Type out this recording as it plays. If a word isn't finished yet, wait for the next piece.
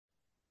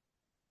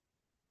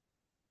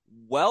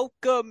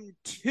Welcome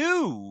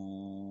to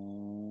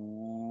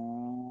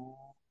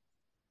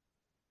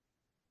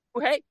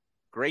Hey,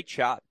 Great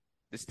Shot.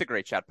 This is the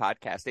Great Shot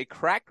Podcast, a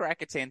Crack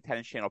Rackets and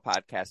Tennis Channel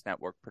Podcast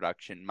Network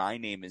production. My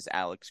name is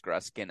Alex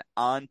Gruskin.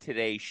 On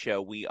today's show,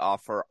 we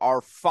offer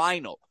our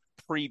final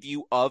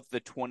preview of the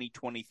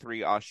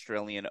 2023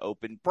 Australian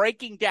Open,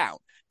 breaking down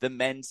the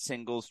men's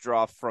singles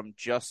draw from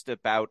just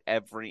about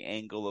every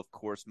angle, of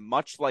course,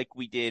 much like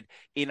we did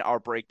in our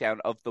breakdown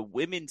of the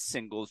women's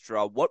singles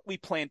draw. What we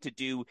plan to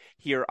do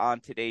here on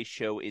today's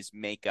show is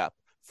make up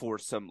for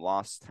some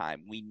lost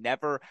time. We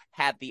never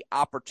had the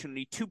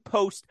opportunity to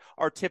post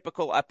our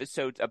typical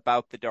episodes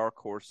about the dark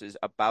horses,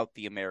 about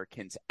the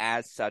Americans.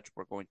 As such,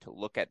 we're going to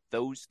look at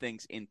those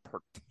things in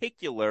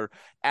particular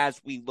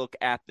as we look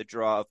at the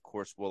draw. Of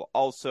course, we'll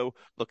also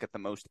look at the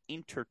most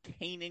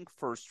entertaining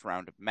first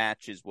round of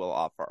matches. We'll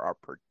offer our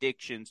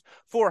predictions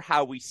for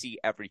how we see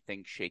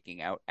everything shaking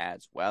out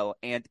as well.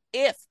 And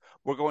if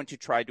we're going to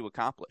try to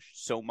accomplish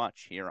so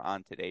much here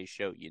on today's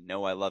show, you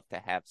know I love to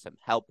have some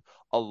help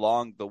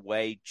along the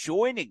way.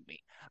 Joining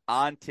me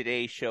on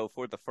today's show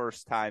for the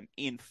first time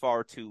in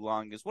far too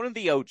long is one of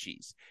the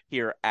OGs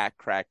here at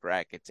Crack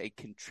Rackets, a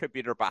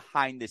contributor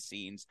behind the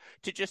scenes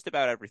to just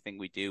about everything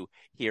we do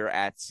here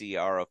at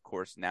CR. Of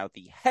course, now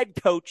the head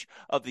coach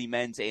of the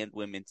men's and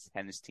women's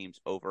tennis teams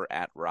over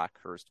at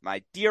Rockhurst,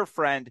 my dear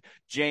friend,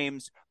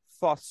 James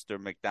Foster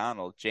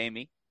McDonald.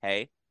 Jamie,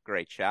 hey,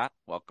 great shot.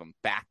 Welcome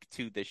back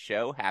to the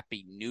show.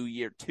 Happy New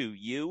Year to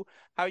you.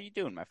 How are you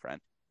doing, my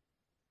friend?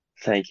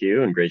 Thank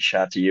you, and great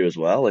shot to you as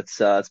well. It's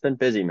been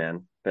busy,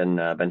 man. Been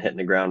hitting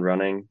the ground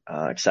running.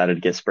 Excited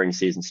to get spring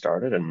season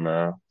started,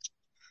 and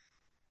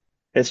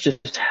it's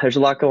just there's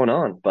a lot going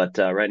on. But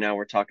right now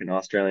we're talking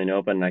Australian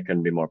Open, and I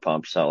couldn't be more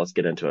pumped. So let's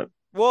get into it.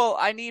 Well,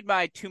 I need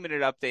my 2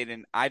 minute update,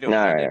 and I All don't need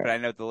right, it, all but right. I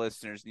know the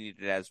listeners need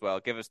it as well.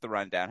 Give us the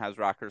rundown. How's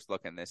Rockers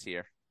looking this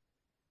year?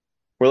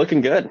 We're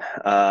looking good.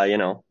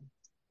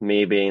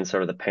 Me being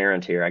sort of the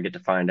parent here, I get to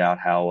find out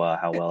how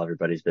well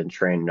everybody's been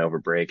training over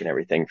break and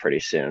everything pretty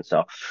soon.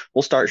 So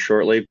we'll start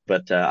shortly,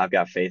 but I've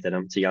got faith in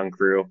them. It's a young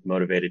crew,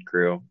 motivated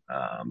crew.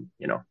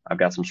 I've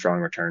got some strong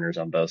returners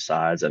on both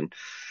sides and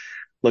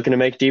looking to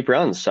make deep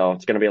runs. So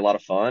it's going to be a lot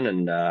of fun.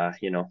 And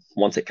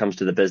once it comes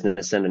to the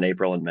business end in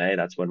April and May,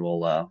 that's when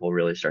we'll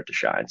really start to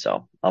shine.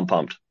 So I'm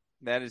pumped.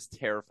 That is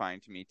terrifying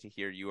to me to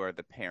hear you are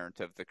the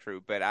parent of the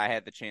crew, but I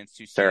had the chance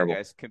to see you Terrible.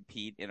 guys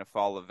compete in a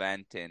fall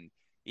event, and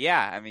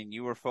yeah, I mean,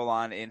 you were full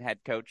on in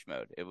head coach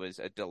mode. It was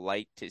a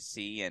delight to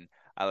see, and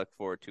I look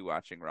forward to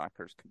watching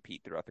Rockhurst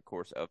compete throughout the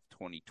course of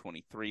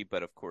 2023.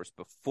 But of course,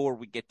 before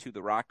we get to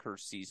the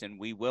Rockhurst season,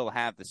 we will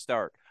have the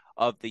start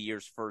of the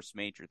year's first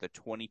major, the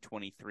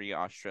 2023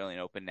 Australian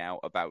Open, now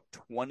about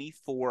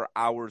 24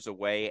 hours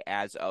away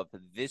as of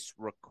this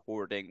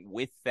recording.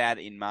 With that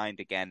in mind,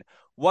 again,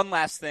 one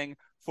last thing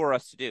for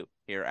us to do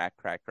here at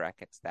Crack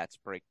Rackets. That's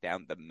break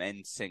down the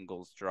men's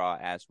singles draw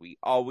as we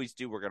always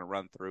do. We're going to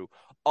run through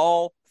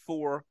all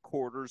four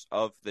quarters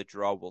of the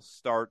draw. We'll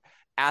start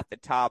at the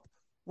top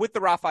with the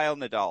Rafael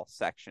Nadal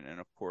section. And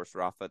of course,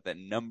 Rafa, the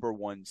number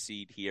one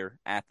seed here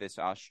at this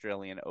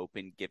Australian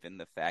Open, given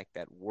the fact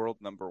that world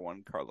number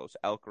one Carlos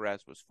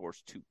Alcaraz was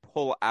forced to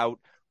pull out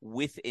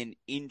with an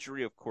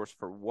injury. Of course,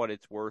 for what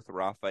it's worth,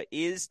 Rafa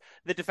is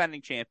the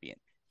defending champion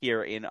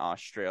here in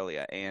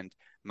Australia. And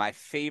my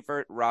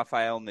favorite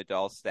Rafael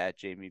Nadal stat,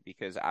 Jamie,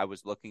 because I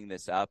was looking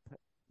this up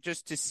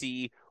just to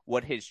see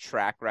what his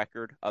track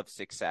record of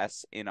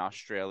success in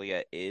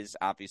Australia is.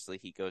 Obviously,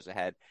 he goes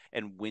ahead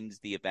and wins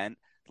the event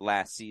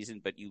last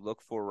season, but you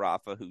look for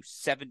Rafa, who's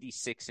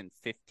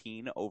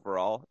 76-15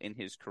 overall in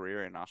his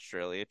career in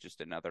Australia,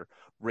 just another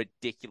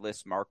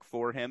ridiculous mark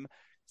for him.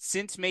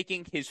 Since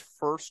making his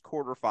first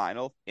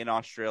quarterfinal in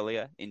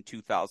Australia in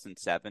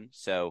 2007,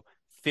 so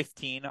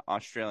 15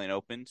 Australian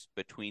Opens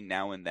between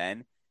now and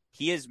then,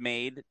 he has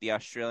made the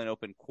Australian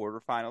Open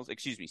quarterfinals,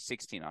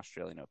 16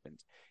 Australian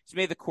Opens. He's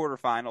made the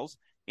quarterfinals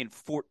in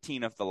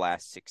 14 of the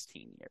last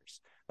 16 years.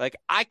 Like,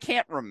 I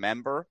can't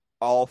remember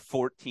all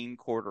 14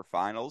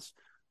 quarterfinals,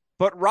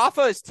 but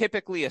Rafa is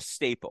typically a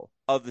staple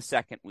of the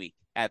second week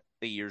at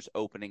the year's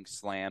opening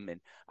slam.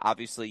 And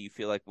obviously, you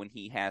feel like when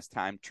he has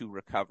time to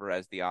recover,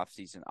 as the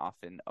offseason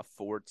often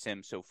affords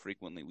him, so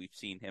frequently we've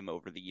seen him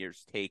over the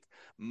years take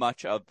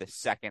much of the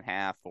second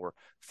half or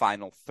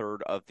final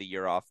third of the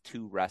year off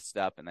to rest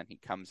up. And then he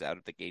comes out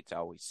of the gates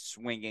always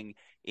swinging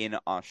in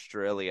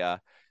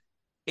Australia.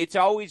 It's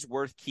always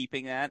worth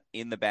keeping that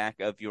in the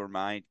back of your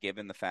mind,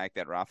 given the fact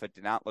that Rafa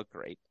did not look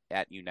great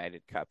at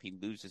United Cup. He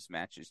loses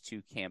matches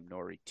to Cam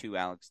Norrie, to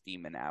Alex de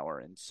Minaur.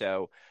 And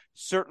so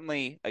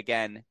certainly,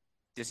 again,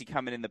 does he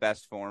come in the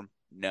best form?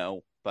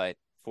 No, but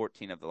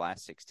 14 of the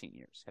last 16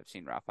 years have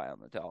seen Rafael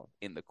Nadal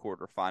in the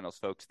quarterfinals,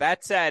 folks.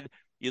 That said,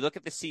 you look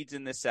at the seeds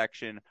in this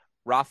section.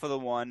 Rafa the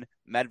 1,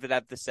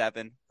 Medvedev the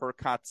 7,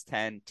 Hurkacz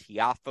 10,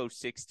 Tiafoe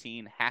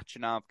 16,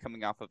 Khachanov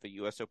coming off of a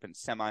U.S. Open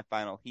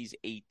semifinal. He's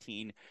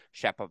 18,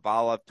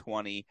 Shapovalov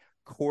 20,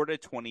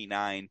 Korda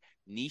 29,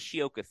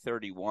 Nishioka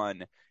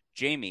 31.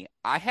 Jamie,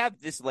 I have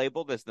this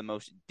labeled as the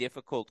most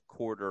difficult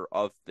quarter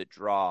of the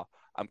draw.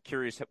 I'm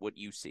curious at what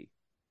you see.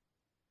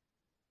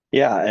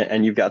 Yeah,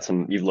 and you've got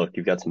some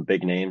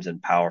big names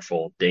and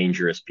powerful,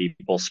 dangerous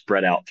people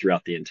spread out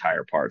throughout the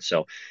entire part.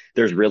 So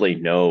there's really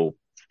no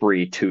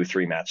free 2,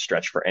 3 match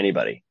stretch for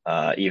anybody,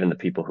 even the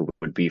people who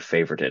would be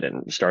favorited.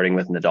 And starting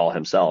with Nadal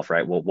himself,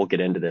 right? We'll get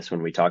into this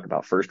when we talk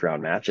about first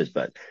round matches,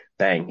 but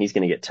bang, he's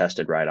going to get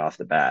tested right off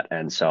the bat.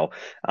 And so,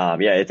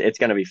 yeah, it's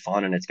going to be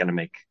fun, and it's going to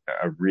make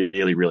a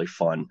really, really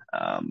fun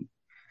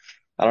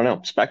I don't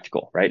know,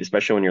 spectacle, right?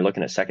 Especially when you're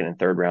looking at second and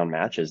third round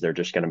matches, they're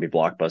just going to be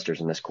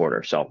blockbusters in this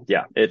quarter. So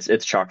yeah,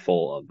 it's chock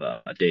full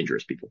of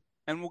dangerous people.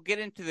 And we'll get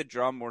into the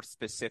draw more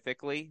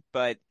specifically,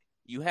 but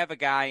you have a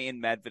guy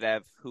in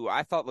Medvedev who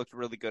I thought looked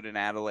really good in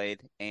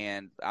Adelaide,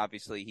 and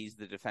obviously he's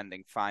the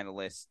defending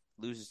finalist.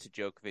 Loses to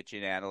Djokovic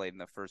in Adelaide in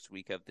the first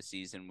week of the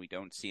season. We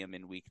don't see him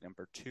in week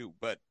number 2,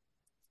 but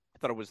I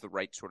thought it was the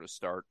right sort of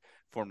start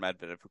for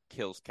Medvedev, who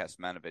kills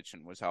Kecmanovic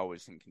and was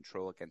always in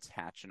control against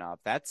Khachanov.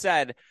 That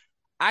said,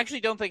 I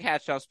actually don't think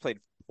Hatchhouse played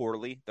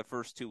poorly the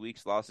first 2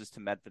 weeks. Losses to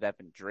Medvedev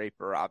and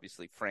Draper.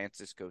 Obviously,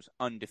 Francis goes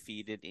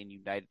undefeated in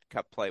United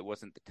Cup play. It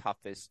wasn't the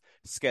toughest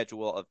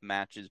schedule of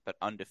matches, but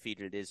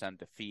undefeated is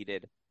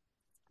undefeated.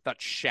 I thought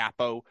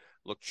Shapo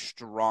looked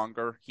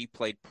stronger. He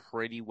played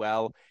pretty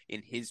well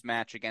in his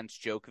match against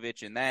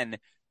Djokovic. And then,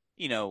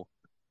 you know,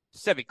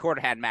 Sebi Korda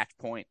had match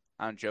point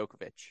on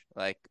Djokovic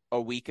like a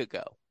week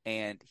ago,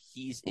 and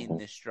he's in Mhm.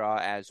 this draw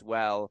as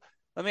well.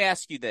 Let me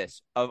ask you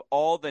this. Of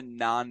all the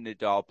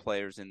non-Nadal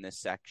players in this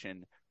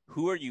section,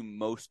 who are you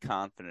most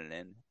confident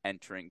in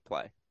entering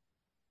play?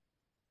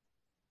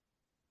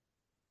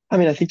 I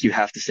mean, I think you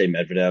have to say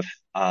Medvedev.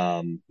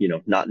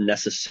 Not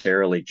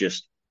necessarily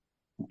just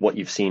what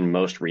you've seen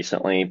most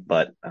recently,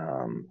 but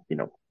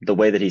the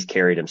way that he's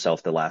carried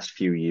himself the last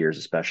few years,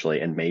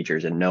 especially in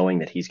majors, and knowing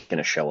that he's going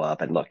to show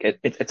up. And look,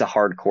 it's a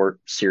hard court,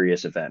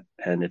 serious event,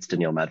 and it's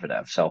Daniil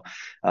Medvedev. So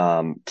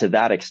to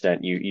that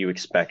extent, you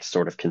expect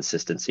sort of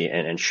consistency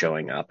and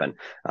showing up. And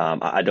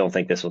I don't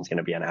think this one's going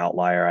to be an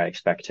outlier. I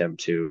expect him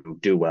to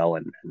do well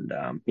and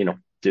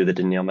do the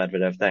Daniil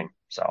Medvedev thing.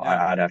 So No,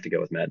 I'd have to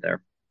go with Med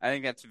there. I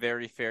think that's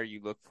very fair.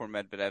 You look for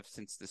Medvedev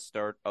since the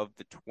start of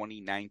the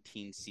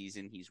 2019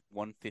 season. He's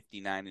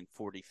 159 and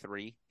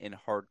 43 in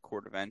hard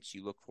court events.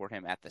 You look for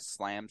him at the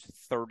slams,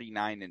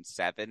 39 and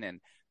 7.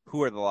 And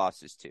who are the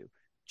losses to?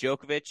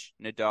 Djokovic,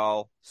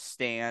 Nadal,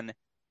 Stan,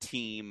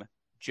 Team,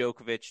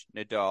 Djokovic,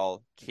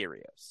 Nadal,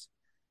 Kyrgios.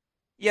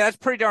 Yeah, that's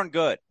pretty darn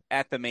good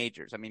at the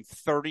majors. I mean,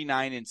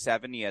 39 and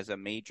 7. He has a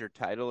major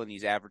title, and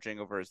he's averaging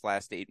over his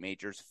last 8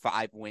 majors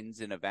 5 wins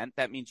an event.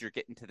 That means you're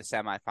getting to the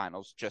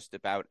semifinals just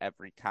about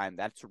every time.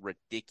 That's a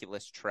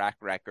ridiculous track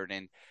record.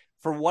 And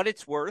for what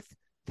it's worth,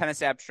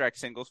 Tennis Abstract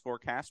Singles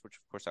Forecast, which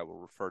of course I will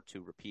refer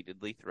to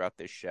repeatedly throughout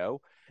this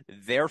show,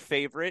 their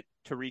favorite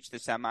to reach the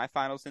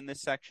semifinals in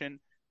this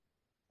section,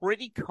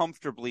 pretty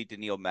comfortably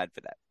Daniil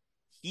Medvedev.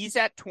 He's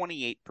at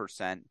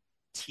 28%.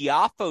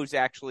 Tiafoe's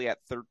actually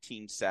at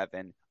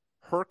 13.7.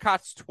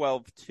 Hurkacz's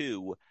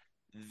 12.2.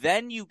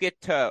 Then you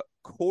get to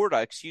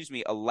Korda,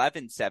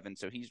 11.7.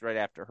 So he's right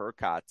after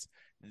Hurkacz.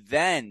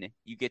 Then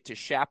you get to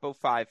Shapo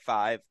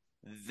 5.5.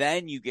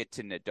 Then you get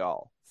to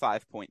Nadal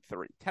 5.3.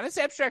 Tennis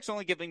Abstract's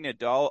only giving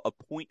Nadal a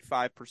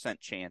 0.5%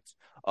 chance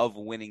of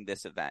winning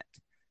this event.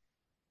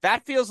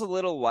 That feels a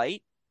little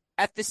light.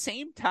 At the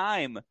same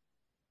time,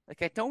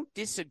 like, I don't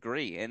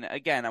disagree. And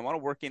again, I want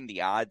to work in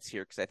the odds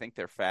here because I think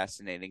they're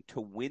fascinating. To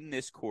win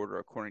this quarter,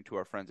 according to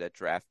our friends at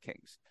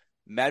DraftKings,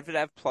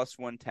 Medvedev plus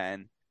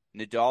 110,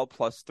 Nadal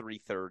plus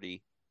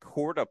 330,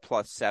 Korda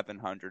plus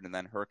 700, and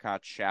then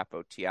Hurkacz,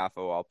 Shapo,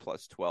 Tiafo all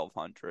plus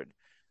 1200.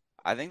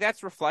 I think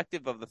that's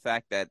reflective of the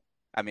fact that,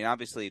 I mean,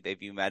 obviously they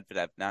view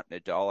Medvedev, not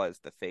Nadal, as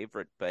the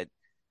favorite, but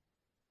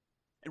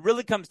it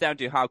really comes down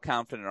to how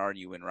confident are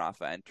you in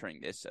Rafa entering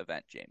this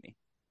event, Jamie?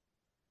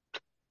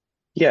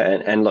 Yeah,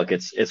 and look,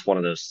 it's one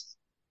of those.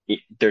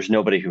 There's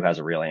nobody who has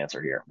a real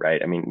answer here,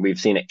 right? I mean, we've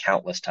seen it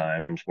countless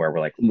times where we're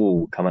like,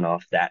 "Ooh, coming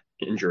off that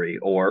injury,"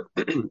 or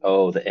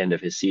 "Oh, the end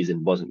of his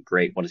season wasn't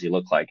great. What does he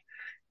look like?"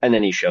 And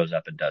then he shows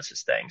up and does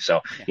his thing.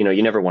 So, Yeah.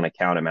 you never want to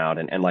count him out.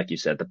 And like you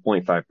said, the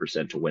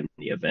 0.5% to win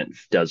the event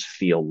does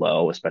feel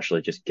low,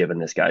 especially just given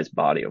this guy's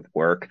body of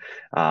work.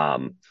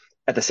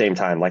 At the same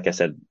time, like I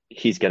said,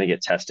 he's going to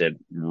get tested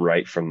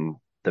right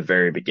from the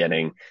very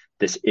beginning.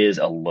 This is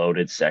a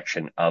loaded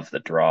section of the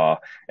draw.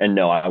 And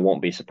no, I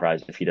won't be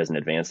surprised if he doesn't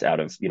advance out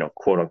of,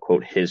 quote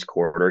unquote, his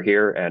quarter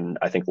here. And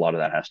I think a lot of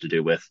that has to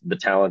do with the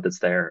talent that's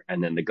there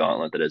and then the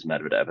gauntlet that is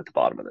Medvedev at the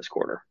bottom of this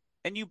quarter.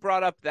 And you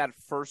brought up that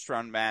first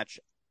round match.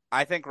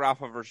 I think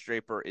Rafa versus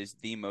Draper is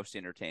the most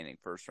entertaining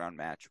first round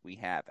match we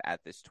have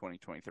at this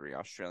 2023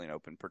 Australian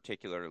Open,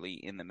 particularly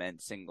in the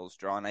men's singles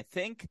draw. And I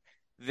think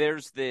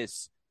there's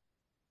this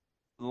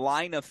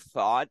line of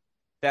thought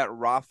that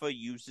Rafa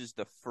uses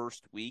the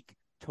first week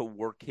to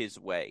work his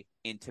way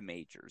into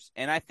majors.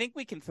 And I think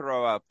we can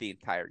throw out the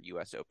entire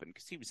US Open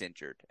because he was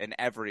injured and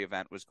every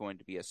event was going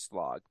to be a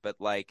slog. But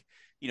like,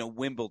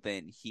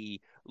 Wimbledon, he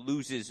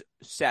loses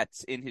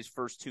sets in his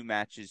first two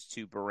matches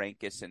to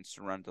Berankis and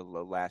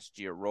Cerundolo last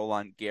year.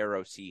 Roland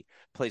Garros, he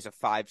plays a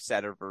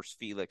 5-setter versus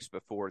Felix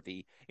before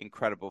the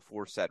incredible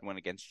 4-set win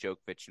against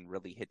Djokovic and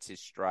really hits his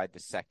stride the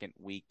second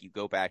week. You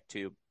go back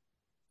to,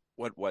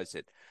 what was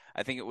it?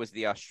 I think it was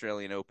the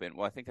Australian Open.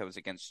 Well, I think that was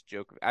against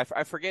Djokovic.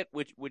 I forget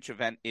which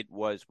event it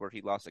was where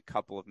he lost a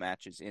couple of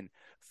matches in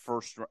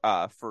first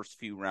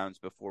few rounds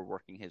before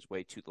working his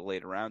way to the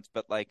later rounds.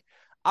 But like,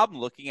 I'm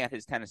looking at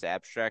his tennis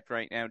abstract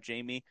right now,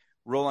 Jamie.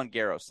 Roland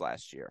Garros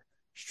last year.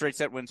 Straight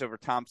set wins over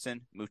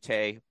Thompson,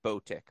 Mute,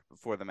 Botic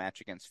before the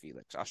match against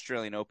Felix.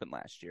 Australian Open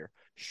last year.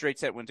 Straight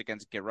set wins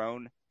against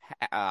Giron,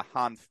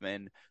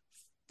 Hanfman,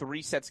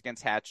 3 sets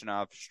against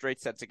Khachanov, straight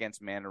sets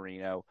against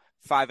Manarino,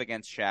 5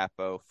 against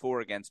Shapo,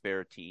 4 against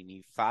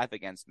Berrettini, 5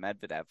 against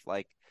Medvedev.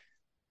 Like,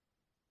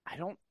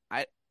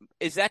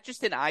 is that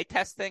just an eye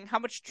test thing? How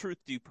much truth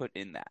do you put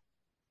in that?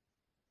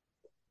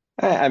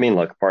 I mean,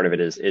 look, part of it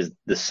is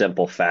the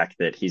simple fact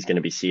that he's going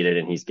to be seated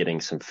and he's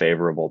getting some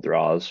favorable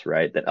draws,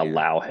 right? That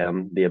allow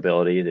him the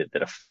ability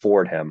that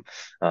afford him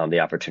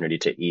the opportunity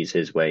to ease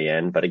his way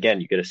in. But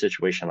again, you get a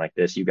situation like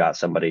this, you got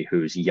somebody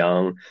who's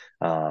young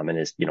and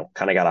is,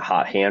 kind of got a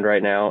hot hand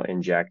right now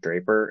in Jack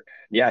Draper.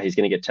 Yeah, he's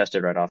going to get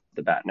tested right off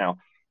the bat. Now,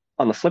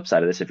 on the flip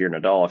side of this, if you're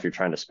Nadal, if you're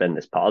trying to spin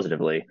this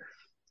positively,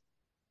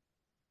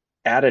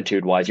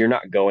 attitude wise, you're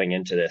not going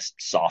into this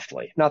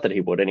softly. Not that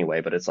he would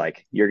anyway, but it's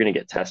like you're going to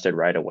get tested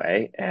right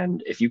away.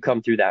 And if you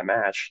come through that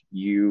match,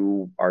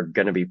 you are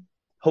going to be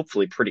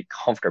hopefully pretty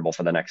comfortable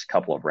for the next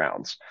couple of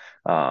rounds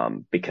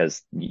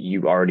because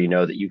you already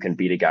know that you can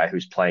beat a guy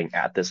who's playing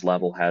at this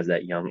level, has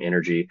that young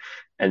energy,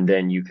 and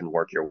then you can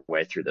work your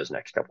way through those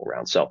next couple of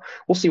rounds. So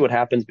we'll see what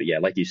happens. But yeah,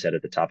 like you said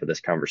at the top of this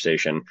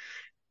conversation,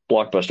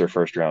 blockbuster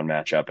first round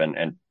matchup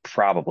and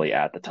probably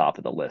at the top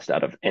of the list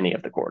out of any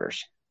of the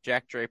quarters.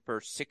 Jack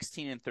Draper,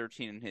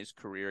 16-13 in his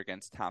career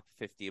against top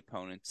 50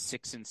 opponents,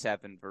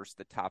 6-7 versus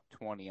the top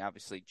 20.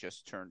 Obviously,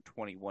 just turned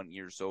 21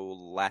 years old,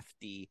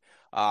 lefty.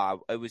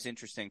 It was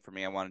interesting for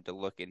me. I wanted to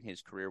look in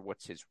his career.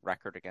 What's his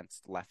record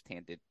against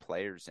left-handed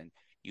players? And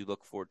you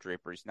look for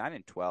Draper, he's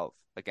 9-12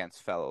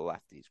 against fellow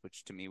lefties,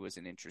 which to me was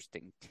an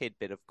interesting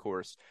tidbit. Of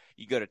course,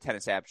 you go to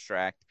Tennis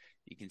Abstract,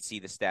 you can see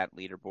the stat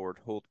leaderboard,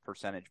 hold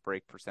percentage,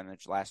 break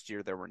percentage. Last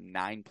year, there were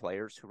 9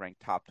 players who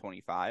ranked top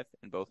 25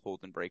 in both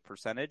hold and break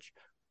percentage.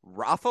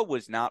 Rafa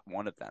was not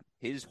one of them.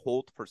 His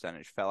hold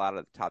percentage fell out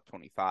of the top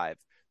 25.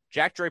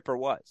 Jack Draper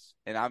was.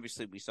 And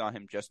obviously we saw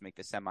him just make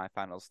the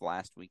semifinals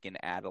last week in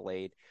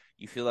Adelaide.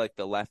 You feel like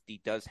the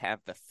lefty does have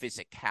the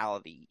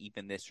physicality,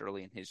 even this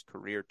early in his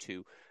career,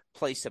 to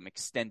play some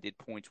extended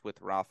points with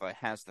Rafa,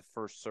 has the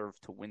first serve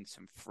to win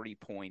some free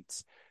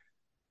points.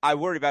 I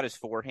worry about his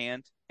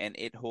forehand and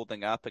it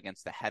holding up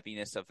against the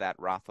heaviness of that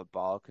Rafa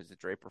ball because the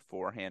Draper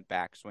forehand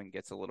backswing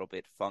gets a little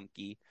bit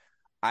funky.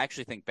 I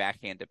actually think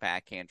backhand to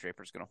backhand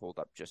Draper's going to hold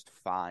up just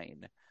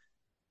fine.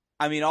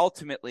 I mean,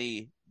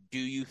 ultimately, do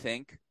you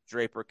think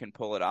Draper can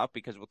pull it off?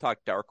 Because we'll talk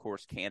dark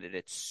horse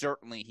candidates.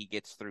 Certainly he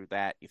gets through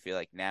that. You feel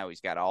like now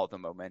he's got all the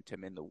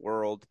momentum in the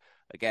world.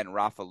 Again,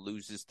 Rafa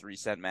loses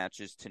 3-set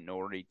matches to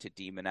Norrie, to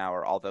de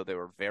Minaur, although they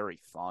were very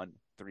fun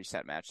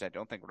 3-set matches. I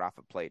don't think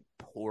Rafa played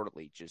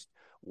poorly, just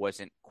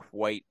wasn't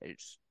quite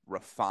as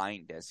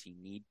refined as he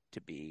needed to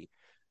be.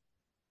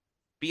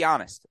 Be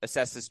honest,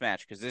 assess this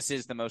match, because this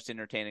is the most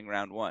entertaining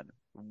round one.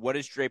 What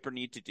does Draper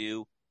need to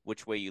do?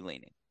 Which way are you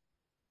leaning?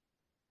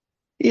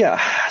 Yeah.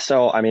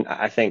 So, I mean,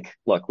 I think,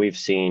 look, we've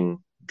seen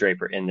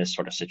Draper in this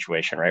sort of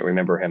situation, right?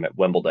 Remember him at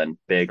Wimbledon,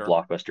 big Sure.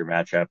 blockbuster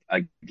matchup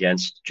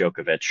against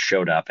Djokovic,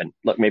 showed up. And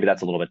look, maybe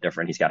that's a little bit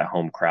different. He's got a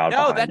home crowd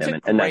No, behind that's him.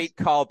 a And that's great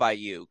call by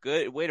you.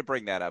 Good way to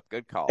bring that up.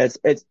 Good call. that's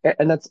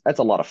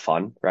a lot of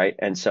fun, right?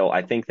 And so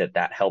I think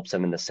that helps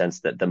him in the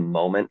sense that the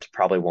moment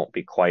probably won't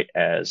be quite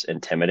as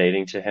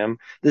intimidating to him.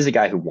 This is a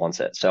guy who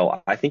wants it.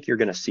 So I think you're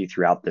going to see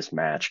throughout this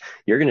match,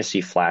 you're going to see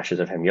flashes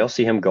of him. You'll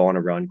see him go on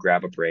a run,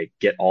 grab a break,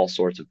 get all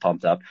sorts of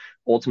pumped up.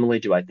 Ultimately,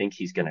 do I think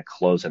he's going to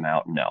close him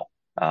out? No.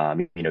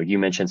 You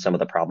mentioned some of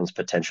the problems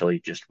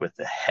potentially just with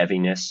the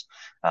heaviness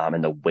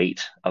and the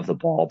weight of the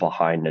ball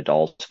behind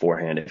Nadal's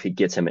forehand. If he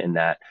gets him in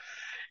that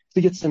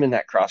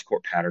cross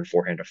court pattern,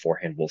 forehand to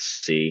forehand, we'll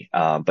see.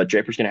 But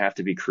Draper's going to have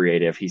to be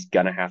creative. He's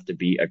going to have to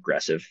be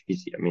aggressive.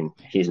 He's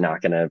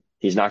not going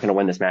to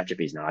win this match if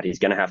he's not. He's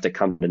going to have to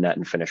come to net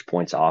and finish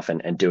points off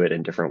and do it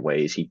in different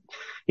ways. He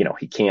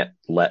can't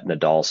let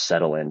Nadal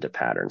settle into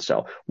patterns.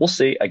 So we'll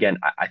see. Again,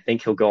 I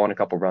think he'll go on a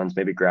couple runs,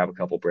 maybe grab a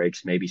couple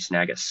breaks, maybe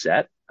snag a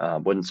set.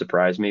 Wouldn't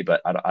surprise me,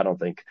 but I don't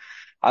think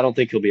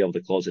he'll be able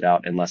to close it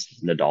out unless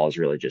Nadal is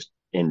really just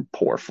in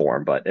poor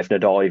form. But if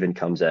Nadal even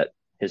comes at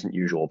his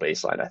usual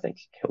baseline, I think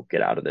he'll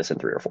get out of this in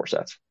 3 or 4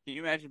 sets. Can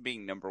you imagine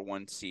being number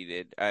 1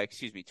 seeded,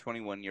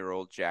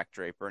 21-year-old Jack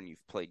Draper, and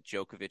you've played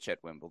Djokovic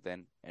at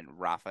Wimbledon and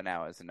Rafa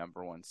now as the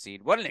number 1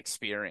 seed? What an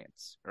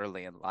experience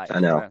early in life.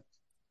 I know.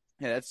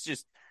 Yeah,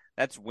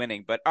 That's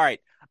winning. But all right,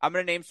 I'm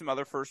going to name some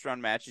other first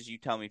round matches. You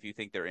tell me if you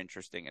think they're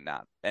interesting or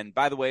not. And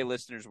by the way,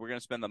 listeners, we're going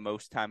to spend the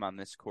most time on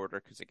this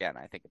quarter because, again,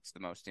 I think it's the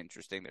most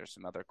interesting. There's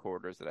some other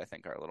quarters that I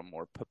think are a little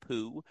more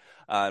poo-poo,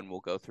 and we'll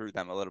go through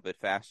them a little bit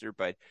faster.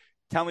 But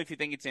tell me if you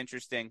think it's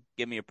interesting.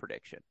 Give me a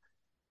prediction.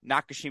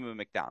 Nakashima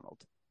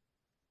McDonald.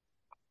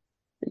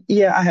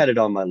 Yeah, I had it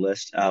on my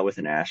list with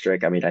an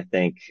asterisk. I mean, I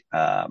think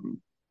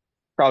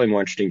probably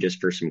more interesting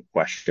just for some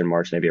question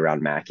marks, maybe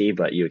around Maki,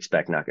 but you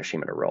expect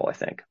Nakashima to roll, I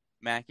think.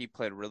 Mackey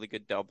played a really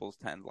good doubles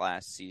 10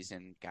 last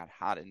season, got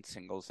hot in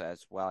singles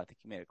as well. I think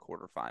he made a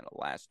quarterfinal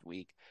last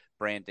week.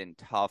 Brandon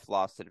Tough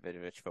lost to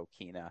Davidovich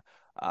Fokina,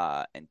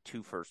 and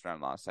 2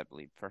 first-round losses, I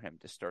believe, for him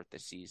to start the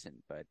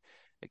season. But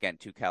again,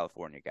 2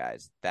 California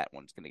guys. That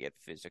one's going to get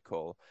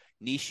physical.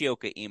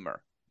 Nishioka Imer.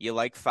 You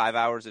like 5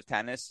 hours of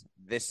tennis?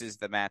 This is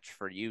the match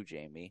for you,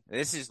 Jamie.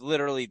 This is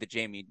literally the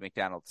Jamie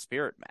McDonald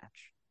spirit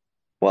match.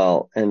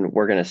 Well, and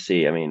we're going to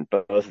see. I mean,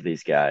 both of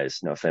these guys,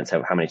 no offense,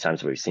 how many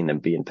times have we seen them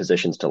be in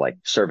positions to like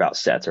serve out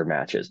sets or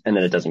matches, and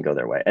then it doesn't go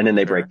their way, and then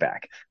they break Sure.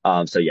 back.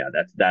 So yeah,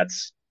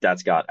 that's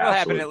got It'll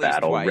happen at absolute least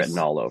battle written twice.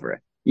 all over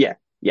it. Yeah,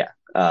 yeah.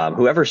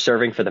 Whoever's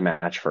serving for the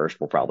match first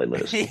will probably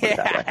lose. We'll put it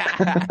that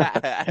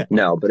way. Yeah.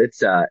 No, but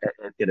it's going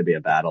to be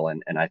a battle,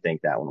 and I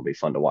think that one will be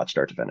fun to watch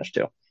start to finish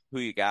too.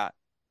 Who you got?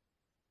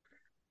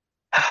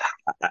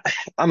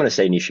 I'm going to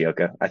say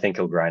Nishioka. I think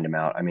he'll grind him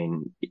out. I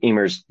mean,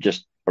 Emer's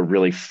just a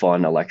really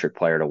fun electric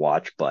player to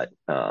watch, but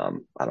I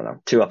don't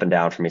know, too up and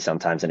down for me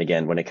sometimes. And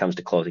again, when it comes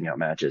to closing out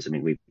matches, I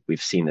mean,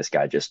 we've seen this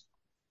guy just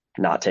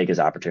not take his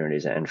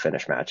opportunities and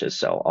finish matches.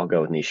 So I'll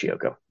go with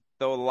Nishioka.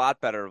 Though a lot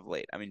better of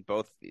late. I mean,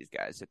 both of these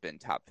guys have been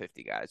top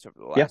 50 guys over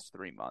the Yeah, last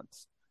 3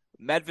 months.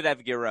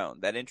 Medvedev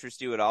Giron, that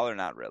interests you at all or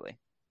not really?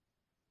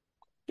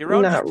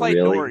 Giron just not played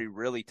really. Nori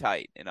really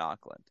tight in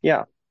Auckland.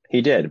 Yeah,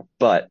 he did,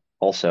 but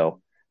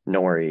also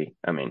Nori,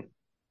 I mean,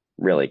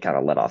 really kind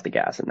of let off the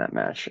gas in that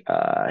match.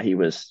 He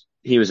was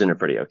in a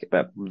pretty okay,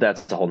 but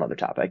that's a whole nother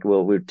topic.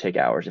 We'd take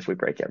hours if we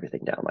break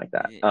everything down like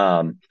that.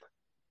 Yeah.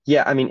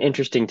 Yeah, I mean,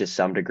 interesting to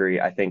some degree.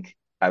 I think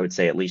I would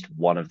say at least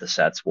one of the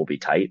sets will be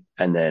tight,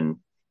 and then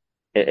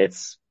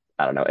it's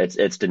I don't know.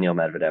 It's Daniil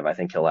Medvedev. I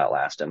think he'll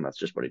outlast him. That's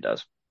just what he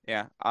does.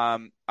 Yeah. All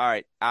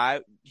right.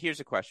 Here's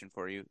a question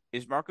for you.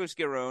 Is Marcos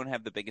Giron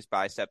have the biggest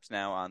biceps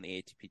now on the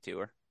ATP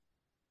tour?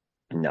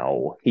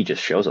 No, he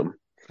just shows him.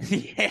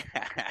 Yeah.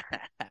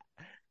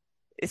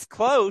 It's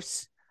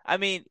close. I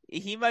mean,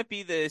 he might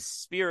be the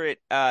spirit,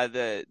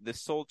 the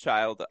soul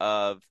child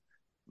of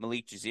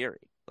Malik Jaziri.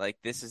 Like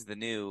this is the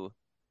new.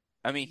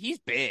 I mean, he's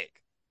big.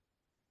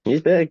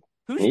 He's big.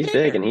 Who's He's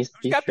big, and bigger? he's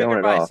Who's he's got bigger showing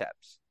it off.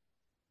 biceps?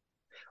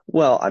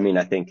 Well, I mean,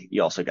 I think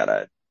you also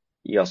gotta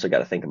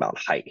think about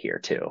height here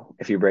too.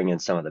 If you bring in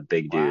some of the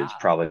big dudes, Wow.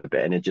 probably,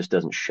 and it just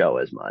doesn't show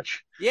as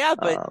much. Yeah,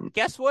 but Um,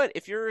 guess what?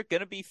 If you're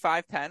gonna be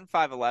 5'10",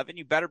 5'11",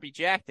 you better be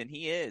jacked, and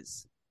he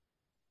is.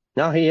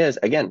 no, he is.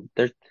 Again,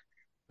 there's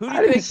Who do you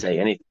I didn't think? say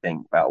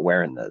anything about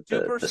wearing the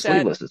Superset,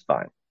 sleeveless is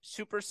fine.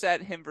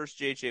 superset him versus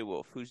JJ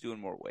Wolf. Who's doing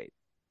more weight?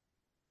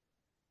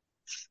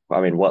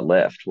 I mean, what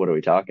lift? What are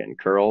we talking?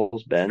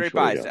 Curls, bench? Straight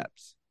What are we doing?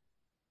 biceps.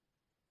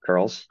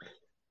 Curls?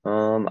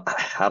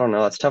 I don't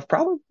know. That's tough.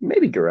 Probably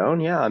maybe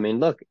Garone. Yeah. I mean,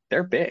 look,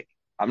 they're big.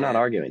 I'm not Yeah.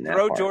 arguing that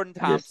Throw part. Jordan I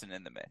just, Thompson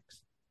in the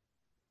mix.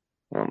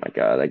 oh my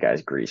God, that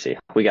guy's greasy.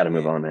 We got to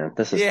move Yeah. on, man.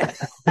 This is Yeah.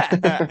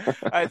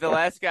 All right. The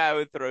last guy I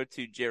would throw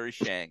to Jerry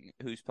Shang,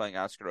 who's playing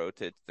Oscar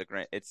Ota.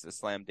 It's the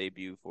slam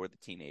debut for the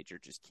teenager.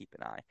 Just keep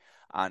an eye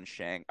on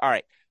Shang. All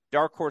right.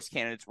 Dark horse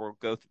candidates. We'll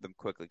go through them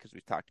quickly because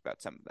we've talked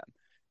about some of them.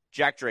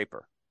 Jack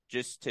Draper,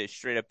 just to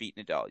straight up beat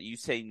Nadal. You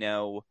say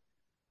no.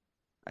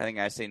 I think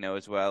I say no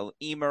as well.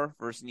 Emer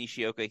versus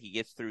Nishioka. He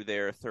gets through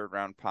there. Third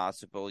round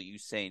possible. You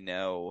say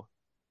no.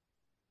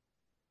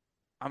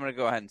 I'm going to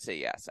go ahead and say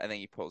yes. I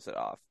think he pulls it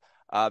off.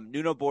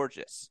 Nuno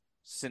Borges.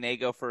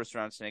 Sonego first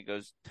round.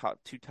 Sonego's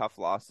 2 tough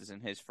losses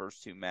in his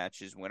first 2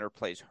 matches. Winner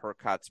plays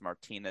Hurkacz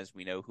Martinez.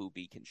 We know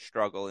Hubie can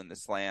struggle in the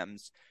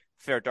slams.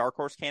 Fair dark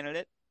horse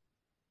candidate?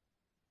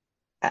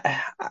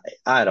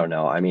 I don't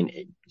know. I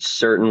mean,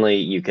 certainly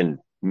you can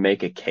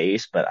make a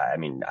case, but I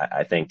mean,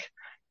 I think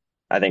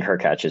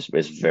Hurkacz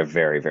is a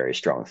very, very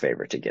strong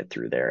favorite to get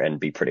through there and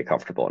be pretty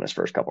comfortable in his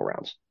first couple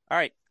rounds. All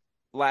right.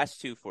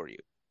 Last 2 for you.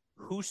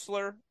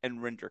 Husler and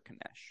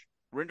Rinderknecht.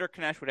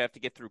 Rinderknecht would have to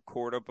get through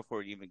Korda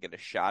before you even get a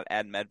shot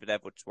at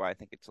Medvedev, which is why I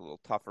think it's a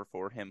little tougher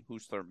for him.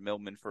 Husler,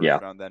 Millman first Yeah.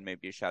 round, then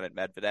maybe a shot at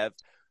Medvedev.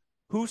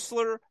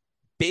 Husler,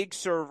 big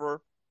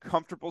server,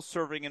 comfortable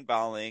serving and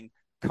volleying,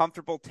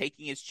 comfortable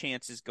taking his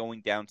chances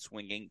going down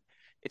swinging.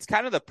 It's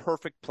kind of the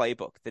perfect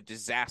playbook, the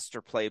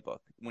disaster playbook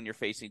when you're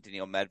facing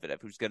Daniil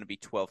Medvedev, who's going to be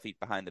 12 feet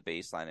behind the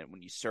baseline. And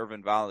when you serve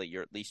and volley,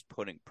 you're at least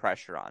putting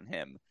pressure on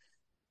him.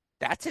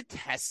 That's a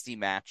testy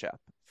matchup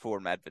for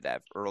Medvedev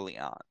early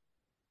on.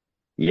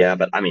 Yeah,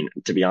 but I mean,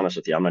 to be honest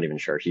with you, I'm not even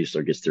sure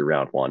Husler gets through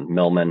round one.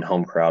 Millman,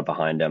 home crowd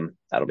behind him.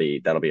 That'll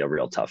be a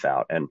real tough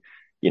out. And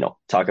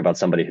talk about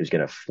somebody who's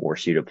going to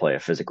force you to play a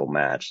physical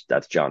match.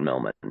 That's John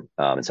Millman.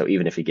 And so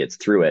even if he gets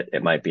through it,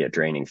 it might be a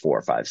draining 4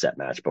 or 5 set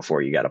match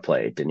before you got to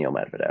play Daniil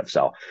Medvedev.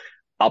 So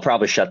I'll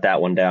probably shut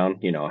that one down.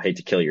 I hate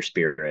to kill your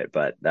spirit,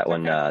 but that It's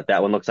one okay.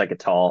 that one looks like a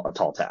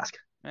tall task.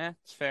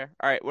 It's fair.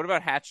 All right, what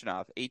about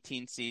Hachinov?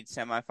 18 seed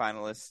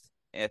semifinalist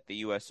at the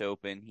U.S.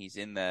 Open. He's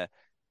in the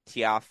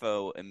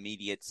Tiafo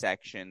immediate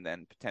section,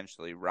 then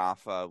potentially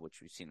Rafa, which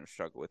we've seen him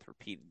struggle with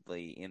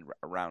repeatedly in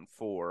round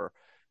four.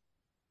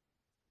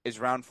 Is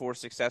round four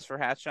success for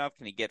Hachinov?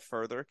 Can he get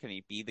further? Can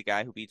he be the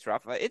guy who beats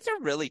Rafa? It's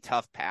a really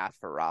tough path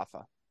for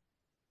Rafa.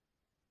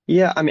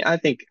 Yeah, I mean, I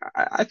think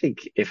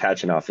if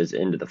Hachinov is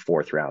into the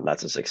fourth round,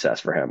 that's a success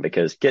for him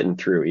because getting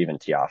through even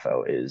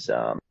Tiafo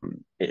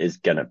is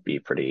gonna be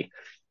pretty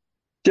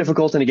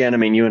difficult. And again, I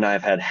mean, you and I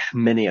have had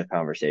many a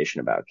conversation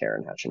about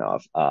Karen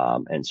Hachinov,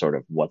 and sort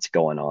of what's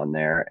going on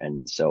there.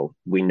 And so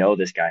we know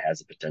this guy has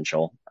the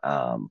potential,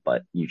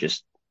 but you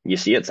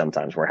see it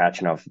sometimes where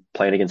Hachinov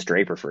playing against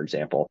Draper, for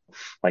example,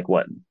 like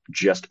what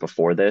just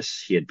before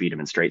this, he had beat him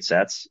in straight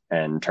sets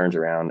and turns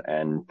around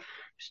and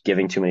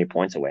giving too many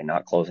points away,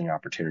 not closing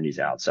opportunities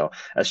out. So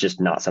that's just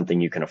not something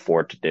you can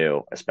afford to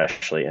do,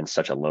 especially in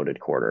such a loaded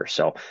quarter.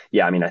 So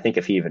yeah, I mean, I think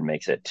if he even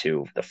makes it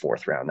to the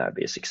fourth round, that'd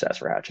be a success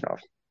for Hachinov.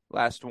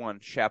 Last one,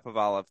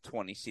 Shapovalov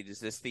 20 seed. Is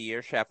this the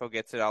year Shapo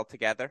gets it all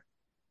together?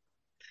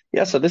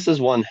 Yeah, so this is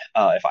one.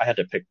 If I had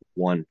to pick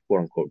one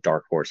quote unquote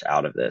dark horse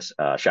out of this,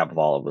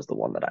 Shapovalov was the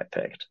one that I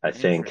picked. I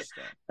think,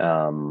 Interesting.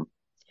 um,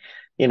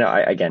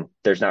 again,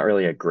 there's not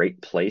really a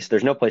great place.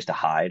 There's no place to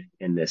hide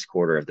in this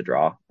quarter of the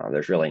draw.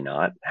 There's really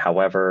not.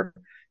 However,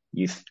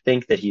 you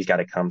think that he's got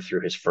to come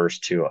through his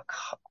first two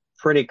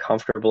pretty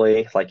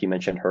comfortably. Like you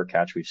mentioned,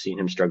 Hurkacz, we've seen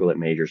him struggle at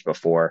majors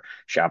before.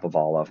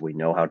 Shapovalov, we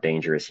know how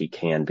dangerous he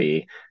can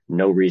be.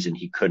 No reason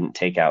he couldn't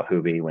take out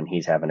Hubie when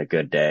he's having a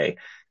good day.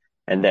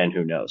 And then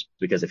who knows?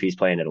 Because if he's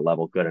playing at a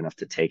level good enough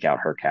to take out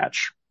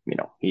Hurkacz,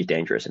 he's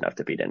dangerous enough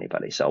to beat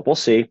anybody. So we'll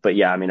see. But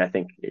yeah, I mean, I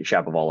think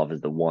Shapovalov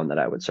is the one that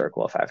I would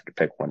circle if I have to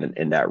pick one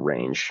in that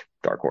range,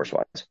 dark horse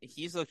wise.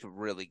 He's looked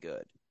really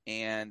good.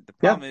 And the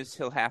Yeah, problem is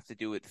he'll have to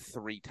do it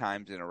 3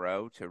 times in a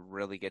row to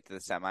really get to the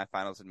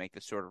semifinals and make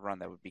the sort of run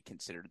that would be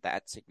considered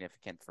that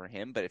significant for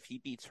him. But if he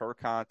beats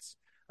Hurkacz,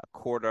 a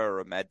Korda, or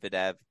a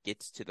Medvedev,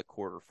 gets to the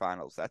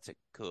quarterfinals, that's a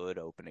good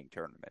opening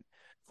tournament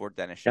for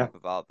Denis yeah,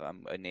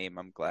 Shapovalov. A name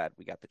I'm glad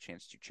we got the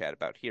chance to chat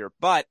about here.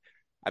 But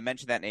I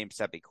mentioned that name,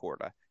 Sebi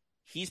Korda.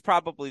 He's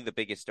probably the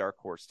biggest dark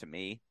horse to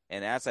me.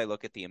 And as I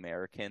look at the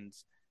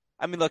Americans,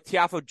 I mean, look,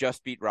 Tiafo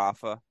just beat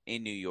Rafa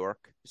in New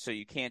York, so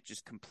you can't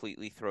just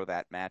completely throw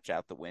that match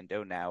out the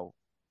window. Now,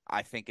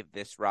 I think if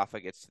this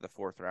Rafa gets to the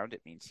fourth round,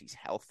 it means he's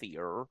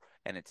healthier,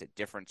 and it's a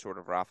different sort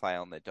of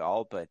Rafael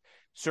Nadal. But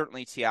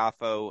certainly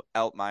Tiafo,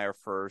 Eltmeyer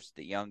first,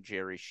 the young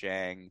Jerry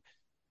Shang,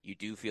 you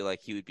do feel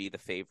like he would be the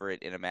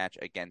favorite in a match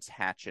against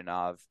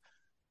Hachinov.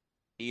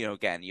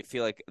 Again, you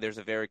feel like there's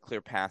a very clear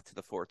path to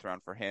the fourth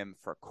round for him.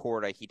 For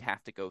Korda, he'd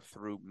have to go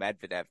through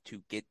Medvedev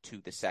to get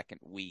to the second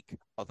week.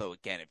 Although,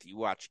 again, if you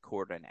watch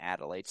Korda and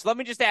Adelaide, so let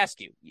me just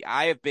ask you,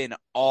 I have been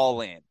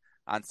all in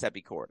on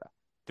Sebi Korda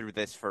through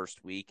this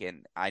first week,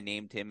 and I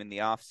named him in the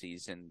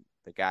offseason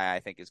the guy I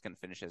think is going to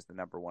finish as the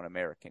number one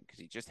American because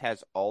he just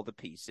has all the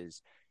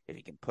pieces. If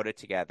he can put it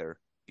together,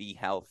 be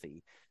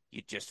healthy,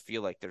 you just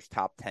feel like there's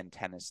top 10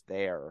 tennis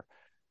there.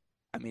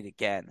 I mean,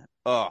 again,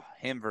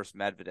 him versus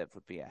Medvedev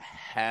would be a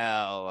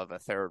hell of a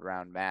third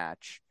round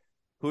match.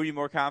 Who are you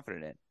more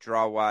confident in?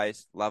 Draw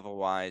wise, level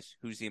wise,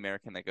 who's the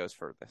American that goes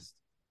furthest?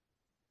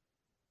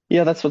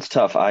 yeah. That's what's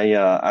tough.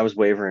 I was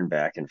wavering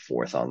back and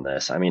forth on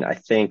this. I mean, I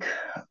think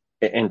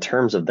in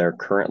terms of their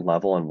current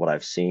level and what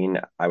I've seen,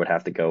 I would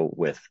have to go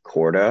with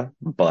Korda.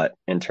 But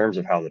in terms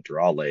of how the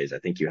draw lays, I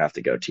think you have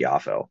to go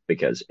Tiafo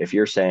because if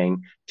you're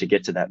saying to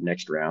get to that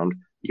next round,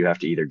 you have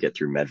to either get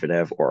through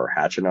Medvedev or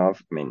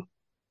Hachinov. I mean,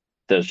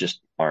 those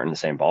just aren't in the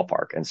same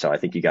ballpark. And so I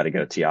think you got to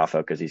go Tiafo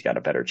because he's got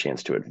a better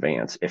chance to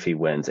advance if he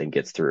wins and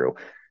gets through,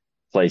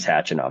 plays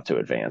Hachinov to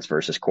advance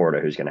versus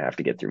Korda, who's going to have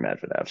to get through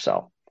Medvedev.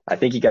 So I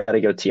think you got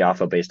to go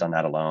Tiafo based on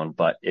that alone.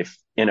 But if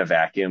in a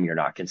vacuum you're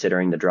not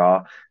considering the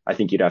draw, I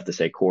think you'd have to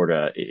say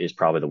Korda is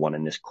probably the one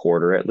in this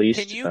quarter at Can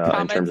least, you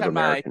in terms comment of on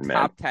my American men.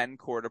 top 10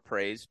 Korda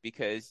praise?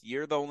 Because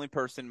you're the only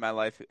person in my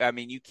life. I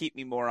mean, you keep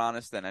me more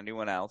honest than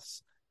anyone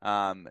else.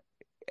 Um,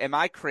 am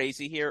I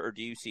crazy here, or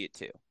do you see it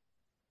too?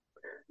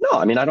 No,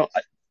 I mean I don't.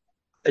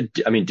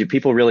 I mean, do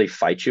people really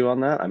fight you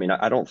on that? I mean,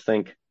 I don't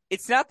think.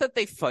 It's not that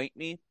they fight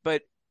me,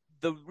 but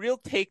the real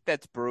take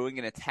that's brewing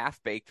and it's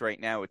half baked right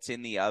now. It's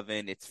in the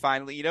oven. It's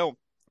finally,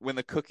 when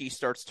the cookie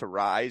starts to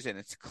rise and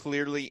it's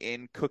clearly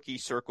in cookie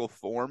circle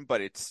form,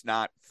 but it's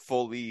not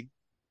fully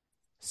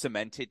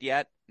cemented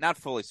yet. Not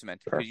fully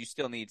cemented Sure. because you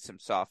still need some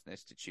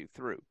softness to chew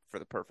through for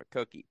the perfect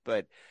cookie,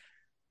 but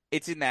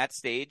it's in that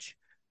stage.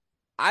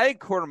 I think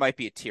Corner might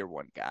be a tier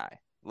one guy.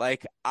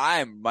 Like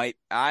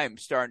I'm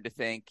starting to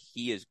think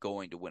he is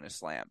going to win a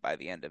slam by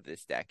the end of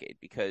this decade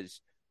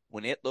because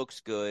when it looks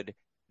good,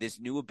 this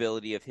new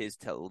ability of his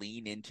to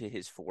lean into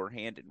his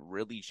forehand and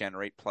really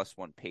generate plus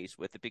one pace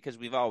with it because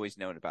we've always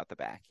known about the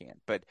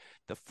backhand, but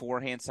the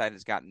forehand side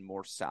has gotten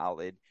more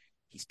solid.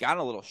 He's gotten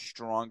a little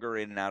stronger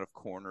in and out of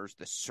corners.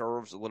 The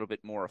serve's a little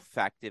bit more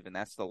effective, and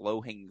that's the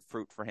low hanging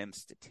fruit for him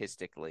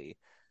statistically.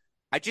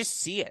 I just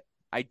see it.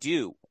 I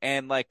do.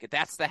 And like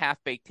that's the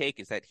half-baked take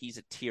is that he's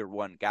a tier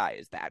 1 guy.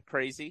 Is that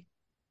crazy?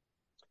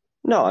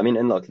 No, I mean,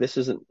 and look, this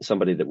isn't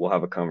somebody that we'll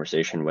have a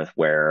conversation with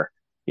where,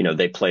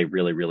 they play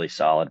really, really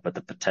solid, but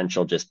the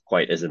potential just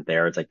quite isn't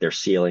there. It's like their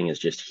ceiling is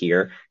just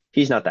here.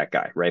 He's not that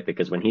guy, right?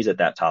 Because when he's at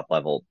that top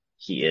level,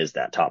 he is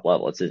that top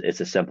level. It's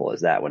as simple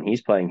as that. When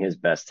he's playing his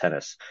best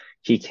tennis,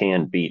 he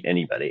can beat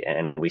anybody.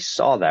 And we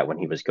saw that when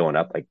he was going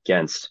up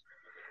against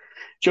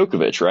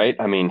Djokovic, right?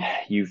 I mean,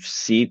 you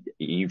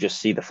just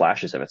see the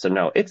flashes of it. So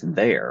no, it's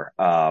there.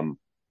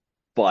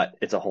 But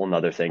it's a whole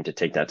nother thing to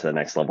take that to the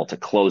next level, to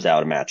close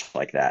out a match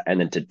like that and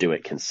then to do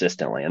it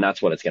consistently. And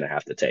that's what it's going to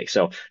have to take.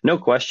 So no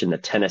question the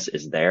tennis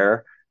is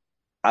there.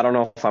 I don't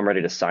know if I'm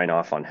ready to sign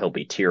off on he'll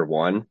be tier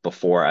 1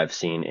 before I've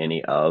seen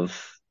any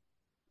of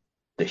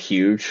the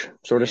huge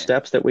sort of Yeah,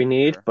 steps that we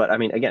need. sure. But I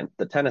mean, again,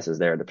 the tennis is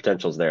there, the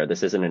potential's there.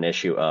 This isn't an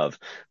issue of,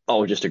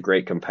 oh, just a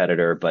great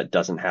competitor, but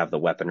doesn't have the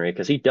weaponry,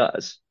 because he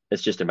does.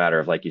 It's just a matter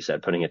of, like you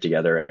said, putting it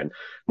together and,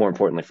 more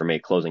importantly for me,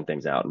 closing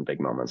things out in big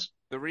moments.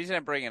 The reason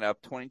I'm bringing it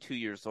up, 22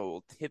 years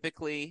old,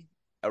 typically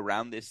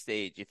around this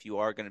stage, if you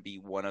are going to be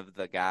one of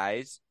the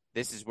guys,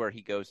 this is where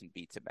he goes and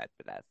beats a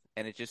Medvedev.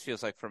 And it just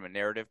feels like from a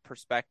narrative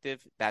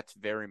perspective, that's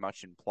very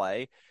much in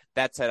play.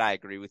 That said, I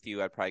agree with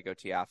you. I'd probably go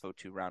Tiafoe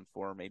to round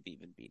 4, maybe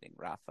even beating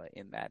Rafa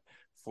in that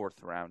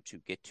 4th round to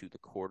get to the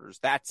quarters.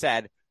 That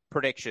said,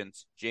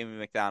 predictions, Jamie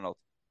McDonald,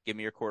 give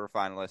me your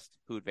quarterfinalist.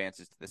 Who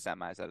advances to the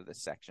semis out of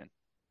this section?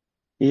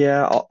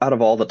 Yeah, out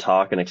of all the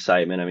talk and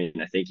excitement, I mean,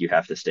 I think you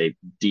have to stay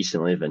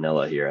decently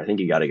vanilla here. I think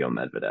you got to go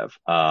Medvedev.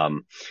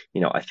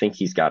 I think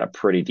he's got a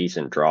pretty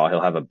decent draw.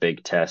 He'll have a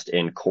big test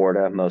in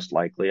Korda, most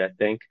likely, I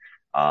think.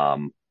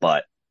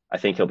 But I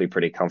think he'll be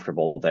pretty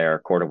comfortable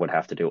there. Korda would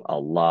have to do a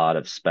lot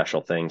of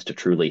special things to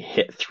truly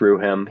hit through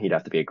him. He'd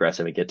have to be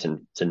aggressive and get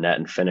to net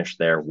and finish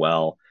there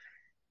well.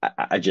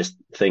 I just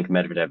think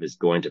Medvedev is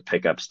going to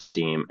pick up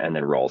steam and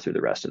then roll through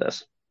the rest of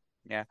this.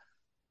 Yeah.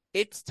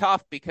 It's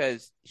tough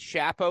because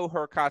Shapo,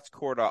 Hurkacz,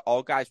 Korda,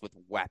 all guys with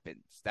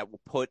weapons that will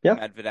put Yeah.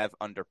 Medvedev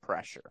under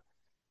pressure.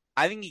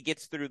 I think he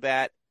gets through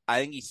that. I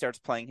think he starts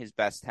playing his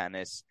best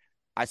tennis.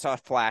 I saw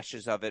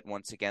flashes of it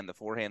once again. The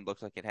forehand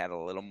looked like it had a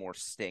little more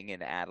sting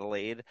in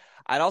Adelaide.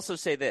 I'd also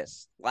say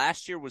this.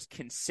 Last year was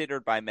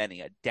considered by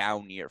many a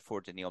down year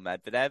for Daniil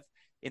Medvedev.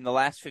 In the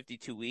last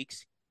 52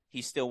 weeks,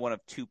 he's still one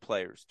of 2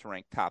 players to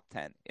rank top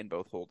 10 in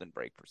both hold and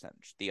break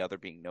percentage, the other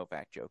being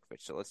Novak Djokovic.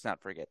 So let's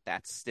not forget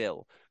that's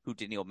still who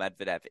Daniil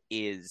Medvedev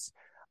is.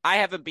 I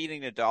have him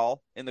beating Nadal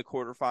in the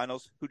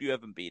quarterfinals. Who do you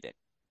have him beating?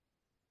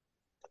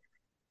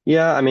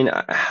 Yeah, I mean,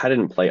 I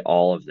didn't play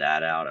all of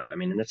that out. I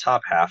mean, in the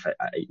top half,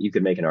 you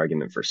could make an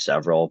argument for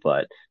several,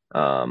 but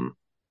Am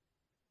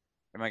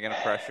I going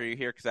to pressure you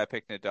here because I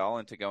picked Nadal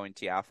into going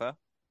Tiafoe?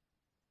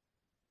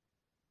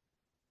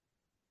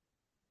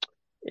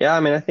 yeah,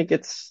 I mean, I think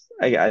it's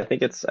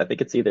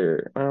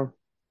either. Well,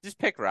 Just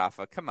pick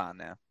Rafa. Come on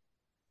now.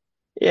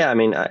 yeah, I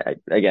mean,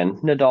 again,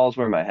 Nadal's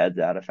where my head's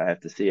at if I have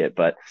to see it,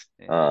 but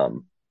Yeah,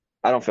 um,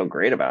 I don't feel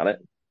great about it.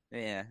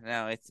 yeah.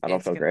 No, I don't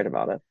it's feel gonna. great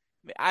about it.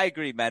 I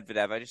agree,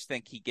 Medvedev. I just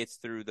think he gets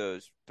through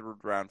those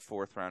 3rd round,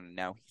 4th round, and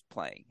now he's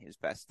playing his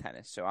best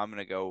tennis. So I'm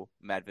going to go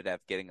Medvedev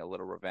getting a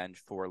little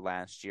revenge for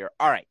last year.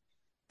 All right.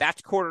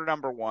 That's quarter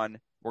number 1.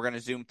 We're going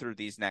to zoom through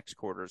these next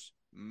quarters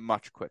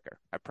much quicker,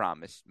 I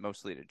promise,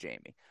 mostly to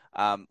Jamie.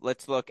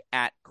 Let's look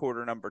at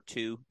quarter number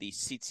 2, the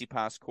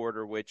Tsitsipas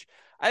quarter, which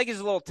I think is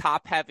a little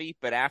top heavy,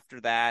 but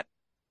after that,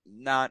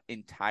 not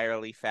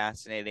entirely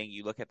fascinating.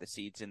 You look at the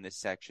seeds in this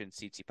section.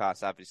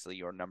 Tsitsipas, obviously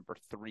your number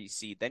 3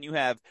 seed. Then you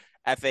have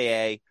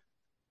FAA,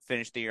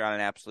 finished the year on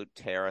an absolute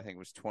tear. I think it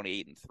was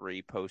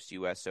 28-3 post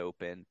U.S.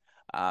 Open.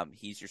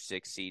 He's your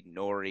 6th seed.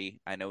 Norrie,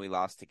 I know he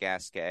lost to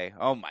Gasquet.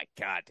 Oh my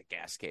God, did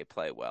Gasquet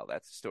play well?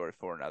 That's a story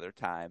for another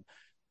time.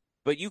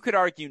 But you could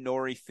argue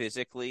Norrie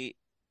physically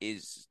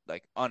is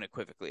like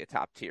unequivocally a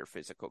top tier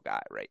physical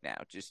guy right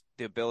now. Just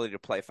the ability to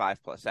play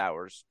 5+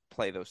 hours,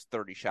 play those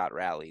 30-shot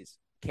rallies.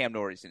 Cam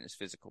Norrie's in his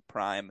physical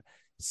prime.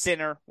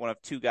 Sinner, one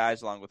of 2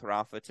 guys along with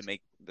Rafa to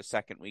make the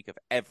 2nd week of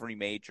every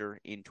major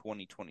in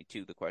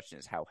 2022. The question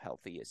is, how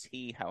healthy is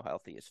he? How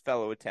healthy is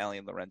fellow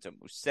Italian Lorenzo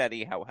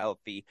Musetti? How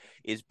healthy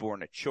is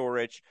Borna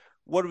Coric?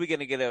 What are we going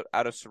to get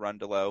out of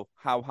Cerundolo?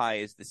 How high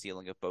is the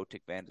ceiling of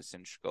Botic van de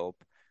Sindschulp?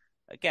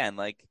 Again,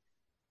 like,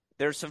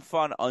 there's some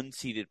fun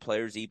unseeded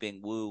players,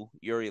 Yibing Wu,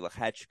 Yuri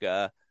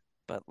Lehechka,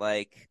 but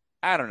like,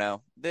 I don't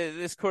know.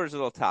 This quarter's a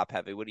little top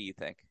heavy. What do you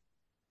think?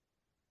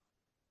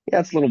 Yeah,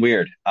 it's a little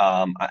weird.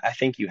 I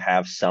think you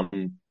have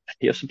some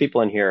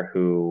people in here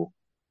who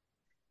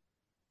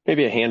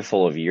maybe a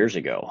handful of years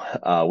ago,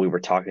 we were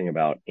talking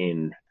about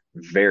in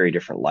very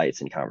different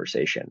lights in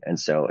conversation. And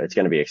so it's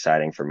going to be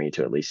exciting for me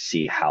to at least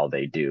see how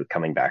they do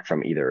coming back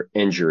from either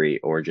injury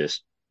or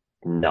just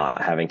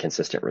not having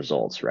consistent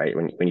results, right?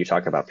 When you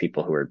talk about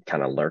people who are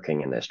kind of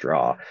lurking in this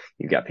draw,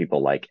 you've got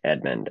people like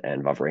Edmund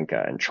and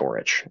Wawrinka and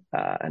Chorich,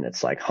 and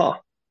it's like, huh.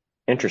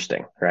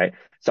 Interesting, right?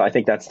 So I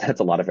think that's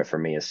a lot of it for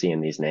me is seeing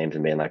these names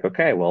and being like,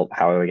 okay, well,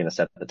 how are we going to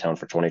set the tone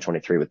for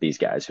 2023 with these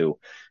guys who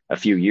a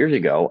few years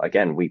ago,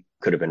 again, we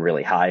could have been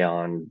really high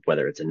on,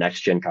 whether it's a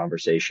next gen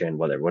conversation,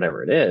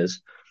 whatever it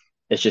is,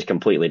 it's just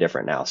completely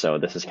different now. So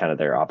this is kind of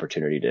their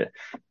opportunity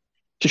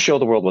to show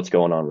the world what's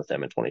going on with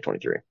them in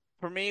 2023.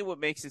 For me, what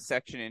makes this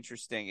section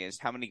interesting is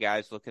how many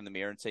guys look in the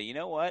mirror and say, you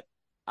know what?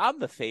 I'm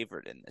the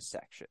favorite in this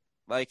section.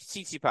 Like,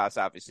 Tsitsipas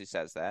obviously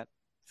says that.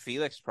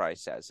 Felix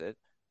Price says it.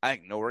 I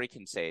think Nori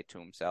can say it to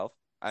himself.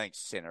 I think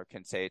Sinner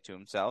can say it to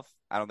himself.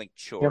 I don't think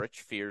Yeah. Chorich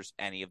fears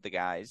any of the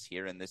guys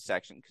here in this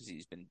section because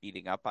he's been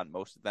beating up on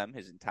most of them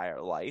his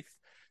entire life.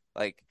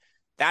 Like,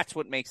 that's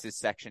what makes this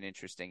section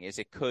interesting is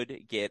it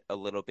could get a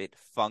little bit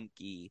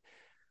funky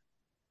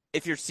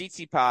if you're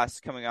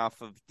Tsitsipas coming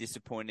off of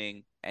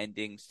disappointing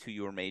endings to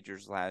your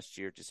majors last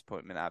year,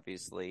 disappointment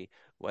obviously,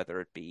 whether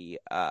it be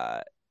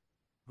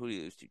who did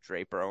he lose to?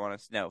 Draper. I want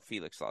to no,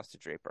 Felix lost to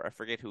Draper. I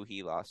forget who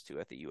he lost to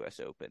at the U.S.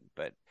 Open,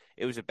 but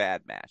it was a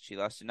bad match. He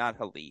lost to not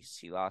Halise.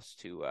 He lost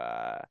to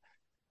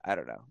I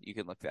don't know. You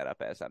can look that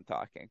up as I'm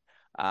talking.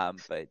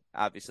 But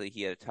obviously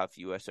he had a tough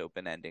U.S.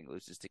 Open ending.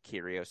 Loses to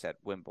Kyrgios at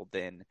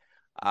Wimbledon.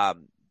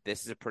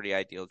 This is a pretty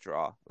ideal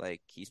draw.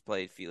 Like he's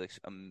played Felix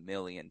a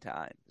million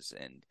times,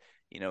 and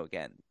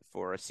again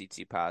for a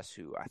Tsitsipas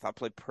who I thought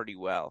played pretty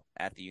well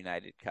at the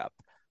United Cup.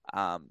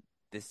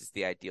 This is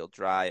the ideal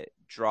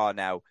draw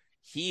now.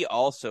 He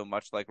also,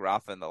 much like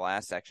Rafa in the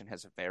last section,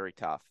 has a very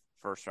tough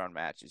first round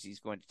matches. He's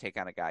going to take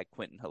on a guy,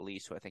 Quentin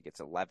Halise, who I think it's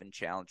 11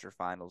 Challenger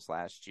finals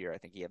last year. I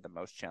think he had the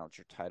most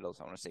Challenger titles.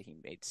 I want to say he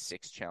made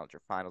 6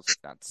 Challenger finals, if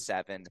not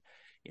 7.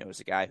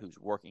 As a guy who's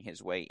working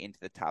his way into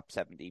the top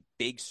 70.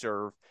 Big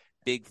serve,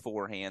 big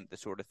forehand, the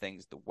sort of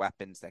things, the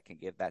weapons that can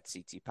give that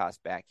Tsitsipas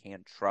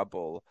backhand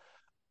trouble.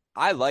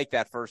 I like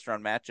that first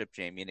round matchup,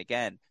 Jamie. And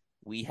again,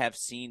 we have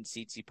seen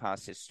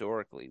Tsitsipas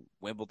historically.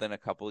 Wimbledon a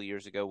couple of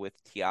years ago with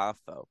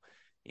Tiafoe.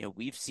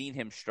 We've seen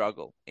him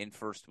struggle in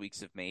first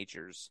weeks of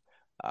majors.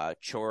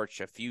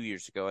 Coric a few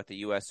years ago at the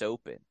U.S.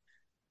 Open.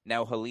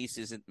 Now Halise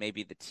isn't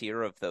maybe the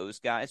tier of those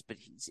guys, but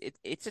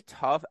it's a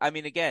tough. I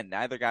mean, again,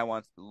 neither guy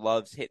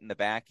loves hitting the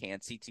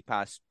backhand.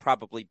 Tsitsipas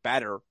probably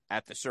better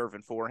at the serve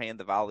and forehand,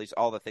 the volleys,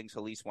 all the things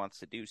Halise wants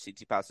to do.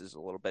 Tsitsipas is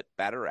a little bit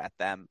better at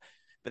them,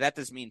 but that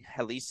doesn't mean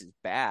Halise is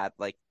bad.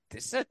 Like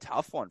this is a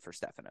tough one for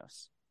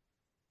Stefanos.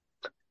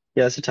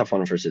 Yeah, it's a tough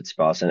one for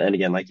Tsitsipas. And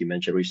again, like you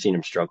mentioned, we've seen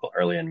him struggle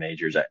early in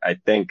majors. I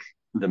think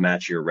the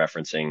match you're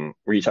referencing,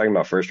 were you talking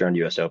about first round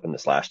US Open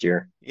this last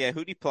year? Yeah,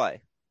 who'd he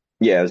play?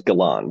 Yeah, it was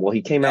Galan. Well,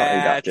 he came out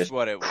and got That's just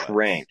what it was.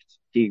 cranked.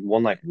 He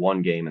won like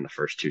one game in the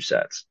first two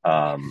sets.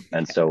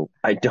 And so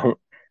I don't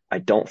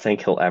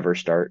think he'll ever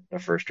start the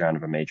first round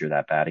of a major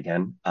that bad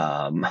again. You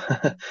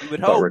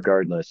would But hope.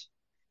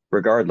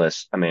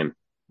 regardless, I mean,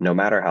 no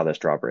matter how this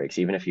draw breaks,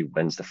 even if he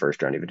wins the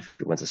first round, even if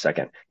he wins the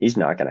second, he's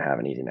not going to have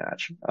an easy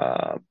match.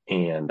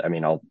 And I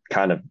mean, I'll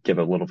kind of give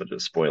a little bit of a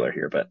spoiler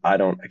here, but I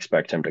don't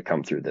expect him to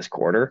come through this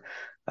quarter.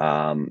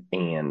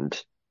 And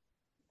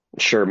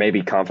sure,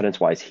 maybe confidence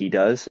wise he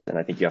does, and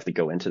I think you have to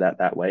go into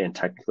that way. And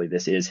technically,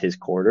 this is his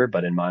quarter,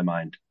 but in my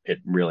mind, it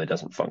really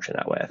doesn't function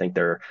that way. I think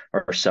there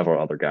are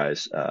several other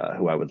guys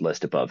who I would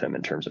list above him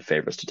in terms of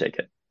favorites to take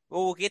it.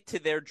 Well, we'll get to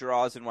their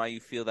draws and why you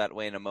feel that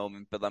way in a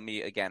moment, but let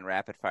me again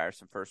rapid fire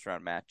some first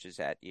round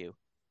matches at you.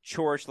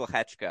 Coric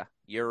Lehechka,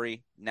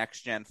 Yuri,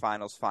 next gen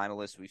finals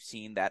finalist. We've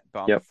seen that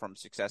bump Yep. from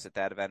success at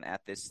that event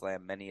at this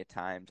slam many a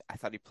times. I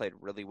thought he played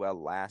really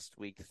well last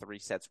week, 3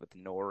 sets with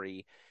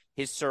Nori.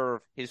 His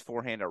serve, his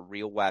forehand are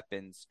real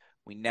weapons.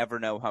 We never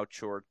know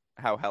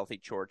how healthy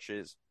Coric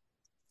is.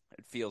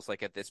 It feels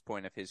like at this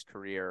point of his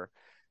career.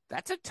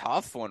 That's a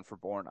tough one for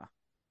Borna.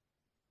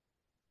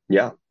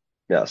 Yeah.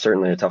 Yeah.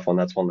 Certainly a tough one.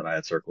 That's one that I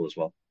had circled as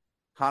well.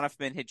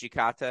 Hanifman,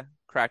 Hijikata,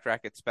 Cracked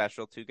Racket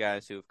Special, 2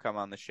 guys who have come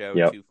on the show,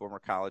 Yep. 2 former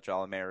college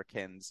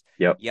All-Americans.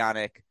 Yep.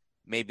 Yannick,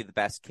 maybe the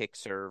best kick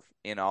serve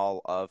in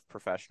all of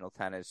professional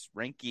tennis.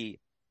 Rinky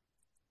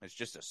is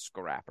just a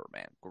scrapper,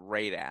 man.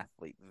 Great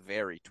athlete,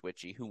 very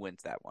twitchy. Who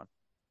wins that one?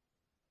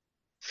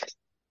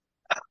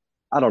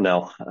 I don't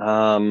know.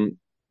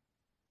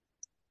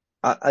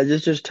 I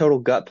just total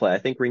gut play. I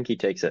think Rinky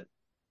takes it.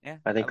 Yeah,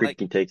 I think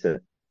Rinky takes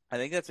it. I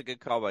think that's a good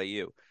call by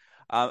you.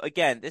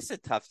 Again, this is a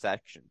tough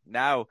section.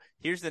 Now,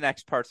 here's the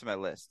next parts of my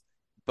list.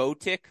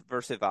 Botic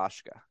versus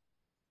Ivashka.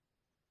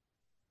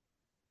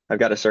 I've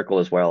got a circle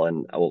as well,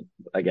 and I will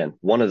again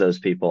one of those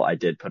people I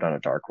did put on a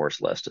dark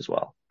horse list as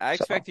well. I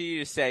So expected you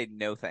to say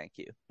no, thank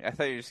you. I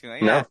thought you were just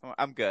going, yeah, no,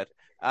 I'm good.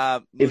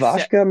 Muset,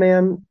 Ivashka,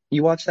 man,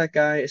 you watch that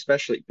guy,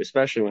 especially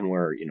when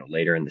we're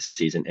later in the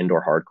season,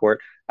 indoor hard court.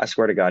 I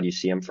swear to God, you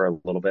see him for a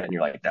little bit, and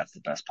you're like, that's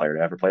the best player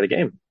to ever play the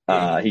game.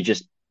 yeah, He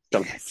just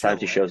it's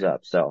sometimes he shows hilarious.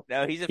 up, so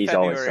No, he's a he's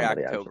always February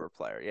somebody I'd October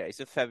player. Yeah, he's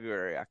a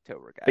February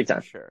October guy big for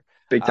time, sure.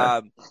 big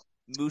time. Um,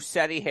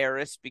 Musetti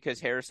Harris because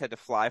Harris had to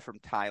fly from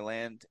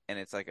Thailand and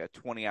it's like a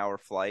 20-hour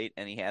flight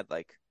and he had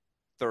like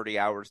 30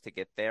 hours to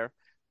get there.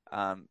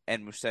 And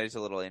Musetti's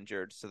a little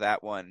injured, so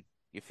that one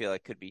you feel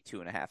like could be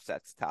 2.5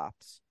 sets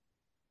tops.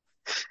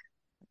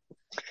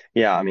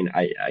 Yeah, I mean,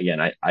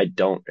 I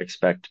don't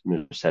expect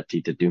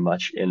Musetti to do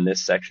much in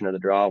this section of the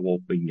draw. We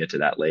can get to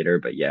that later,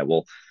 but yeah,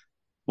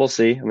 we'll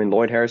see. I mean,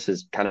 Lloyd Harris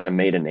has kind of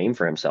made a name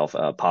for himself,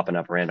 popping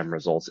up random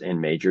results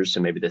in majors. So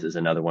maybe this is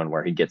another one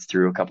where he gets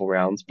through a couple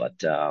rounds. But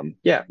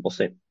yeah, we'll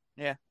see.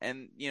 Yeah,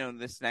 and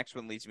this next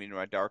one leads me to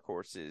my dark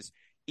horses.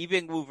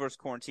 Ibingwu versus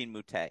Quarantine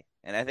Mute.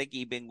 And I think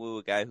Ibingwu,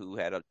 a guy who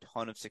had a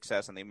ton of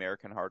success on the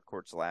American hard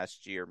courts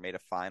last year, made a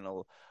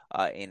final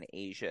in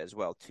Asia as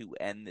well to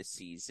end the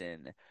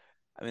season.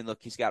 I mean, look,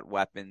 he's got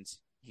weapons.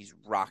 He's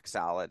rock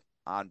solid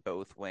on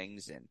both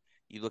wings. And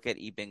you look at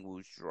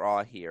Ibingwu's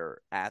draw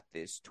here at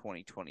this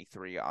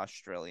 2023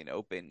 Australian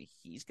Open,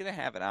 he's going to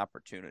have an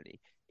opportunity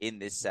in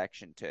this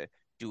section to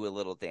do a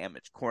little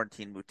damage.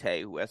 Quarantine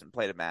Mute, who hasn't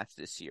played a match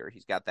this year,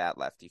 he's got that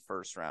lefty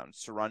first round.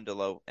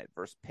 Cerundolo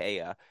versus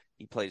Peya,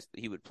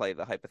 he would play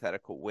the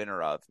hypothetical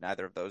winner of.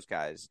 Neither of those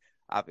guys,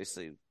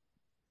 obviously,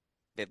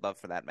 they'd love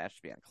for that match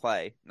to be on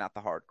clay, not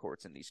the hard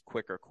courts. And these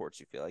quicker courts,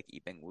 you feel like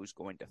Ibingwu's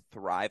going to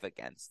thrive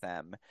against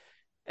them.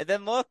 And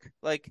then look,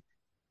 like,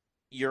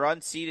 you're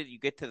unseeded, you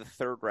get to the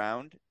third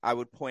round. I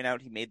would point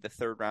out he made the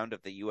third round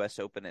of the U.S.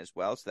 Open as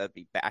well, so that'd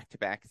be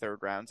back-to-back third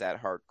rounds at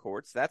hard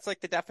courts. That's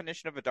like the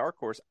definition of a dark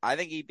horse. I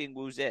think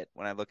Ibingwu's it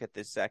when I look at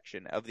this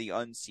section of the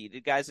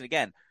unseeded guys. And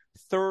again,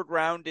 third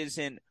round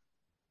isn't,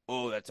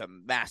 oh, that's a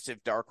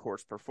massive dark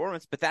horse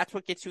performance, but that's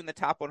what gets you in the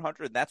top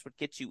 100. That's what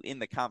gets you in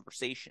the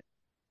conversation.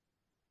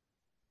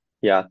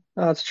 Yeah,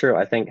 no, that's true.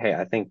 I think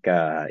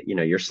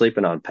you're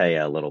sleeping on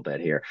Peya a little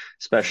bit here,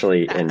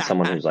 especially in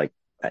someone who's like,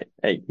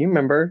 hey, you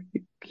remember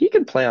he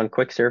could play on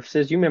quick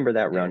surfaces. You remember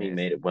that run he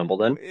made at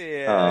Wimbledon?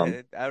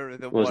 Yeah, I remember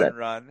the What was one that?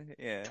 run.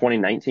 Yeah,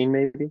 2019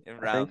 maybe, I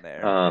around think. there.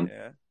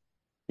 Yeah.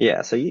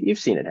 Yeah, so you've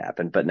seen it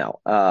happen, but no.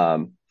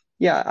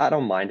 Yeah, I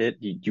don't mind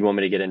it. Do you want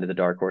me to get into the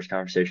dark horse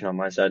conversation on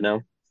my side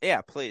now?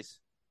 Yeah, please.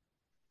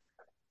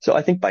 So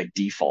I think by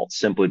default,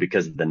 simply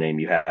because of the name,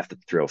 you have to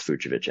throw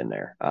Fucsovics in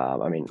there.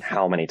 I mean,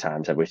 how many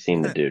times have we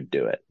seen the dude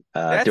do it?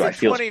 That's Do a I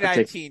feel particular?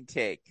 2019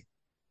 take.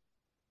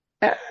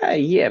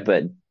 Yeah,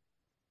 but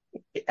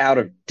out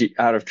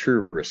of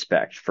true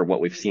respect for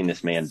what we've seen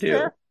this man It's do,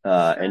 fair.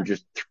 It's and fair.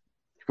 just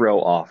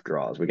throw off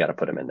draws, we got to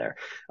put him in there.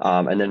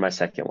 And then my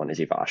second one is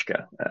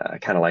Ivashka,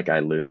 kind of like I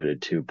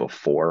alluded to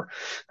before.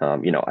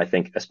 I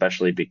think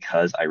especially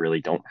because I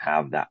really don't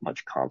have that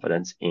much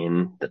confidence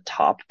in the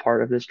top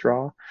part of this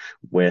draw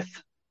with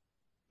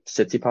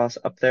Tsitsipas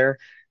up there.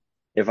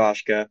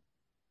 Ivashka,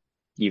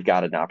 you've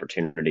got an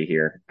opportunity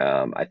here.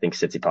 I think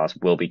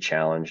Tsitsipas will be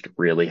challenged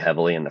really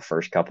heavily in the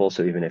first couple.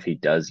 So even if he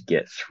does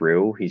get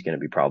through, he's going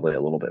to be probably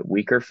a little bit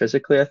weaker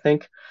physically, I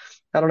think.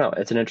 I don't know.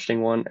 It's an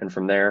interesting one. And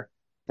from there,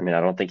 I mean,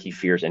 I don't think he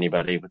fears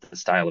anybody with the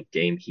style of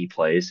game he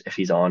plays. If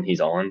he's on, he's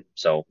on.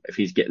 So if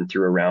he's getting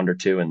through a round or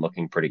two and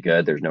looking pretty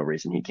good, there's no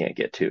reason he can't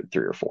get two,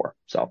 three or four.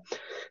 So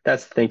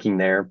that's the thinking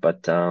there.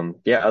 But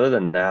yeah, other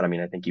than that, I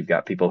mean, I think you've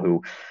got people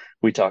who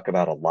we talk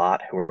about a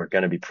lot who are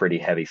going to be pretty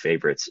heavy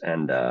favorites,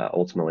 and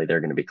ultimately they're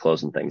going to be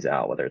closing things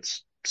out, whether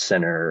it's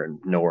Sinner and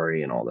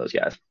Nori and all those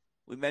guys.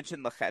 We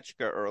mentioned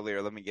Lechechka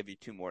earlier. Let me give you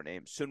two more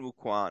names. Sun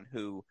Wukong,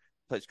 who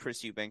plays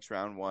Chris Eubanks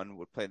round one,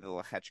 would play the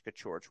Lechechka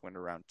George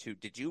winner round two.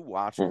 Did you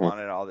watch Hmm. Kwon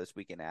at all this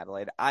week in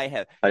Adelaide? I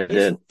have. I His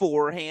did.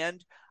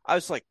 forehand, I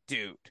was like,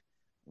 dude,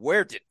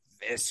 where did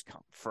this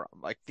come from?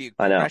 Like the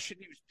I know. aggression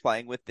he was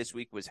playing with this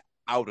week was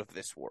out of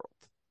this world.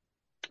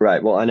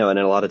 Right. Well, I know, and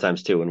a lot of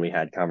times too, when we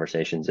had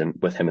conversations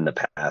with him in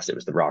the past, it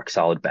was the rock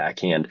solid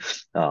backhand,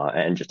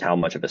 and just how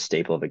much of a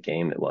staple of a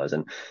game it was.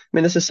 And I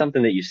mean, this is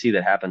something that you see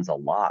that happens a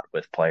lot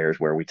with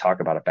players where we talk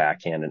about a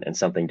backhand and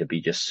something to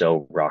be just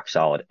so rock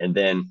solid, and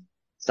then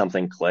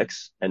something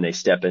clicks and they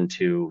step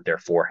into their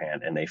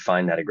forehand and they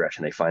find that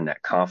aggression, they find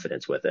that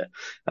confidence with it.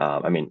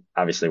 I mean,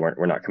 obviously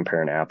we're not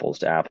comparing apples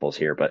to apples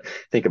here, but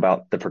think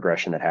about the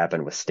progression that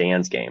happened with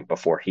Stan's game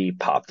before he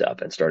popped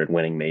up and started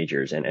winning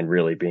majors and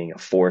really being a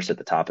force at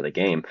the top of the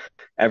game.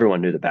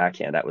 Everyone knew the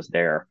backhand that was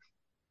there.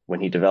 When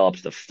he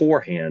develops the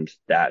forehand,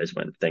 that is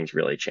when things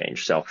really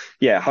change. So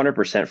yeah,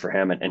 100% for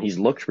him. And he's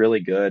looked really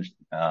good.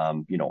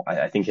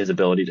 I think his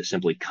ability to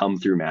simply come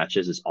through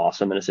matches is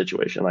awesome in a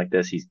situation like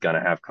this. He's going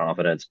to have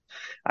confidence.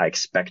 I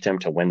expect him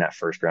to win that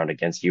first round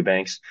against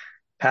Eubanks.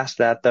 Past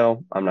that,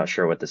 though, I'm not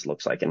sure what this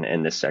looks like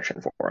in this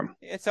section for him.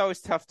 It's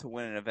always tough to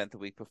win an event the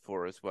week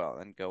before as well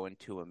and go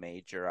into a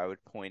major. I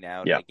would point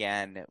out Yeah.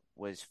 again it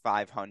was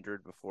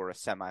 500 before a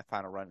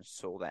semifinal run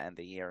sold to end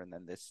the year, and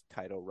then this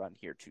title run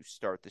here to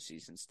start the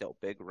season. Still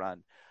big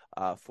run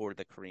for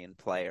the Korean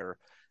player.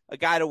 A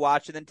guy to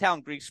watch, and then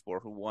Talon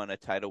Griekspoor, who won a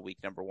title week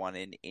number one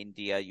in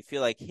India. You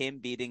feel like him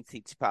beating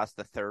Tsitsipas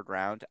the third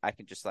round. I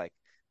can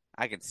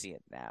see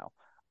it now.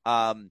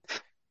 Um,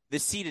 the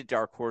seeded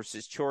dark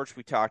horses, George,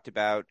 we talked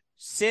about.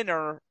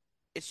 Sinner,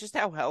 it's just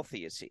how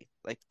healthy is he?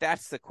 Like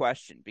that's the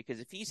question. Because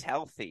if he's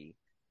healthy,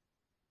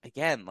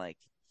 again, like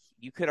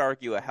you could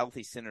argue a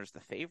healthy Sinner's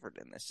the favorite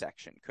in this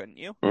section, couldn't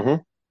you? Hmm.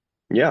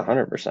 Yeah,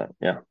 100%.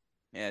 Yeah.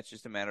 Yeah, it's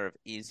just a matter of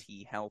is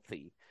he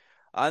healthy?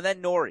 And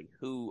then Nori,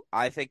 who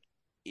I think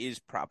is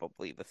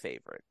probably the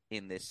favorite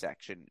in this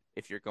section.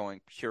 If you're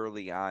going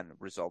purely on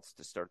results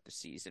to start the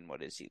season,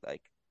 what is he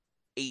like?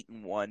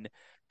 8-1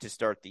 to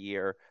start the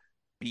year.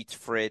 Beats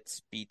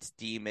Fritz, beats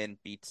Demon,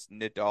 beats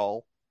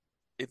Nadal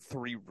in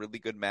three really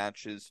good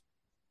matches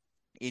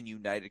in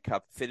United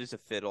Cup. Fit as a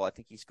fiddle. I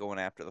think he's going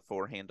after the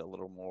forehand a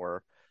little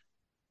more.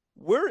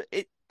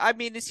 I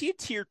mean, is he a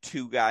tier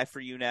two guy for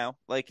you now?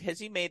 Like, has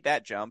he made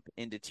that jump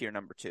into tier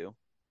number two?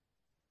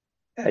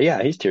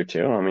 Yeah, he's tier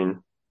two. I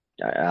mean,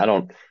 I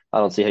don't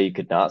see how you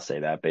could not say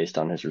that based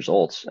on his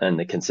results and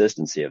the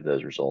consistency of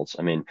those results.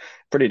 I mean,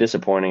 pretty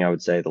disappointing, I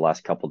would say, the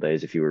last couple of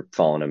days if you were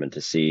following him and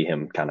to see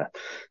him kind of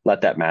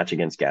let that match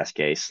against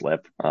Gasquet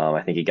slip.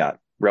 I think he got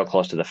real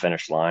close to the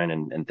finish line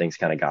and things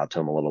kind of got to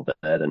him a little bit.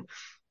 And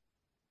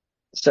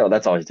so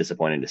that's always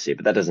disappointing to see,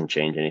 but that doesn't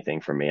change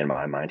anything for me in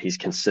my mind. He's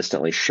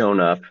consistently shown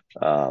up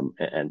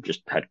and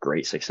just had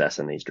great success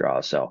in these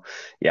draws. So,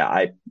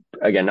 yeah,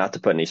 again, not to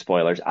put any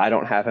spoilers, I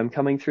don't have him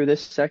coming through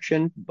this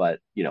section, but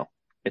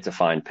it's a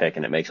fine pick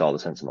and it makes all the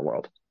sense in the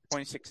world.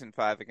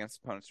 26-5 against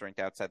opponents ranked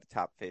outside the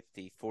top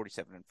 50,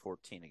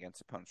 47-14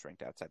 against opponents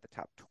ranked outside the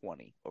top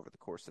 20 over the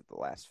course of the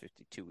last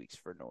 52 weeks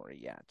for Norrie.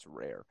 Yeah, it's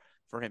rare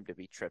for him to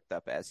be tripped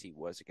up as he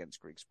was against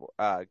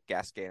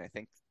Gasquet. And I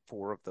think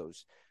 4 of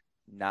those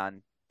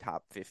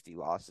non-top 50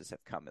 losses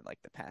have come in like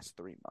the past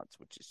 3 months,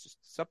 which is just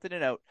something to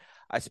note,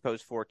 I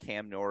suppose, for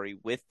Cam Norrie.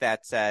 With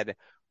that said,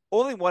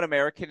 only one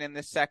American in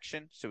this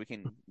section, so we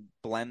can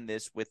blend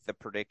this with the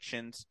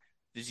predictions.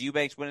 Does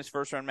Eubanks win his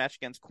first round match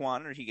against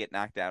Kwon, or does he get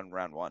knocked out in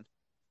round one?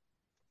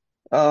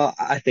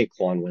 I think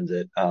Kwon wins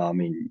it. I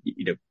mean,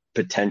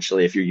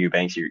 potentially if you're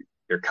Eubanks,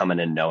 you're coming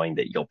in knowing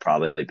that you'll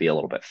probably be a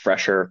little bit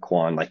fresher.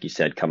 Kwon, like you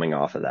said, coming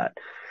off of that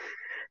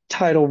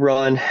title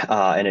run,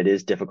 and it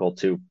is difficult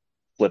to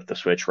flip the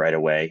switch right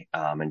away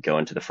and go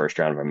into the first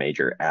round of a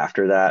major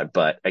after that.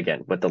 But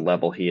again, with the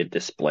level he had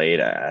displayed,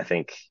 I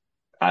think,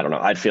 I don't know,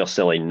 I'd feel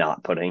silly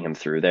not putting him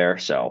through there.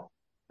 So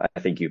I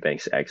think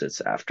Eubanks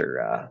exits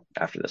after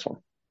this one.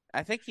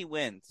 I think he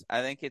wins.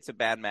 I think it's a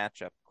bad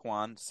matchup.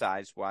 Kwon,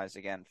 size-wise,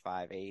 again,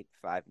 5'8",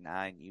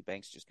 5'9".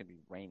 Eubanks just going to be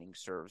raining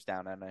serves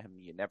down on him.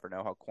 You never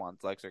know how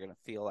Kwon's legs are going to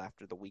feel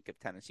after the week of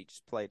tennis he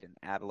just played in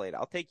Adelaide.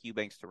 I'll take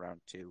Eubanks to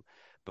round 2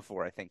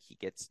 before I think he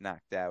gets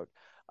knocked out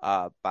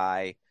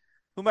by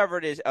whomever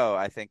it is. Oh,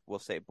 I think we'll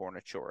say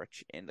Borna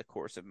Coric in the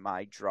course of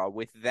my draw.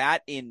 With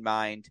that in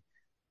mind,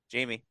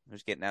 Jamie,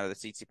 who's getting out of the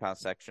Tsitsipas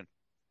section?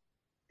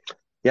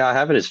 Yeah, I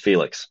have it as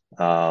Felix.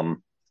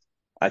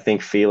 I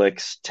think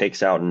Felix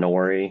takes out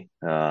Norrie,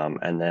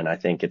 and then I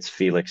think it's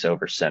Felix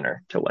over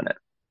Sinner to win it.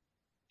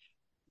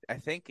 I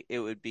think it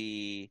would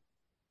be,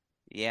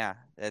 yeah,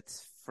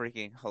 that's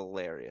freaking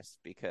hilarious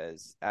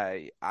because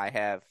I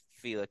have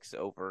Felix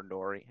over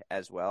Norrie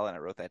as well, and I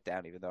wrote that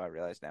down even though I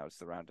realize now it's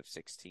the round of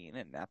 16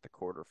 and not the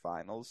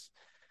quarterfinals.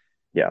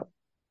 Yeah.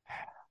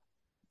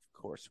 Of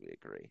course we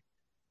agree.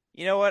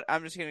 You know what?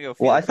 I'm just gonna go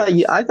Well, Felix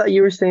over. I thought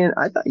you were saying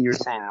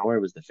Norrie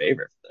was the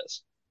favorite for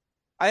this.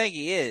 I think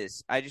he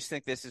is. I just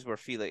think this is where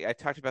Felix. I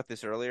talked about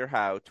this earlier.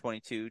 How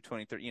 22,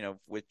 23,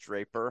 with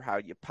Draper, how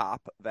you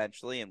pop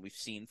eventually, and we've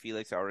seen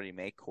Felix already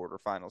make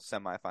quarterfinals,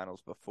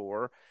 semifinals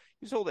before.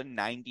 He was holding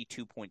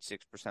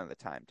 92.6% of the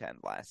time to end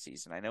last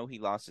season. I know he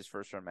lost his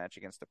first round match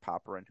against a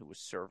Popperin who was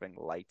serving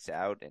lights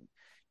out, and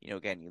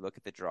again, you look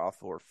at the draw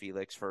for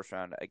Felix first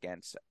round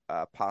against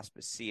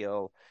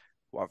Pospisil.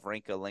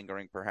 Wawrinka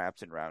lingering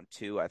perhaps in round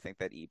 2. I think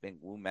that Yibing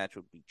Wu match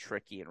would be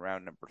tricky in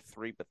round number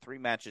 3, but 3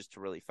 matches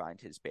to really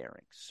find his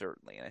bearings,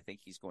 certainly. And I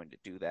think he's going to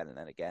do that. And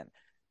then again,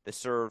 the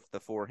serve, the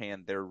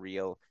forehand, they're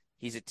real.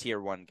 He's a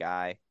tier 1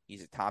 guy.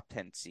 He's a top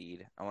 10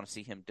 seed. I want to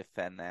see him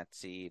defend that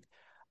seed.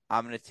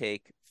 I'm going to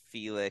take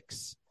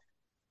Felix.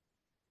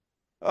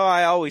 Oh,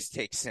 I always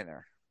take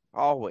Sinner.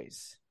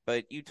 Always.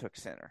 But you took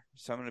Sinner,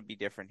 so I'm going to be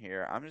different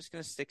here. I'm just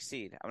going to stick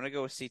seed. I'm going to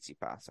go with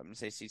Tsitsipas. I'm going to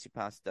say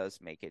Tsitsipas does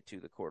make it to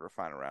the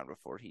quarterfinal round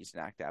before he's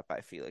knocked out by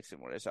Felix in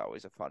what is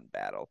always a fun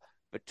battle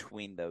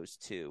between those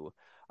two.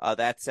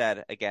 That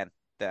said, again,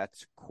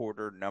 that's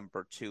quarter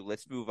number 2.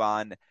 Let's move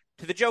on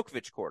to the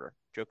Djokovic quarter.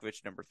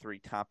 Djokovic number 3,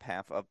 top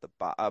half of the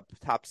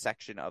top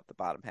section of the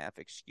bottom half,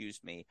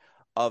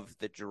 of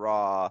the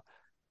draw.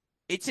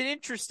 It's an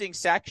interesting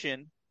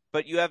section,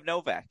 but you have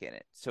Novak in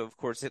it. So, of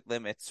course, it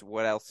limits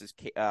what else is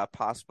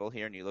possible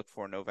here. And you look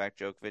for Novak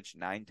Djokovic,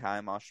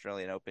 9-time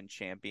Australian Open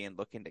champion,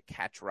 looking to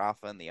catch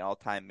Rafa in the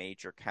all-time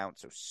major count.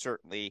 So,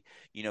 certainly,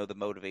 the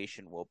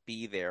motivation will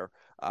be there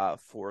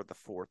for the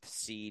 4th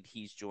seed.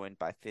 He's joined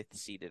by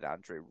 5th-seeded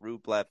Andre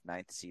Rublev,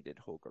 9th-seeded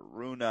Holger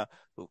Rune,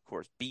 who, of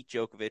course, beat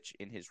Djokovic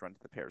in his run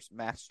to the Paris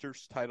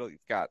Masters title. You've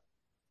got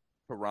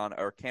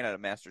Canada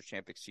Masters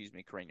champ,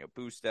 Carreño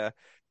Busta,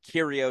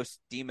 Kyrgios,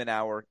 De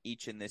Minaur,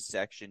 each in this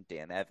section.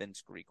 Dan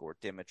Evans, Grigor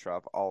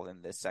Dimitrov, all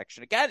in this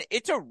section. Again,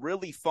 it's a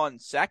really fun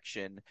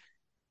section.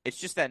 It's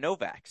just that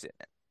Novak's in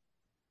it.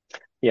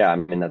 Yeah, I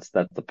mean that's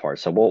the part.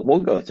 So we'll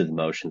go through the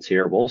motions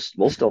here. We'll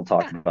still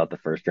talk about the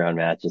first round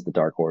matches, the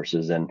dark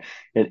horses, and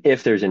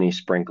if there's any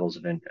sprinkles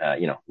of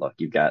look,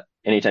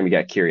 anytime you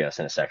got Kyrgios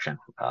in a section,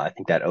 I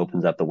think that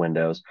opens up the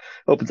windows,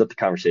 opens up the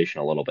conversation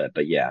a little bit.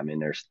 But yeah, I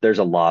mean there's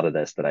a lot of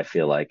this that I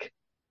feel like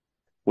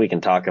we can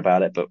talk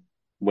about it, but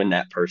when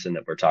that person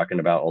that we're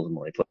talking about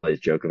ultimately plays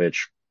Djokovic,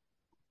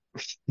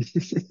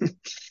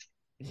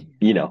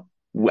 you know,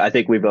 I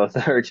think we both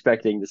are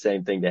expecting the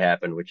same thing to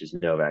happen, which is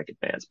Novak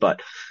advance.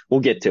 But we'll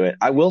get to it.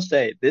 I will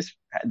say this: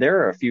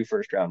 there are a few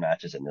first round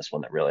matches in this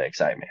one that really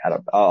excite me.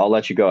 I'll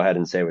let you go ahead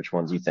and say which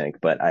ones you think,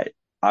 but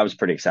I was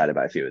pretty excited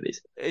by a few of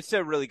these. It's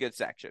a really good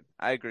section.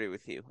 I agree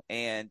with you.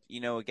 And,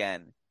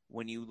 again,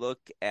 when you look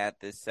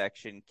at this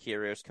section,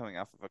 Kyrgios coming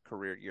off of a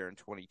career year in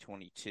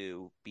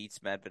 2022, beats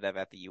Medvedev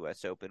at the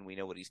U.S. Open. We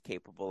know what he's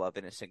capable of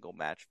in a single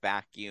match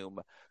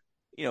vacuum.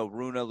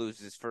 Rune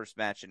loses his first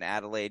match in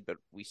Adelaide, but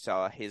we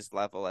saw his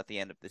level at the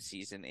end of the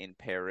season in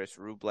Paris.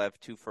 Rublev,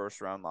 2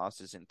 first-round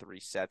losses in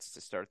 3 sets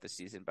to start the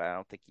season, but I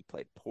don't think he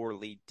played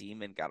poorly.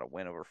 Demon got a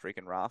win over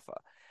freaking Rafa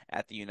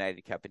at the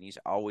United Cup, and he's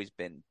always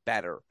been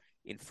better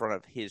in front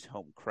of his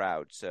home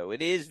crowd. So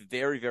it is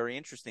very, very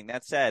interesting.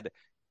 That said,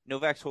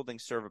 Novak's holding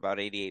serve about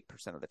 88%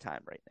 of the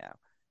time right now.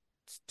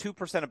 It's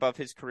 2% above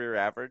his career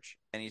average,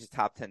 and he's a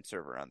top 10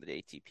 server on the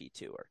ATP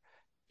Tour.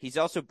 He's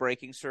also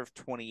breaking serve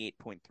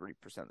 28.3%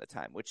 of the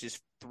time, which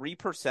is 3%,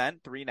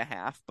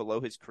 3.5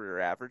 below his career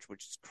average,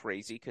 which is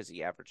crazy because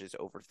he averages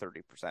over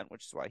 30%,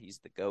 which is why he's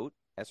the GOAT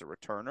as a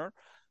returner.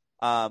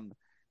 And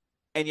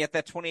yet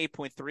that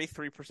 28.3,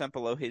 3%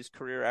 below his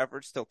career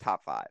average, still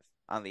top 5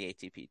 on the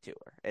ATP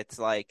Tour. It's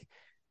like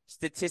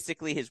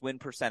statistically his win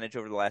percentage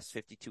over the last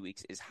 52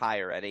 weeks is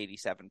higher at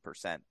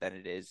 87% than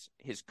it is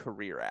his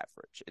career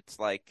average. It's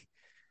like,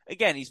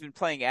 again, he's been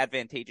playing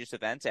advantageous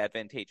events,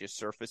 advantageous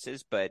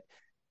surfaces, but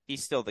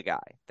he's still the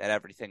guy that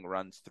everything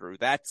runs through.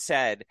 That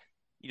said,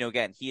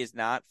 again, he is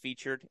not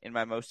featured in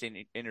my most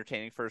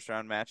entertaining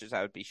first-round matches.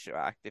 I would be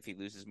shocked if he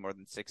loses more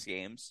than 6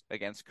 games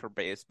against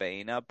Carballes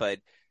Baena, but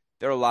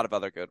there are a lot of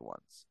other good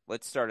ones.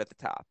 Let's start at the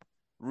top.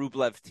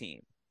 Rublev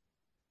team.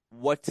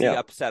 What's the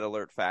upset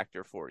alert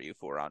factor for you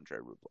for Andre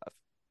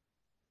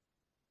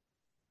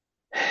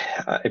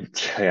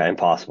Rublev?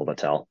 Impossible to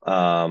tell.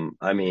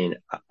 I mean,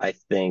 I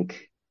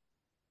think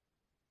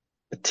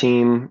the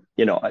team,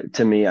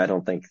 to me, I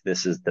don't think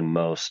this is the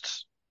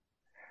most.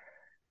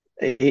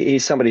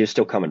 He's somebody who's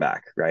still coming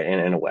back, right?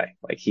 In a way,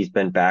 like he's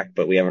been back,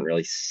 but we haven't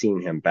really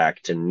seen him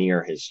back to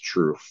near his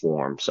true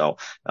form. So,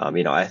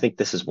 I think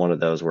this is one of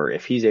those where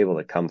if he's able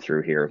to come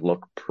through here,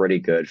 look pretty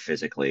good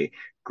physically,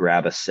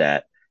 grab a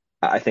set,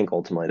 I think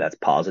ultimately that's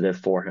positive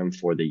for him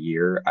for the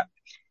year.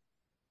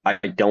 I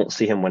don't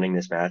see him winning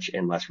this match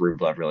unless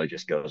Rublev really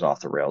just goes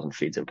off the rails and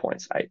feeds him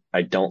points.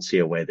 I don't see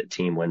a way that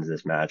team wins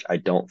this match. I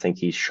don't think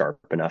he's sharp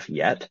enough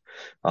yet.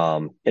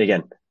 And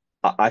again,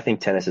 I think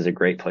tennis is a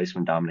great place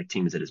when Dominic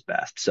Thiem is at his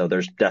best. So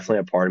there's definitely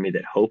a part of me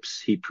that hopes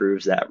he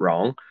proves that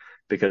wrong,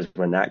 because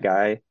when that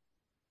guy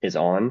is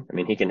on, I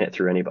mean, he can hit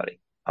through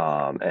anybody.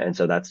 And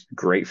so that's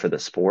great for the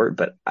sport,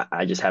 but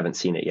I just haven't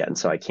seen it yet. And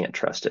so I can't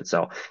trust it.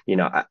 So,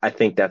 I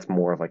think that's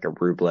more of like a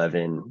Rublev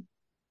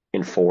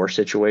in 4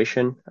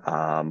 situation.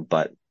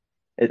 But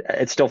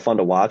it's still fun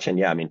to watch. And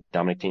yeah, I mean,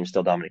 Dominic Thiem's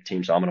still Dominic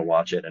Thiem, so I'm going to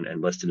watch it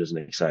and list it as an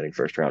exciting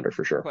first rounder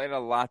for sure. Played a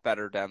lot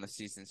better down the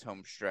season's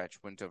home stretch.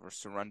 Went over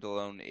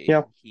Cerundolo.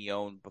 Yeah. He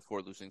owned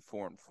before losing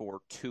 4-4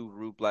 to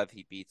Rublev.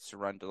 He beats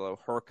Cerundolo.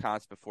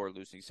 Hurkacz before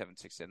losing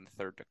 7-6 in the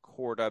third to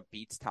Korda.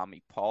 Beats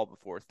Tommy Paul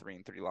before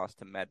 3-3 lost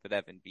to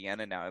Medvedev in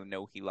Vienna. Now I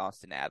know he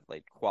lost in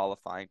Adelaide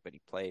qualifying, but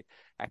he played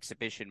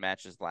exhibition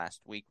matches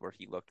last week where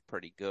he looked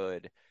pretty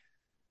good.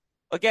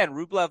 Again,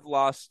 Rublev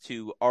lost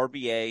to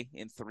RBA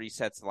in 3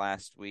 sets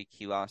last week.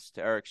 He lost,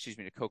 to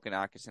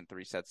Kokkinakis in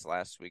 3 sets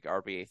last week.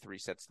 RBA 3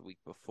 sets the week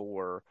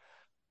before.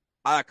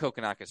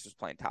 Kokkinakis was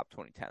playing top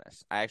 20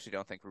 tennis. I actually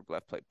don't think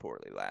Rublev played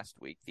poorly last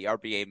week. The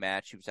RBA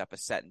match, he was up a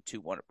set and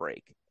 2-1 a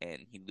break, and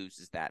he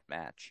loses that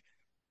match.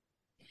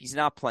 He's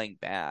not playing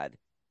bad.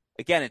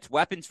 Again, it's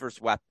weapons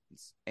versus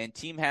weapons, and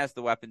Thiem has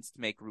the weapons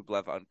to make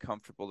Rublev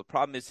uncomfortable. The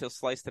problem is he'll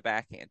slice the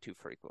backhand too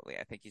frequently.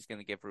 I think he's going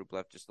to give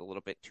Rublev just a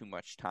little bit too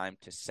much time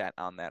to set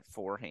on that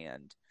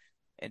forehand.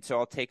 And so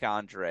I'll take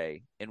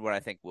Andre in what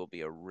I think will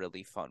be a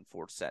really fun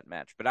 4-set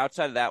match. But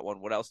outside of that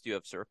one, what else do you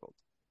have circled?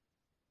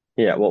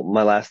 Yeah, well,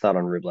 my last thought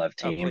on Rublev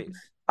Thiem, Please.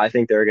 I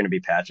think there are going to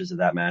be patches of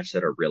that match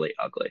that are really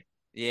ugly.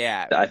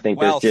 Yeah, I think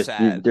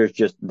there's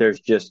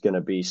just going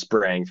to be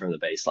spraying from the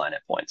baseline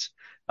at points,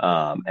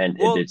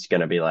 it's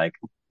going to be like,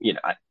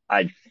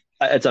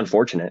 it's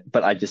unfortunate,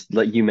 but I just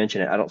let you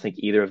mention it. I don't think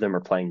either of them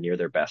are playing near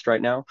their best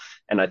right now,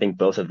 and I think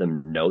both of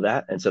them know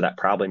that, and so that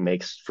probably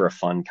makes for a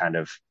fun kind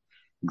of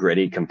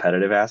gritty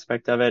competitive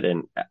aspect of it.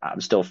 And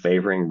I'm still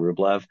favoring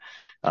Rublev,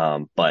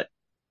 but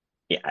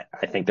yeah,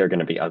 I think they're going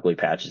to be ugly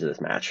patches of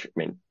this match. I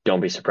mean,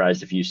 don't be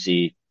surprised if you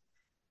see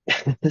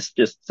it's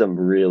just some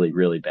really,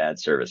 really bad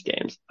service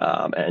games,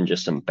 and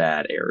just some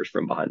bad errors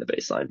from behind the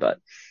baseline. But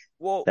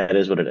that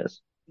is what it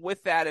is.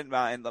 With that in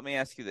mind, let me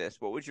ask you this.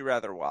 What would you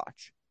rather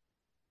watch?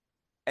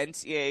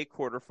 NCAA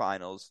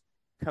quarterfinals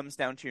comes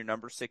down to your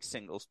number 6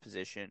 singles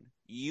position.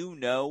 You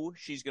know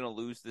she's going to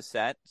lose the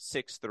set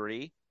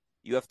 6-3.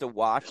 You have to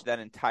watch that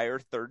entire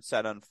third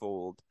set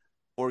unfold,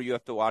 or you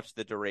have to watch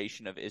the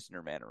duration of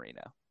Isner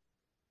Mannarino.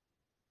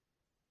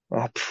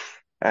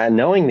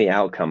 Knowing the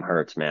outcome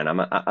hurts, man.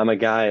 I'm a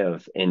guy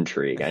of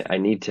intrigue. I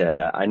need to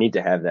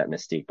have that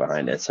mystique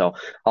behind it. So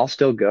I'll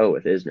still go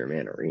with Isner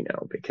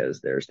Manarino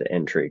because there's the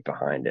intrigue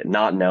behind it. Are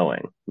Not you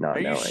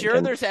knowing, sure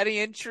and there's any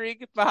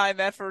intrigue behind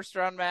that first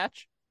round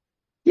match?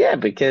 yeah,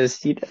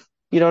 because you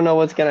don't know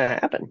what's gonna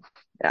happen.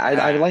 I'd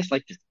Ah,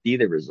 like to see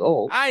the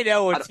result. I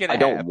know what's gonna I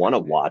don't happen. want to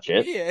watch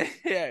it. Yeah,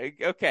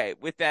 yeah. Okay.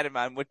 With that in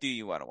mind, what do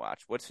you want to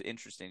watch? What's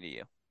interesting to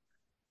you?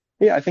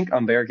 Yeah, I think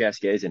Humbert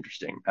Gasquet is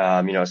interesting. You know,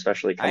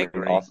 I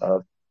agree.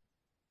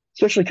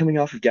 especially coming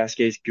off of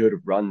Gasquet's good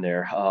run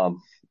there.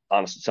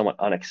 Honestly, somewhat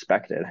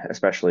unexpected,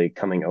 especially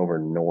coming over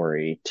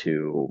Nori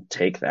to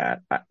take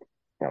that. I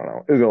don't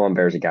know. Ugo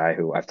Humbert is a guy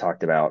who I've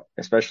talked about,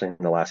 especially in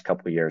the last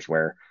couple of years,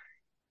 where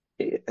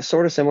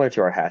sort of similar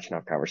to our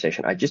Hatchinoff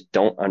conversation. I just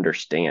don't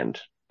understand.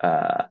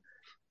 Uh,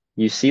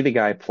 you see the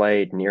guy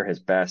play near his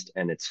best,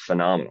 and it's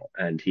phenomenal.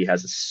 And he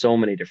has so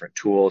many different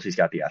tools. He's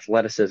got the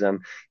athleticism.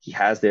 He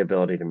has the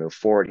ability to move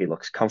forward. He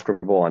looks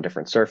comfortable on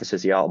different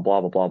surfaces. Blah,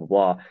 blah, blah, blah,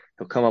 blah.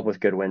 He'll come up with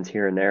good wins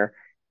here and there.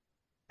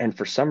 And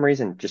for some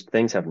reason, just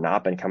things have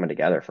not been coming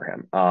together for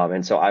him.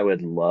 And so I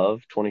would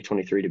love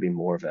 2023 to be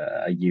more of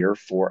a year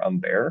for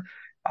Humbert.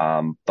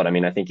 But I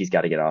mean, I think he's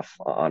got to get off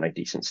on a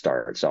decent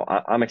start. So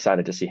I'm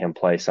excited to see him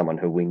play someone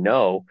who we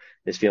know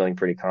is feeling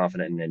pretty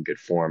confident and in good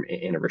form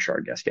in a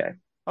Richard Gasquet.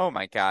 Oh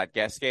my God,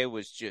 Gasquet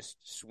was just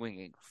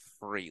swinging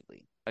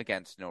freely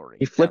against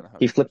Nori down the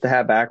He home flipped the course.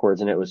 hat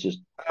backwards, and it was just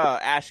Oh,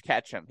 Ash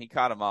Ketchum, he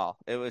caught them all.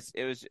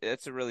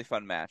 It's a really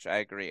fun match. I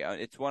agree.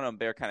 It's one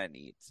Bear kind of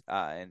needs.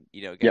 And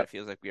again, it yep,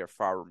 feels like we are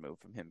far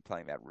removed from him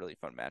playing that really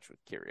fun match with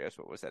Kyrgios.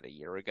 What was that, a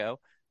year ago?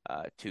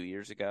 2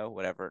 years ago,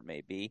 whatever it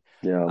may be.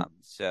 yeah,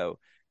 So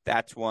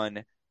that's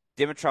one.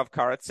 Dimitrov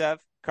Karatsev.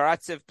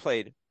 Karatsev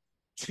played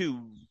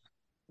two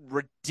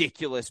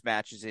ridiculous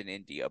matches in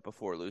India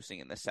before losing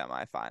in the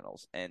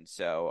semifinals. And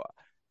so,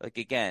 like,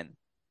 again,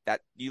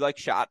 that you like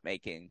shot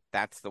making,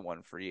 that's the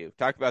one for you.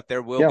 Talk about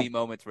there will yeah, be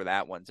moments where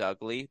that one's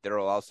ugly. There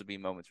will also be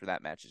moments where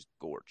that match is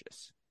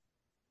gorgeous.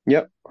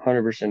 yep,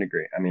 100%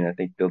 agree. I mean, I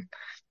think the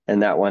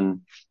and that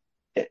one,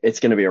 it's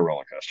going to be a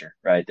roller coaster,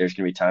 right? There's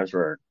going to be times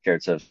where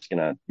Karatsev's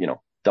going to,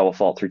 double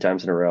fault 3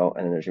 times in a row,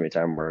 and then there's going to be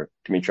a time where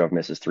Dimitrov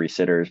misses 3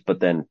 sitters, but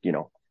then,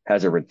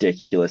 has a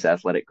ridiculous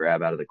athletic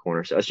grab out of the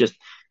corner. So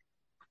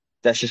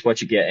that's just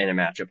what you get in a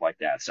matchup like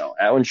that. So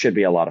that one should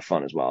be a lot of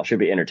fun as well. It should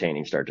be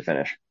entertaining start to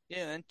finish.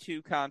 Yeah, and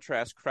two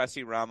contrast,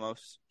 Cressy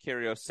Ramos,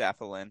 Kyrgios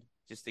Safalin.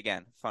 Just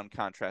again, fun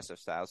contrast of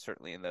styles,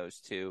 certainly in those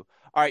two.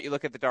 All right, you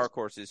look at the dark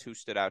horses. Who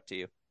stood out to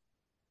you?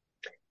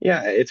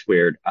 Yeah, it's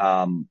weird.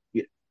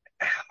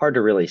 Hard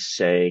to really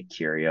say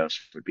Kyrgios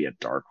would be a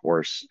dark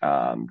horse,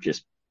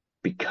 just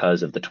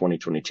because of the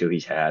 2022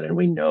 he's had, and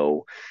we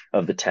know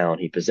of the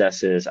talent he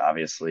possesses.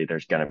 Obviously,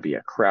 there's going to be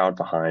a crowd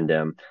behind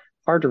him.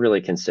 Hard to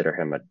really consider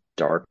him a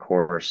dark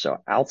horse. So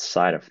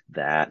outside of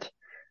that,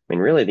 I mean,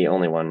 really the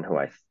only one who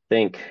I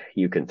think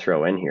you can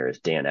throw in here is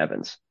Dan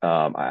Evans.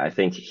 I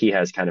think he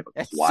has kind of a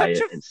That's such quiet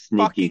a and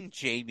sneaky. fucking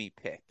Jamie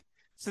pick.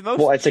 It's the Well,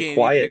 most it's a Jamie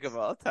quiet pick of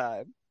all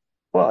time.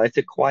 Well, it's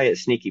a quiet,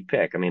 sneaky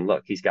pick. I mean,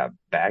 look, he's got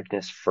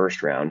Bagnes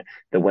first round,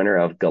 the winner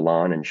of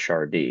Galan and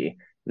Chardy.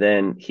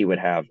 Then he would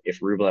have, if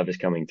Rublev is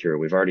coming through,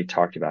 we've already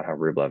talked about how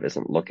Rublev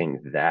isn't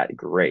looking that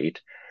great.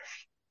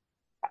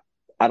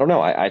 I don't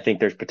know. I think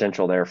there's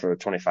potential there for a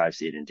 25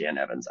 seed in Dan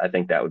Evans. I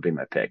think that would be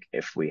my pick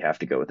if we have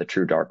to go with a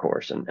true dark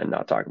horse and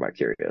not talk about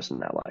Kyrgios in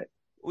that light.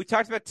 We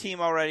talked about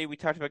team already. We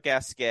talked about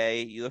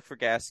Gasquet. You look for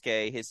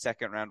Gasquet. His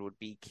second round would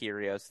be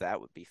Kyrgios. That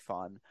would be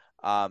fun.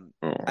 I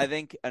Mm.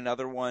 think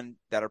another one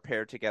that are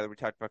paired together. We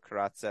talked about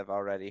Karatsev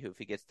already. Who, if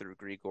he gets through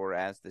Grigor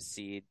as the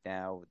seed,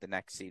 now the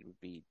next seed would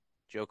be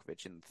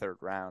Djokovic in the third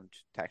round.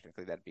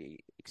 Technically, that'd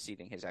be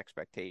exceeding his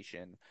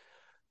expectation.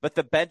 But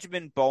the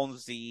Benjamin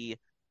Bonzi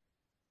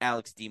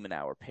Alex de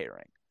Minaur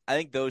pairing. I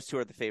think those two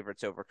are the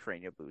favorites over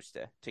Carreño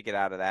Busta to get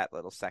out of that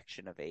little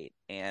section of 8.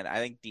 And I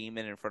think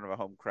Demon in front of a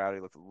home crowd, he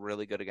looked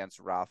really good against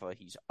Rafa.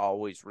 He's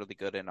always really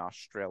good in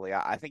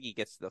Australia. I think he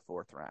gets to the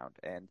fourth round.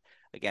 And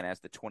again, as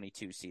the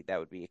 22 seed, that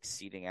would be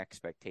exceeding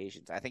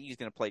expectations. I think he's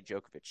going to play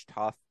Djokovic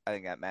tough. I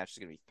think that match is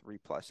going to be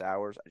 3+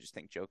 hours. I just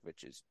think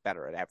Djokovic is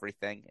better at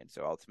everything. And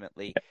so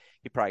ultimately,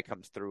 he probably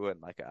comes through in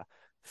like a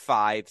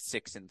 5,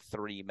 6, and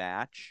 3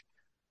 match.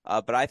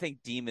 But I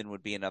think Demon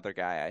would be another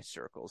guy I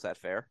circle. Is that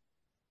fair?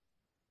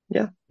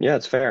 Yeah, yeah,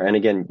 it's fair. And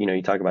again,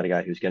 you talk about a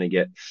guy who's going to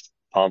get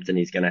pumped and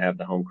he's going to have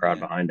the home crowd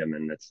Yeah. behind him,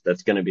 and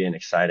that's going to be an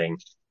exciting.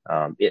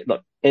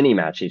 Look, any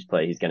match he's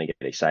played, he's going to get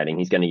exciting.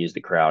 He's going to use the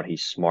crowd.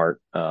 He's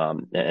smart,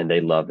 and they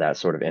love that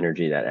sort of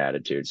energy, that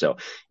attitude. So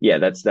yeah,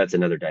 that's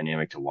another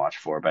dynamic to watch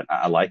for. But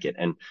I like it,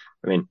 and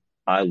I mean,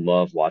 I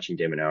love watching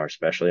Damon Hour,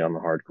 especially on the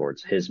hard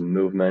courts. His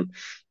movement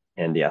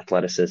and the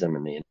athleticism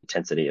and the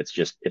intensity.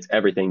 It's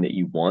everything that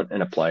you want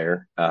in a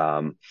player.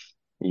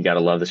 You got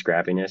to love the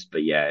scrappiness,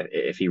 but yeah,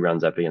 if he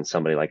runs up against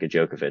somebody like a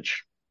Djokovic,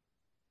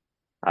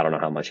 I don't know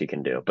how much he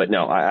can do. But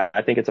no,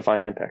 I think it's a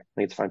fine pick. I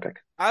think it's a fine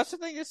pick. I also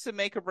think this is a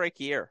make or break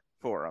year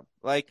for him.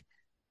 Like,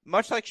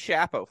 much like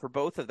Shapo for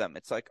both of them.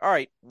 It's like, all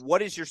right,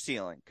 what is your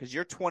ceiling? Because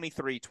you're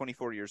 23,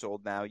 24 years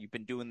old now. You've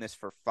been doing this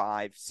for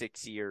 5,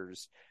 6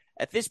 years.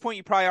 At this point,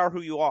 you probably are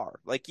who you are.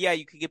 Like, yeah,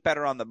 you could get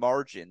better on the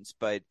margins,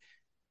 but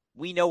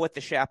we know what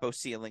the Shapo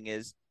ceiling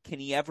is. Can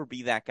he ever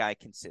be that guy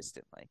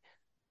consistently?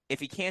 If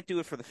he can't do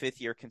it for the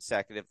fifth year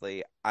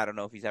consecutively, I don't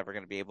know if he's ever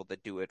going to be able to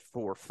do it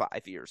for 5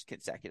 years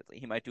consecutively.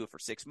 He might do it for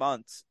 6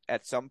 months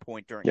at some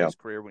point during Yeah. his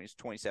career when he's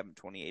 27,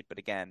 28. But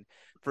again,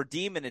 for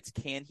Demon, it's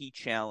can he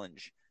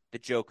challenge the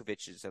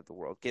Djokovic's of the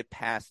world, get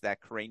past that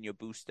Carreño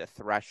Busta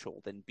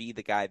threshold and be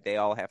the guy they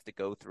all have to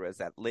go through as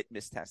that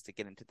litmus test to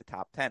get into the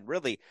top 10.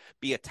 Really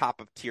be a top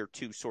of tier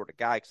 2 sort of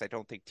guy, because I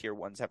don't think tier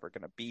 1's ever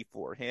going to be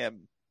for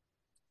him.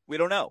 We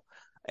don't know.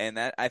 And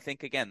that, I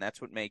think, again,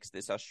 that's what makes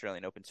this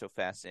Australian Open so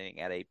fascinating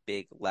at a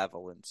big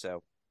level. And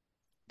so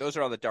those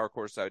are all the dark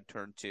horses I would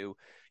turn to. You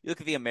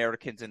look at the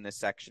Americans in this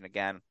section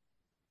again,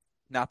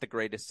 not the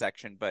greatest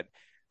section, but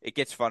it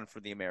gets fun for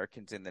the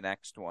Americans in the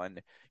next one.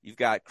 You've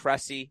got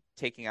Cressy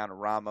taking on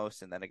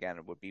Ramos, and then again,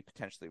 it would be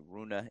potentially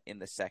Rune in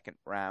the second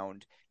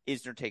round.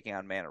 Isner taking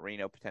on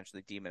Mannarino,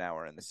 potentially de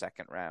Minaur in the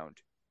second round.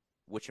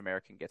 Which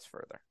American gets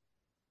further?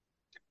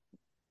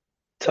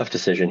 Tough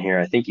decision here.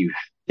 I think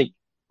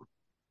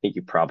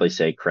you probably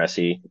say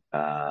Cressy.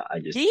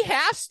 He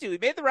has to. He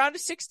made the round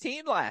of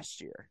 16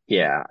 last year.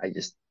 Yeah,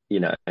 it's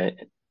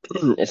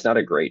not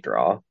a great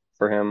draw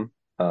for him.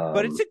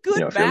 But it's a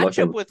good If you're matchup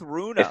looking, with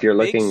Rune. if you're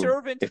Big looking,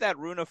 serve into if that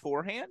Rune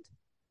forehand.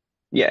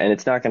 yeah, and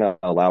it's not going to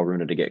allow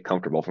Runa to get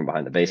comfortable from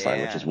behind the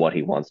baseline, which is Yeah. what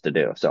he wants to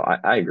do. So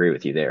I agree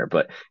with you there.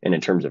 And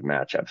in terms of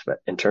matchups, but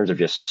in terms of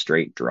just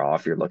straight draw,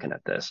 if you're looking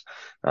at this,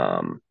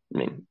 I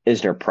mean,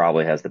 Isner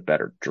probably has the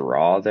better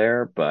draw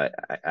there, but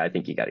I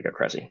think you got to go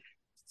Cressy.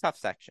 Tough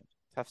section.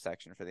 Tough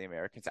section for the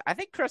Americans. I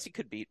think Cressy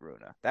could beat Rune.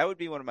 That would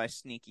be one of my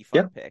sneaky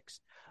Yeah, fun picks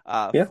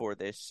yeah. for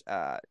this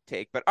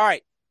take. But all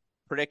right,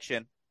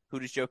 prediction. Who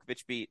does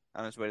Djokovic beat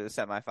on his way to the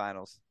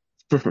semifinals?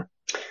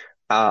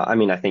 I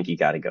mean, I think you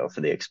got to go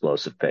for the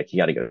explosive pick.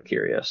 You got to go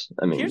Kyrgios.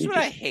 I mean, Here's you what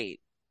I just, hate.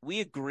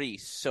 We agree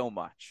so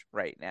much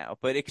right now,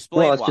 but well,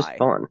 explain it's just why.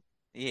 fun.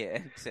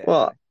 Yeah,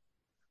 Well,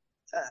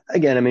 exactly.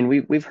 again, I mean,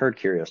 we've heard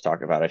Kyrgios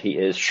talk about it. He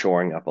is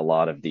shoring up a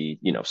lot of the,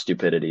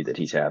 stupidity that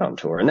he's had on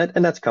tour,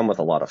 and that's come with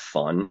a lot of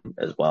fun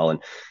as well.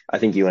 And I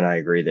think you and I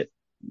agree that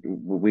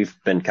we've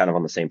been kind of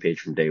on the same page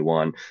from day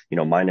one.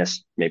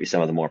 Minus maybe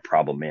some of the more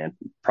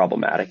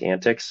problematic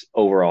antics.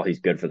 Overall, he's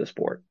good for the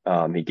sport.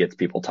 He gets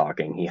people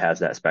talking. He has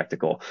that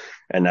spectacle,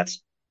 and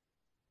that's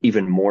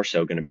even more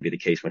so going to be the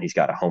case when he's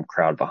got a home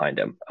crowd behind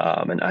him.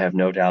 And I have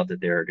no doubt that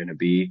there are going to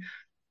be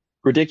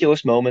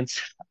ridiculous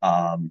moments.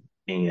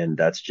 And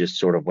that's just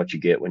sort of what you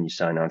get when you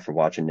sign on for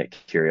watching Nick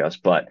Kyrgios.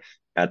 But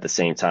at the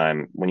same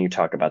time, when you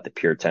talk about the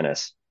pure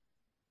tennis,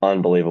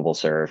 unbelievable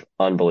serve,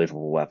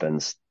 unbelievable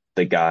weapons.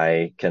 The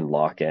guy can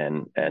lock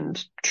in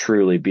and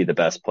truly be the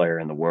best player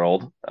in the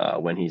world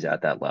when he's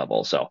at that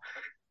level. So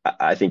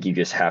I think you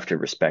just have to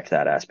respect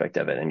that aspect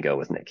of it and go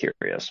with Nick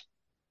Kyrgios.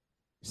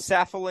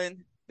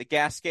 Saffolin, the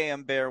Gasquet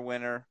Humbert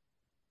winner,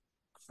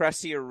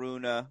 Cressy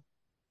Aruna,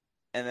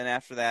 and then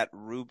after that,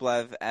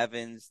 Rublev,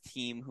 Evans,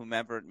 Team,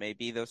 whomever it may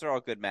be. Those are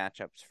all good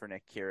matchups for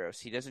Nick Kyrgios.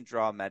 He doesn't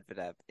draw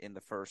Medvedev in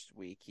the first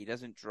week. He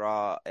doesn't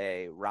draw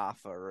a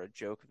Rafa or a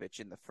Djokovic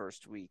in the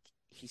first week.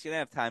 He's going to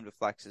have time to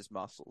flex his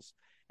muscles.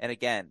 And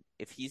again,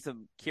 if he's the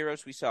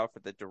Kyrgios we saw for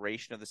the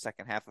duration of the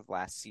second half of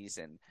last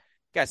season,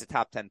 guy's a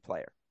top 10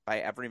 player by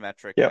every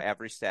metric, by Yep.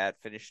 every stat.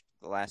 Finished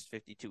the last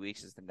 52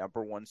 weeks as the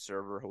number one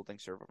server, holding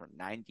serve over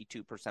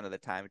 92% of the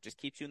time. It just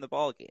keeps you in the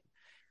ball game.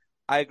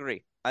 I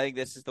agree. I think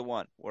this is the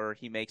one where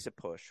he makes a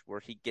push, where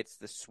he gets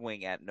the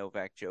swing at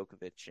Novak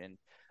Djokovic. And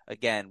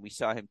again, we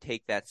saw him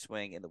take that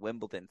swing in the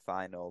Wimbledon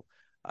final.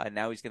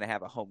 Now he's going to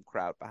have a home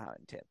crowd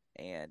behind him.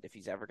 And if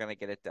he's ever going to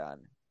get it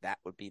done, that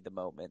would be the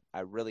moment. I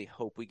really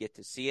hope we get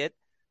to see it.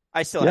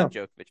 I still Yeah. have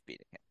Djokovic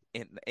beating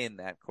him in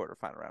that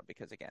quarterfinal round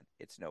because, again,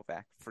 it's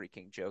Novak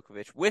freaking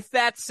Djokovic. With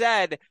that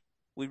said,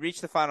 we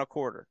reach the final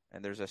quarter,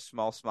 and there's a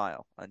small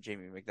smile on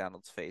Jamie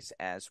McDonald's face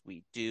as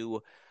we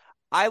do.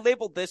 I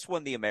labeled this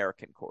one the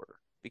American quarter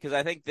because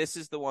I think this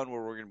is the one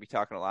where we're going to be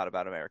talking a lot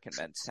about American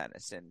men's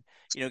tennis. And,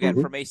 again,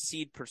 Mm-hmm. from a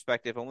seed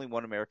perspective, only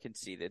one American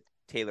seeded,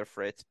 Taylor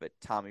Fritz, but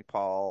Tommy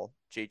Paul,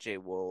 JJ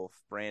Wolf,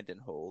 Brandon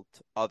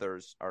Holt,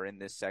 others are in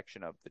this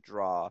section of the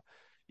draw.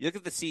 You look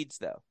at the seeds,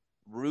 though.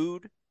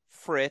 Rude,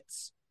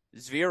 Fritz,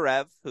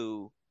 Zverev,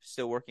 who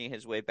still working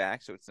his way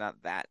back, so it's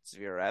not that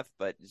Zverev,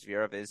 but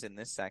Zverev is in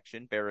this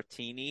section.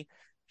 Berrettini,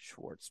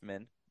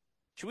 Schwartzman.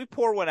 Should we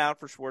pour one out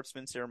for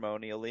Schwartzman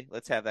ceremonially?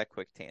 Let's have that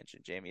quick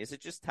tangent, Jamie. Is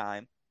it just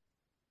time?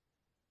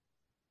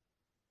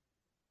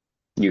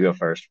 You go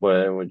first.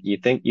 What you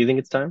think? You think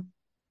it's time?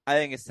 I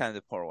think it's time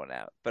to pour one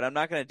out, but I'm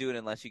not going to do it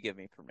unless you give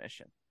me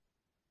permission.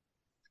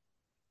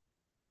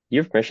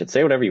 You have permission.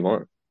 Say whatever you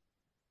want.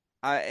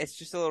 It's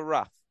just a little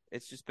rough.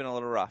 It's just been a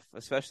little rough,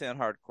 especially on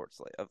hard courts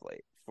of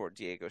late for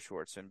Diego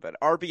Schwartzman. But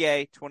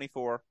RBA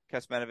 24,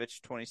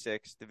 Kecmanovic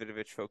 26,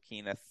 Davidovich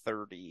Fokina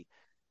 30.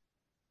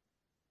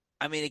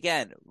 I mean,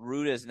 again,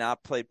 Rude has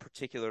not played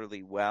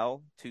particularly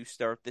well to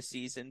start the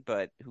season,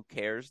 but who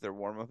cares? Their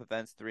warm-up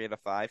events, 3 out of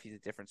 5. He's a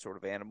different sort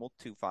of animal.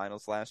 2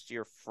 finals last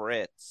year.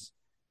 Fritz,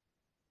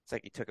 it's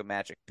like he took a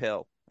magic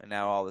pill, and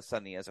now all of a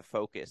sudden he has a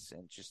focus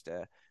and just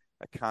a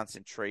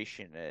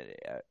concentration,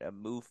 a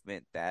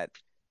movement that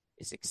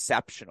is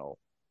exceptional.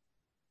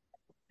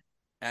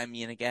 I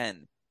mean,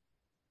 again,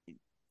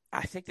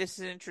 I think this is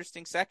an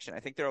interesting section. I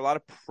think there are a lot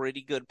of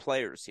pretty good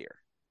players here.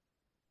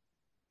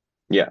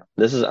 Yeah,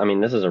 this is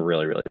a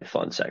really, really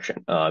fun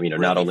section. Not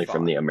Really only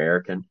from the fun.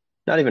 American,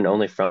 not even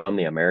only from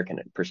the American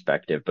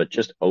perspective, but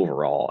just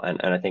overall.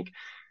 And I think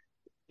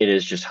it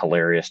is just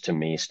hilarious to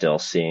me still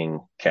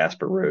seeing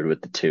Casper Ruud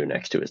with the two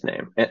next to his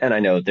name. And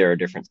I know there are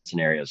different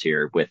scenarios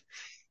here with,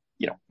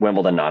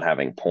 Wimbledon not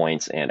having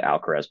points and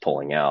Alcaraz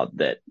pulling out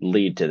that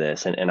lead to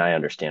this. And I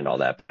understand all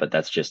that, but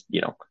that's just,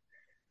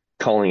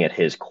 calling it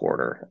his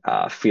quarter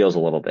feels a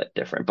little bit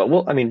different. But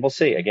we'll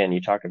see. Again,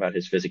 you talk about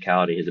his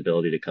physicality, his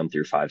ability to come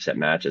through 5-set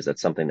matches.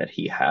 That's something that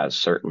he has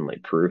certainly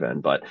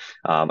proven. But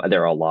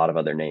there are a lot of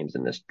other names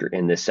in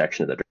this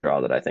section of the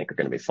draw that I think are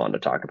going to be fun to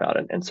talk about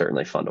and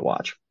certainly fun to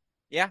watch.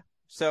 Yeah.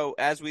 So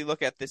as we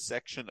look at this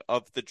section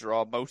of the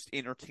draw, most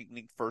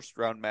entertaining first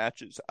round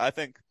matches, I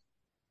think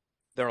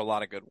there are a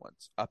lot of good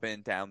ones up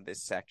and down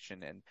this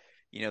section. And,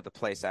 the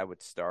place I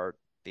would start,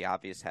 the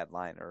obvious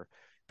headliner,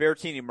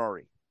 Berrettini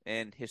Murray.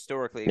 And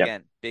historically, Yep.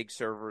 again, big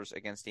servers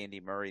against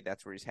Andy Murray.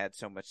 That's where he's had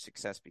so much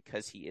success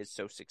because he is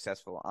so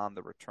successful on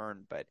the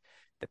return. But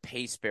the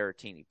pace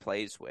Berrettini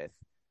plays with,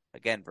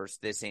 again, versus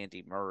this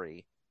Andy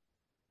Murray,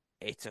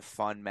 it's a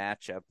fun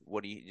matchup.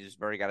 Does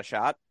Murray got a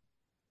shot?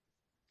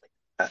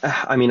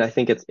 I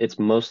think it's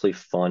mostly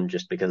fun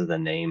just because of the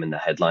name and the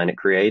headline it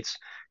creates.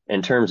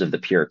 In terms of the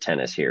pure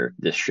tennis here,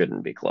 this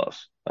shouldn't be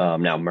close.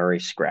 Now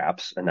Murray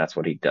scraps, and that's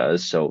what he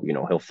does. So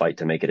he'll fight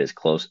to make it as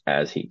close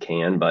as he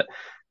can. But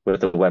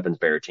with the weapons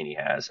Berrettini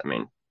has,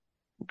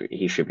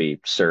 he should be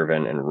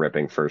serving and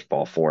ripping first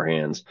ball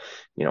forehands.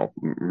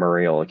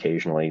 Murray will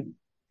occasionally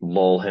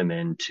lull him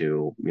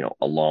into,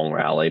 a long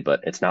rally,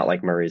 but it's not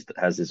like Murray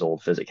has his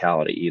old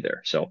physicality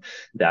either. So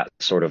that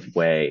sort of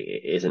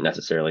way isn't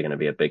necessarily going to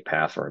be a big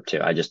path for him too.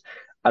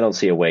 I don't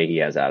see a way he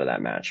has out of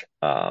that match.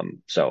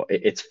 So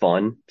it's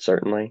fun,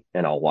 certainly,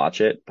 and I'll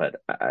watch it, but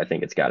I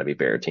think it's got to be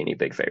Berrettini,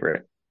 big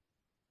favorite.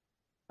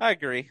 I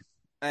agree.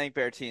 I think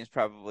Berrettini is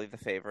probably the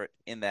favorite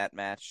in that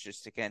match.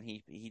 Just again,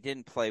 he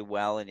didn't play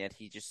well, and yet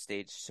he just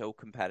stayed so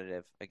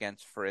competitive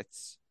against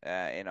Fritz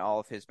in all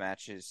of his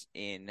matches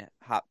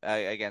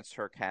against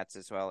Hurkacz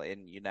as well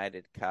in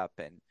United Cup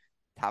and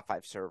top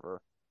 5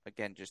 server.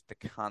 Again, just the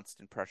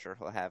constant pressure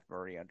he'll have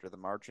Murray under. The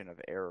margin of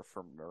error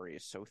for Murray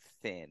is so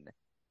thin.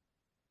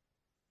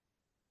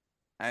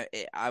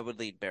 I would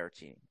lead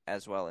Berrettini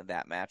as well in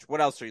that match.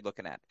 What else are you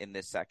looking at in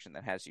this section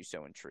that has you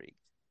so intrigued?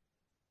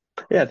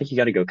 Yeah, I think you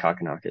got to go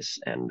Kokkinakis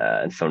and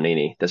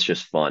Fonini. That's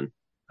just fun.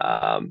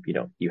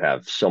 You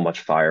have so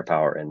much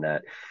firepower in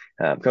that.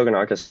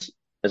 Kokkinakis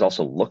has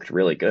also looked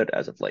really good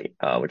as of late,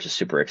 which is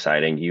super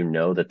exciting. You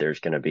know that there's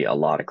going to be a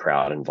lot of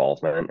crowd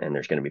involvement, and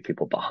there's going to be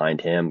people behind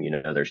him.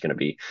 There's going to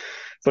be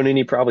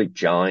Fonini probably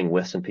jawing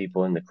with some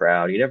people in the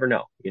crowd. You never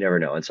know. You never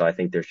know. And so I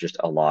think there's just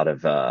a lot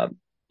of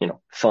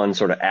fun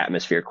sort of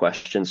atmosphere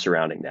questions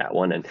surrounding that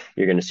one. And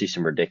you're going to see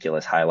some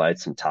ridiculous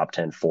highlights, some top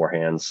 10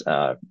 forehands,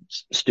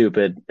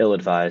 stupid,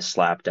 ill-advised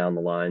slap down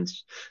the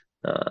lines.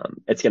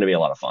 It's going to be a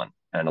lot of fun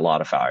and a lot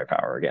of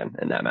firepower again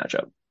in that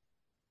matchup.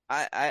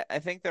 I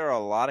think there are a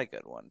lot of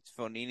good ones.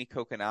 Fonini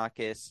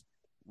Kokkinakis,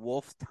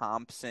 Wolf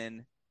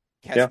Thompson,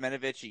 Yeah.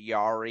 Kecmanovic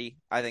Yari,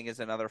 I think is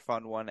another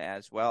fun one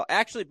as well.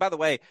 Actually, by the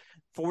way,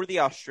 for the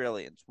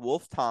Australians,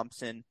 Wolf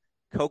Thompson,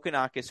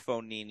 Kokkinakis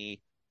Fonini,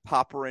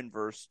 Popyrin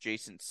versus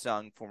Jason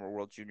Sung, former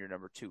world junior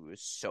 #2,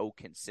 is so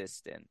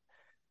consistent.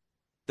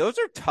 Those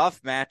are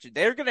tough matches.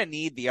 They're going to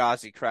need the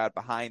Aussie crowd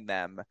behind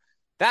them.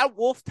 That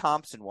Wolf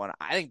Thompson one,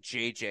 I think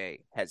JJ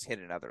has hit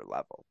another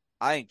level.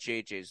 I think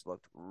JJ's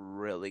looked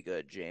really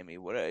good, Jamie.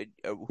 Who are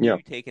Yeah.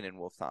 you taking in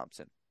Wolf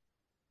Thompson?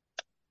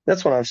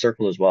 That's what I've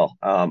circled as well.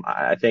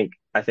 I think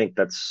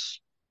that's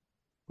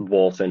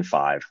Wolf in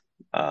 5.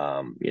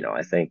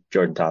 I think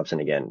Jordan Thompson,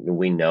 again,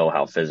 we know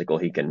how physical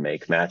he can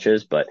make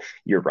matches, but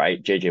you're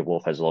right. JJ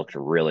Wolf has looked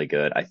really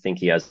good. I think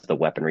he has the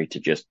weaponry to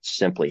just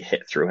simply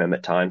hit through him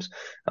at times.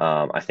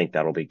 I think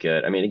that'll be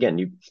good.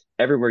 Again,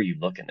 everywhere you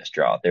look in this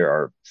draw, there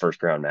are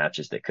first round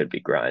matches that could be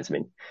grinds.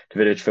 Davidovich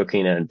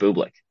Fokina and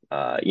Bublik.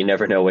 You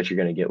never know what you're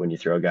going to get when you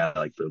throw a guy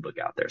like Bublik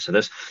out there. So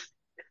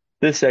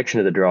this section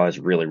of the draw is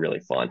really, really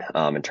fun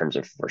in terms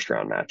of first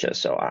round matches.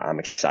 So I'm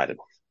excited.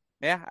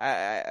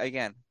 Yeah,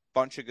 again,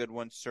 bunch of good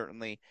ones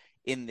certainly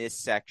in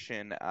this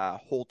section.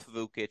 Holt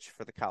Vukic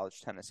for the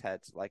college tennis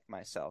heads like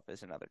myself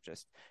is another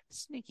just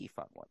sneaky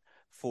fun one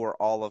for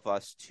all of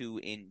us to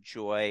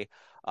enjoy.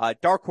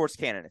 Dark horse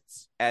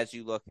candidates as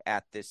you look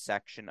at this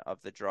section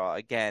of the draw.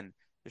 Again,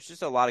 there's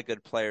just a lot of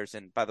good players.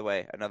 And by the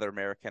way, another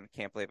American,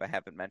 can't believe I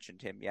haven't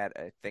mentioned him yet.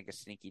 I think a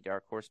sneaky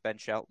dark horse, Ben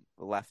Shelton,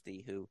 the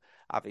lefty, who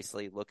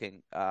obviously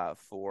looking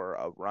for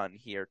a run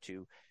here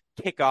to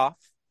kick off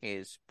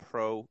his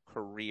pro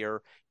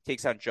career.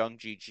 Takes on Zheng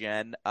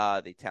Jizhen,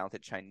 the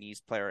talented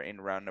Chinese player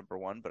in round number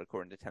one, but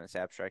according to Tennis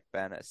Abstract,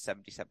 Ben, a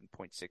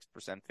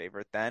 77.6%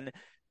 favorite. Then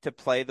to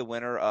play the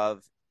winner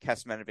of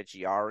Kecmanovic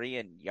Yari,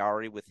 and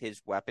Yari with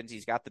his weapons,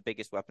 he's got the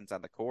biggest weapons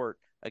on the court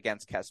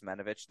against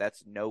Kecmanovic.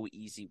 That's no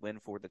easy win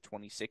for the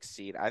 26th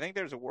seed. I think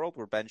there's a world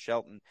where Ben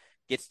Shelton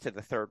gets to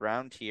the third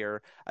round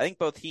here. I think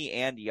both he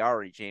and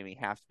Yari, Jamie,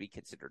 have to be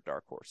considered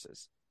dark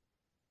horses.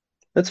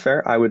 That's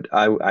fair.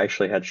 I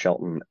actually had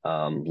Shelton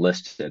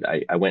listed.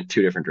 I went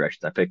two different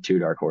directions. I picked two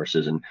dark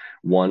horses, and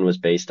one was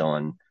based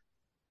on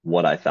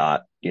what I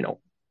thought,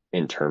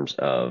 in terms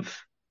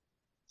of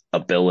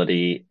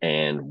ability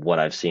and what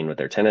I've seen with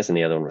their tennis, and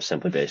the other one was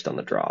simply based on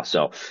the draw.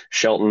 So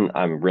Shelton,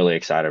 I'm really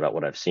excited about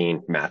what I've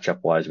seen matchup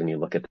wise when you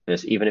look at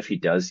this. Even if he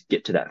does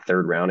get to that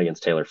third round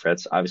against Taylor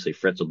Fritz, obviously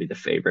Fritz will be the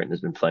favorite and has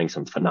been playing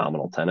some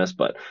phenomenal tennis,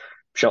 but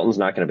Shelton's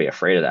not going to be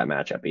afraid of that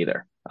matchup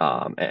either.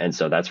 And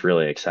so that's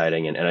really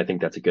exciting. And I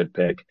think that's a good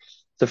pick.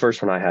 The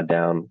first one I had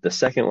down. The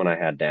second one I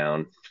had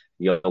down,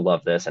 you'll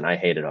love this, and I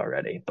hate it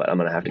already, but I'm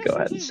going to have to go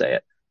ahead and say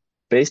it.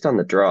 Based on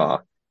the draw,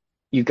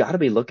 you got to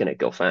be looking at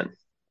Goffin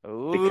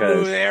Ooh,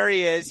 because there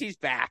he is. He's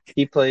back.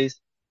 he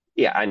plays.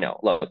 Yeah, I know.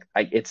 Look,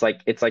 it's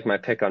like my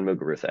pick on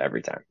Muguruza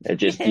every time. It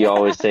just you Yeah.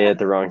 always say it at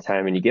the wrong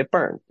time and you get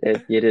burned.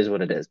 It is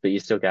what it is, but you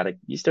still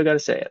gotta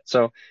say it.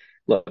 So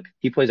look,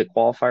 he plays a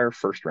qualifier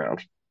first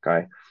round.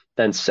 Okay.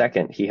 Then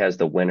second, he has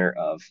the winner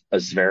of a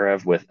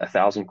Zverev with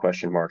 1,000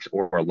 question marks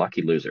or a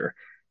lucky loser.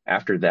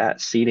 After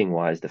that, seeding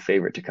wise, the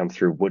favorite to come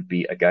through would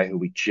be a guy who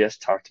we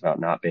just talked about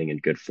not being in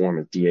good form,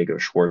 is Diego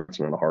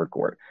Schwartzman on the hard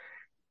court.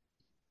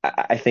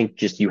 I think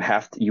just you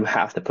have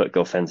to put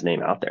Goffin's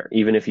name out there,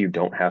 even if you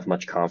don't have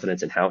much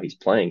confidence in how he's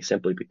playing,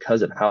 simply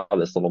because of how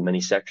this little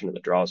mini section of the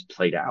draw is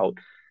played out.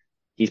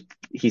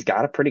 He's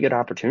got a pretty good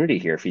opportunity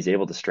here if he's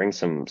able to string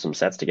some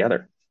sets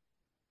together.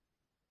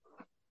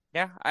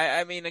 Yeah,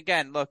 I mean,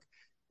 again, look,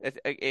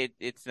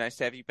 it's nice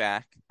to have you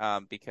back,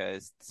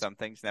 because some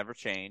things never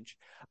change.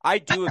 I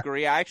do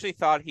agree. I actually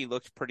thought he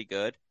looked pretty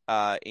good,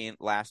 in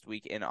last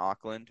week in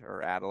Auckland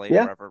or Adelaide,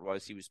 Yeah, wherever it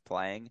was he was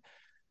playing.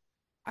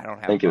 I don't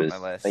I have think him it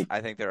on my was. list. I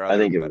think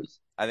it was.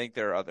 I think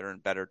there are other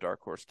and better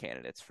dark horse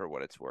candidates for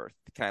what it's worth.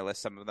 Can I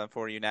list some of them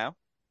for you now?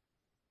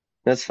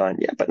 That's fine.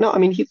 Yeah, but no, I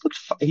mean he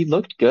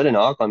looked good in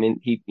Auckland. I mean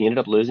he ended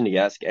up losing to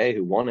Gasquet,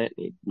 who won it.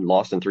 He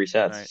lost in three All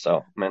sets. right.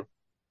 So man,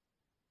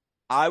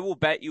 I will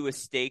bet you a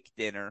steak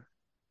dinner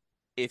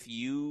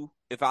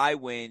if I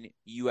win,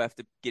 you have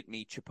to get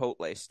me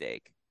Chipotle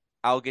steak.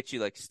 I'll get you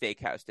like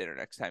steakhouse dinner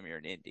next time you're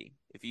in Indy.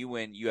 If you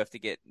win, you have to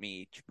get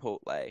me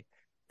Chipotle.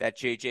 That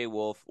JJ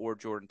Wolf or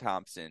Jordan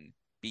Thompson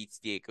beats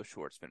Diego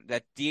Schwartzman.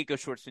 That Diego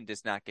Schwartzman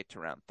does not get to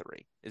round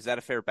three. Is that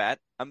a fair bet?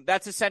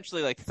 That's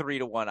essentially like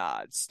 3-1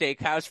 odds.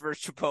 Steakhouse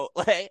versus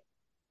Chipotle.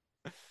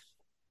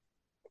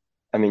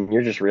 I mean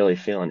you're just really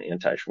feeling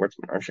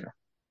anti-Schwartzman, aren't you?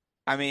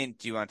 I mean,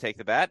 do you want to take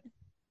the bet?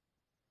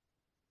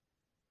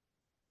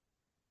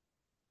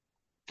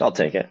 I'll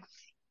take it.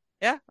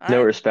 Yeah. All No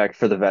right. respect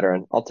for the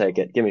veteran. I'll take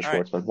it. Give me All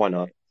right. Schwartzman. Why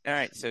not? All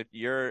right, so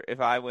if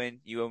I win,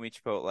 you owe me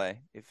Chipotle.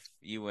 If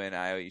you win,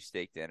 I owe you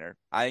steak dinner.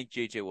 I think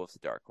JJ Wolf's a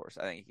dark horse.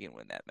 I think he can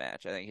win that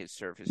match. I think his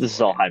serve, his This is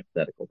all forehand.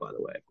 hypothetical, by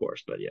the way, of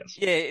course, but yes.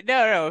 Yeah,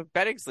 no,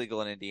 betting's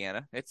legal in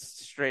Indiana. It's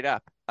straight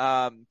up.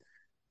 All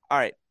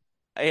right.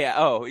 Yeah.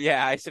 Oh,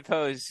 yeah. I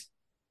suppose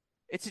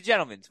it's a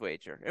gentleman's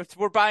wager.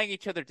 We're buying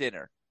each other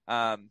dinner.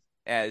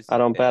 As I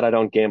don't bet, I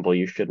don't gamble.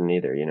 You shouldn't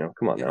either,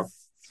 Come on now.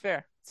 it's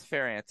fair. It's a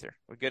fair answer.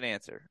 A good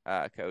answer,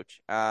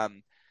 Coach.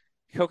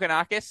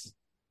 Kokonakis.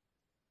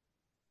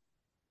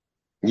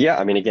 Yeah,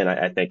 I mean, again,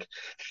 I think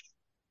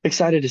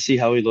excited to see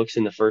how he looks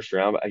in the first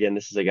round. But again,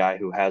 this is a guy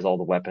who has all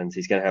the weapons.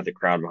 He's going to have the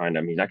crowd behind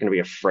him. He's not going to be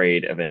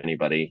afraid of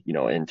anybody,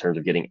 in terms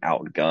of getting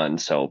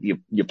outgunned. So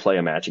you play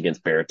a match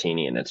against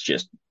Berrettini, and it's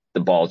just the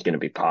ball's going to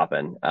be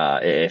popping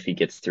if he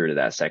gets through to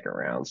that second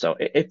round. So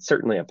it's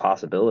certainly a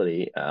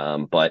possibility,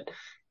 but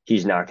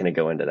he's not going to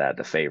go into that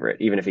the favorite.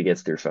 Even if he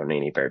gets through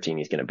Fonini,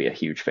 Berrettini's going to be a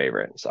huge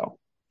favorite. So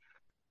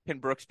Can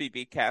Brooksby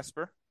beat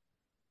Casper?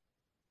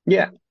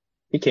 yeah,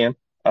 he can.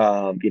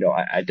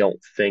 I don't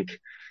think.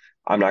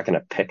 I'm not going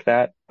to pick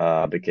that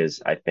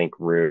because I think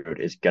Rude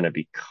is going to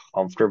be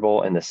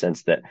comfortable in the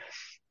sense that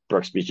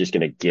Brooksby's just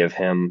going to give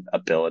him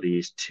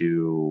abilities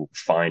to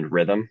find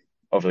rhythm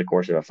over the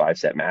course of a 5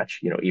 set match.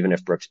 Even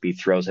if Brooksby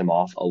throws him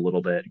off a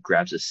little bit,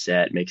 grabs a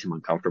set, makes him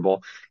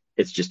uncomfortable,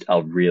 it's just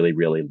a really,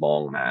 really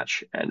long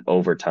match. And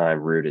over time,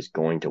 Rude is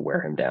going to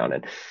wear him down.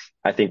 And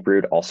I think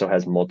Rude also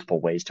has multiple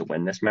ways to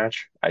win this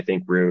match. I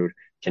think Rude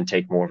can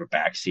take more of a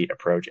backseat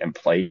approach and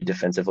play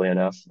defensively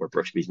enough where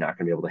Brooksby's not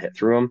going to be able to hit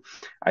through him.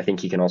 I think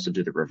he can also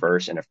do the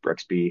reverse. And if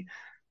Brooksby,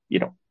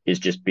 is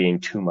just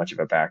being too much of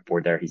a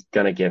backboard there, he's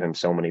going to give him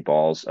so many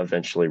balls.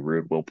 Eventually,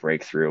 Rude will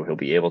break through. He'll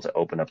be able to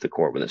open up the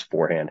court with his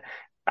forehand.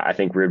 I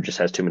think Rude just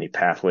has too many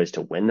pathways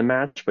to win the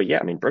match. But yeah,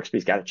 I mean,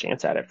 Brooksby's got a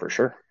chance at it for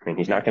sure. I mean,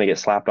 he's Yeah. not going to get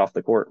slapped off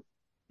the court.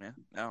 Yeah.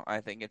 No,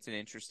 I think it's an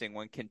interesting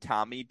one. Can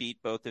Tommy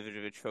beat both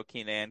Davidovich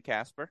Fokina and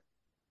Casper?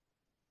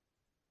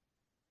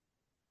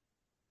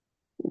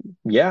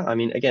 Yeah, I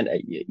mean, again,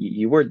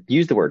 you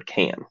use the word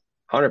can.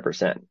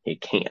 100% he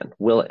can.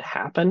 Will it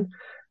happen?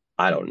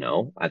 I don't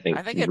know. I I think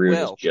think it Rude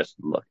has will. just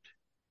looked.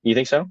 You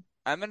think so?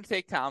 I'm going to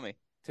take Tommy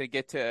to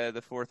get to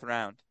the fourth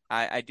round.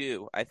 I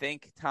do. I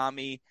think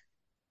Tommy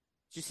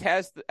just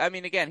has I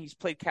mean, again, he's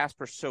played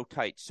Casper so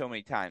tight so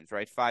many times,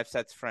 right? 5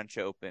 sets French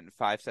Open,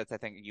 5 sets, I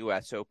think,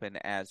 US Open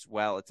as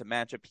well. It's a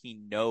matchup he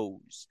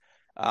knows.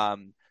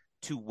 Um,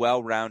 two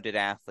well-rounded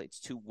athletes,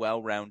 two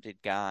well-rounded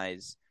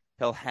guys.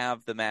 He'll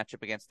have the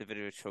matchup against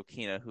Davidovich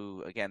Fokina,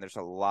 who, again, there's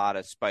a lot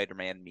of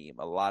Spider-Man meme,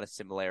 a lot of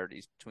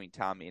similarities between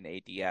Tommy and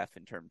ADF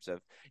in terms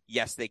of,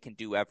 yes, they can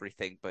do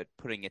everything, but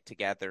putting it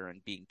together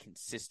and being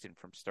consistent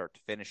from start to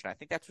finish. And I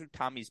think that's who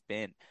Tommy's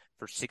been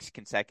for 6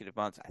 consecutive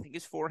months. I think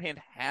his forehand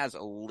has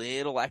a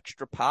little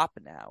extra pop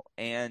now.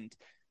 And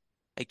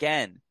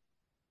again,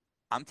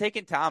 I'm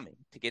taking Tommy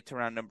to get to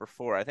round number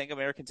 4. I think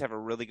Americans have a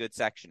really good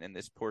section in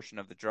this portion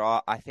of the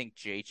draw. I think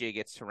JJ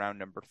gets to round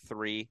number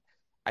 3.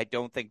 I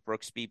don't think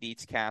Brooksby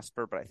beats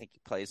Casper, but I think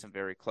he plays him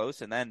very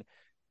close. And then,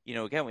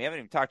 again, we haven't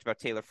even talked about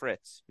Taylor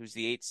Fritz, who's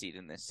the 8th seed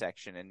in this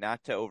section. And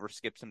not to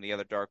overskip some of the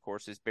other dark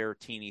horses,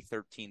 Berrettini,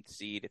 13th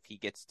seed, if he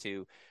gets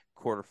to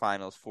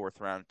quarterfinals, 4th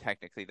round,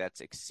 technically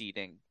that's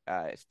exceeding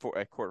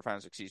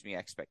quarterfinals,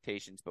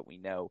 expectations, but we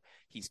know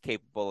he's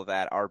capable of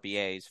that.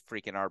 RBA is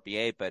freaking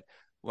RBA. But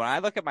when I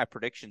look at my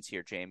predictions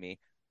here, Jamie,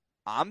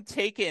 I'm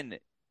taking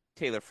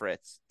Taylor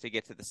Fritz to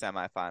get to the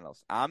semifinals.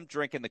 I'm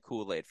drinking the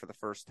Kool-Aid for the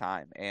first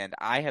time, and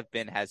I have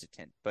been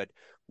hesitant, but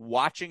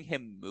watching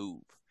him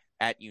move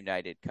at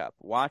United Cup,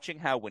 watching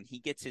how when he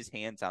gets his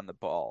hands on the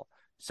ball,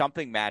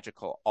 something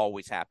magical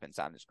always happens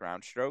on his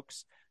ground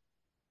strokes.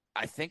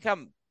 I think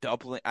I'm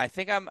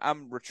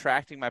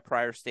retracting my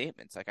prior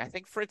statements. Like, I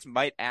think Fritz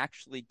might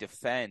actually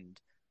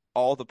defend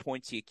all the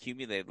points he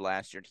accumulated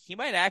last year. He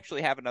might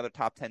actually have another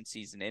top 10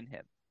 season in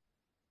him.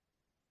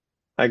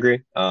 I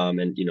agree.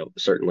 And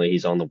certainly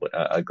he's on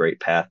a great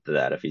path to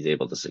that if he's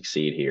able to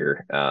succeed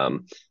here.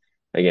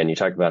 Again, you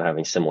talk about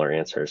having similar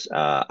answers.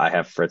 I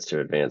have Fritz to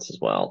advance as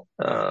well.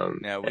 Oh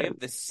no, we And have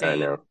the I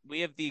know. same.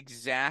 We have the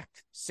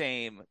exact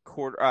same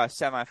quarter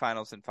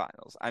semifinals and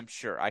finals. I'm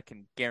sure. I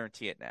can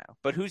guarantee it now.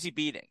 But who's he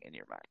beating in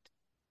your mind?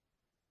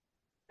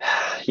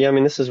 Yeah, I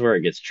mean, this is where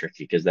it gets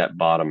tricky because that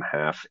bottom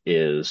half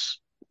is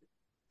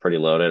pretty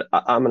loaded.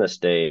 I'm gonna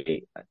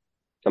stay.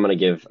 I'm gonna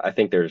give. I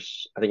think I'm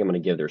gonna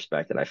give the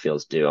respect that I feel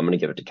is due. I'm gonna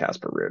give it to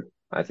Casper Ruud.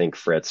 I think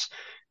Fritz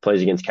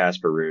plays against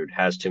Casper Ruud,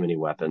 has too many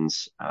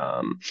weapons,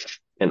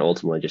 and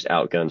ultimately just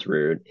outguns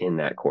Ruud in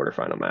that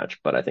quarterfinal match.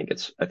 But I think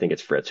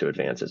it's Fritz who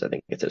advances. I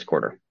think it's his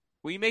quarter.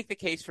 Will you make the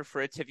case for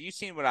Fritz? Have you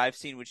seen what I've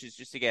seen, which is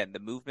just, again, the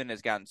movement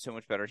has gotten so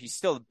much better. He's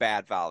still a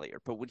bad volleyer,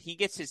 but when he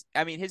gets his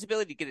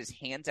ability to get his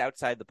hands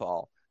outside the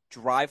ball,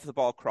 drive the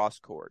ball cross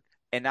court,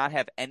 and not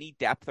have any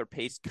depth or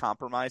pace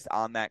compromised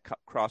on that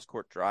cross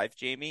court drive,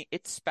 Jamie,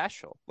 it's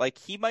special. Like,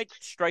 he might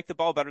strike the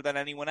ball better than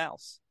anyone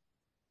else.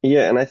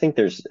 Yeah, and I think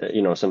there's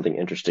something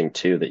interesting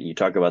too that you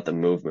talk about the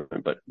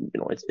movement, but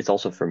it's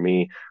also for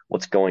me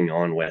what's going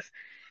on with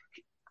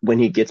when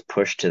he gets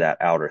pushed to that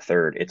outer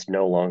third, it's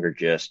no longer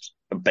just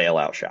a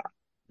bailout shot.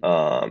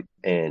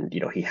 And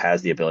he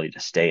has the ability to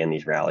stay in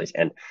these rallies.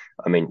 And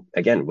I mean,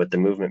 again, with the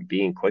movement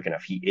being quick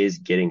enough, he is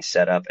getting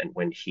set up. And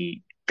when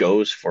he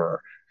goes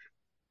for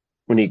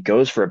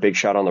a big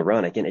shot on the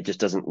run, again, it just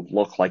doesn't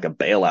look like a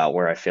bailout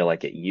where I feel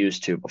like it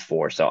used to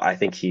before. So I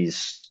think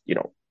he's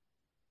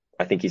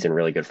in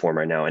really good form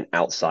right now. And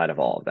outside of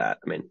all of that,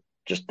 I mean,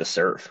 just the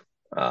serve.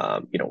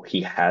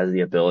 He has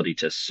the ability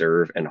to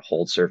serve and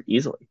hold serve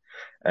easily.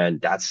 And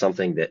that's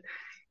something that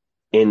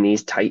in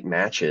these tight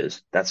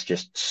matches, that's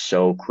just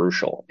so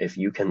crucial. If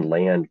you can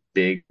land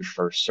big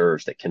first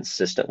serves that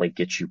consistently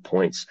get you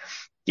points,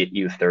 get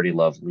you 30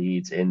 love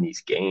leads in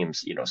these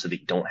games, so that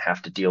you don't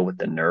have to deal with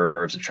the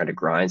nerves of trying to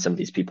grind some of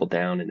these people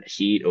down in the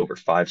heat over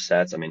 5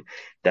 sets. I mean,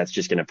 that's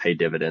just going to pay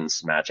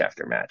dividends match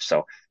after match.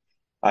 So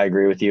I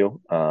agree with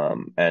you.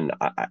 And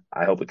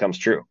I hope it comes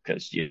true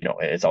because,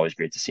 it's always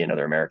great to see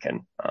another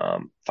American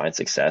find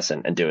success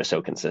and do it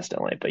so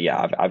consistently. But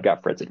yeah, I've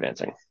got Fritz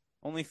advancing.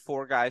 Only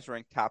 4 guys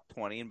ranked top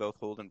 20 in both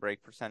hold and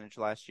break percentage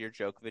last year.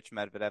 Djokovic,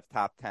 Medvedev,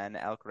 top 10.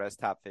 Alcaraz,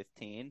 top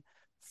 15.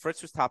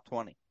 Fritz was top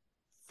 20.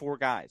 4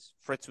 guys.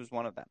 Fritz was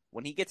one of them.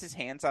 When he gets his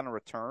hands on a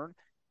return,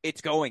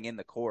 it's going in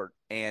the court.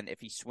 And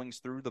if he swings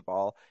through the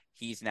ball,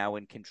 he's now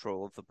in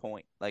control of the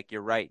point. Like,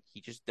 you're right.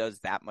 He just does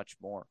that much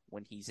more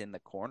when he's in the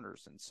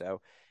corners. And so,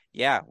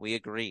 yeah, we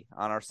agree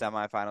on our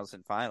semifinals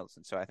and finals.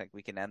 And so I think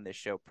we can end this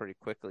show pretty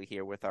quickly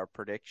here with our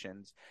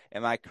predictions.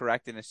 Am I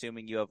correct in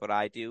assuming you have what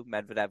I do?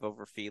 Medvedev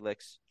over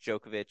Felix,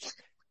 Djokovic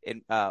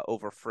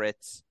over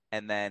Fritz,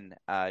 and then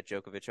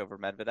Djokovic over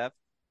Medvedev?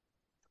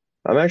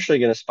 I'm actually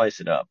going to spice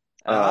it up.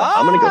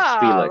 I'm going to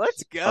go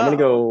Let's Felix. I'm going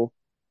to go. go.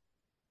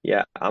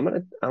 Yeah, I'm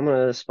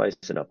gonna spice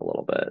it up a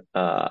little bit.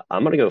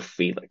 I'm gonna go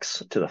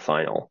Felix to the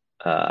final.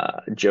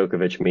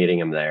 Djokovic meeting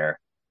him there.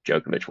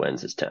 Djokovic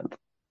wins his 10th.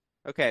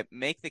 Okay,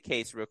 make the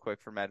case real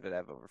quick for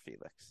Medvedev over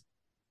Felix.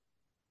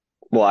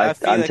 Well, I'm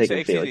Felix, taking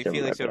excuse me, Felix over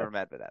Felix Medvedev. over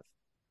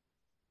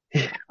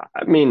Medvedev.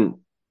 I mean,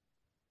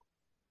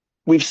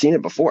 we've seen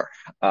it before.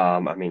 I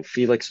mean,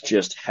 Felix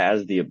just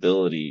has the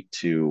ability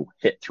to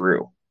hit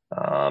through.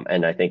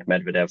 And I think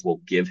Medvedev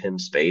will give him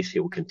space. He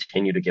will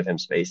continue to give him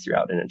space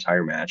throughout an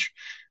entire match.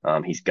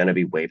 He's going to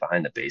be way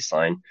behind the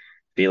baseline.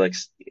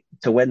 Felix,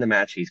 to win the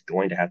match, he's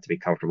going to have to be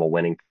comfortable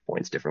winning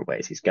points different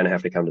ways. He's going to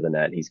have to come to the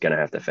net. He's going to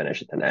have to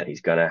finish at the net.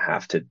 He's going to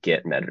have to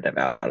get Medvedev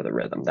out of the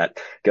rhythm. That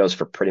goes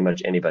for pretty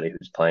much anybody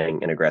who's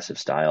playing an aggressive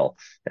style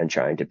and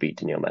trying to beat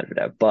Daniil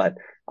Medvedev. But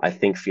I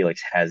think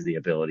Felix has the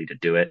ability to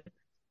do it.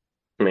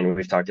 I mean,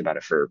 we've talked about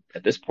it for,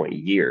 at this point,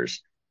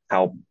 years,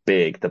 how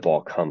big the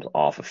ball comes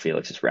off of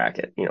Felix's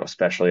racket,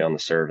 especially on the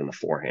serve and the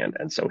forehand.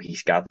 And so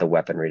he's got the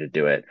weaponry to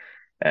do it.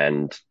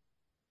 And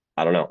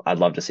I don't know. I'd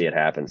love to see it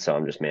happen. So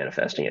I'm just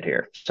manifesting it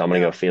here. So I'm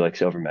going to go No,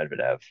 Felix over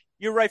Medvedev.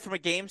 you're right. From a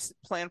games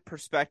plan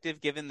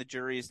perspective, given the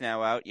jury is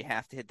now out, you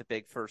have to hit the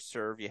big first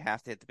serve. You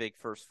have to hit the big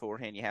first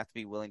forehand. You have to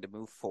be willing to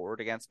move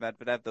forward against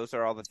Medvedev. Those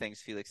are all the things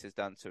Felix has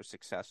done so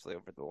successfully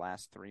over the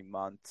last 3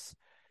 months.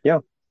 Yeah.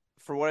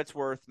 For what it's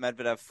worth,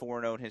 Medvedev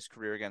 4-0 in his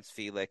career against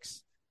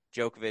Felix.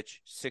 Djokovic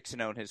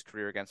 6-0 in his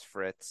career against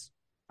Fritz.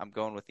 I'm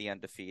going with the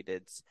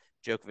undefeateds.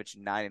 Djokovic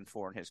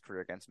 9-4 in his career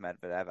against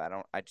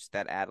Medvedev.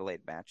 That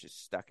Adelaide match is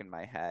stuck in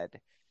my head.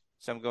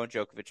 So I'm going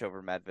Djokovic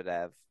over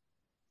Medvedev.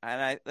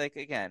 And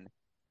again,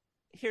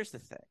 here's the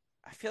thing.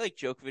 I feel like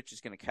Djokovic is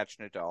going to catch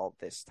Nadal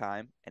this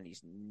time, and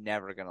he's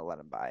never going to let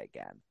him by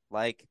again.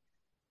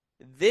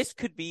 This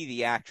could be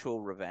the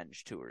actual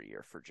revenge tour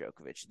year for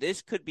Djokovic.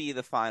 This could be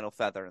the final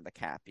feather in the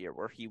cap year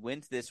where he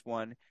wins this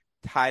one,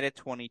 tied at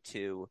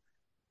 22.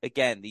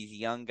 Again, these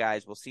young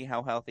guys, we'll see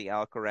how healthy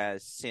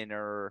Alcaraz,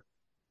 Sinner,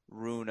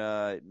 Rune,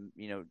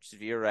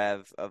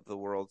 Zverev of the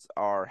worlds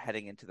are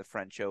heading into the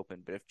French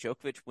Open. But if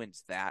Djokovic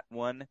wins that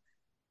one,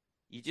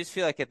 you just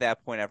feel like at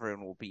that point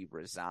everyone will be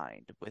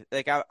resigned.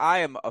 I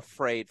am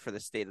afraid for the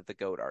state of the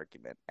GOAT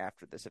argument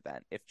after this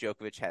event. If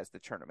Djokovic has the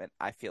tournament,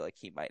 I feel like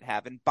he might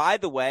have. And by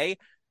the way,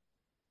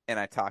 and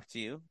I talked to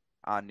you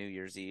on New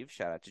Year's Eve.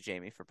 Shout out to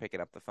Jamie for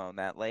picking up the phone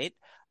that late.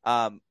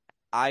 I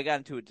got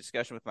into a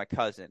discussion with my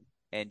cousin,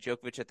 and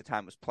Djokovic at the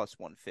time was plus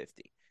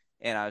 150.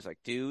 And I was like,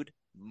 dude,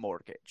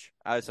 mortgage.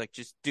 I was like,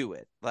 just do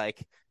it.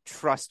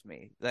 Trust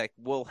me. If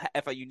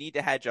you need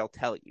to hedge, I'll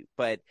tell you.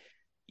 But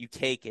you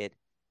take it.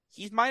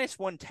 He's minus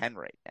 110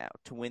 right now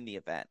to win the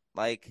event.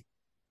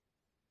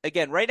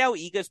 Again, right now,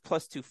 Iga's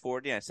plus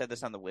 240. And I said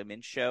this on the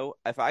women's show.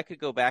 If I could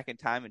go back in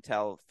time and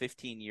tell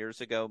 15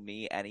 years ago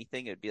me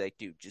anything, it'd be like,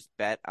 dude, just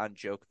bet on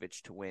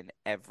Djokovic to win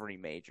every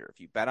major. If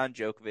you bet on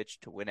Djokovic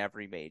to win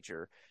every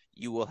major,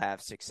 you will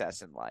have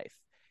success in life.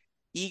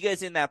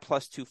 Iga's in that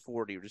plus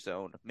 240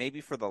 zone,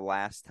 maybe for the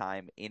last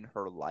time in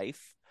her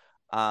life.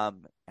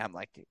 I'm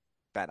like, dude,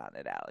 bet on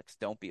it, Alex.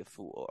 Don't be a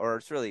fool. Or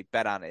it's really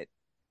bet on it,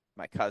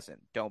 my cousin.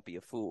 Don't be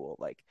a fool.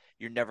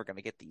 You're never going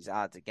to get these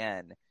odds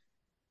again.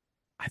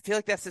 I feel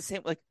like that's the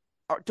same.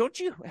 Don't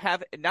you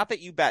have, not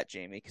that you bet,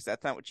 Jamie, because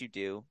that's not what you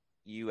do.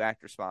 You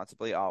act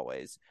responsibly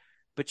always.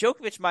 But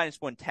Djokovic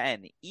minus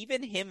 110,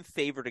 even him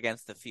favored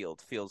against the field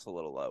feels a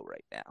little low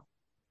right now.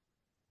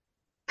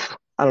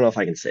 I don't know if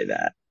I can say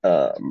that.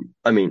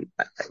 I mean,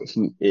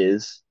 he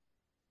is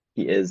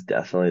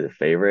definitely the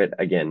favorite.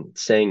 Again,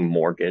 saying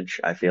mortgage,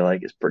 I feel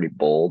like is pretty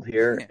bold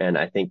here. And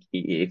I think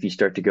if you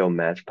start to go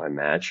match by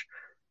match,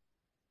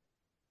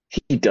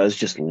 he does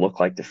just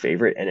look like the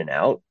favorite in and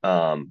out.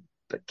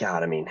 But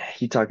God, I mean,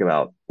 you talk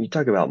about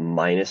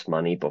minus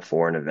money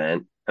before an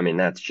event. I mean,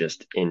 that's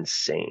just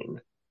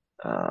insane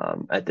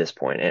at this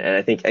point. And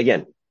I think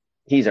again,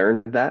 he's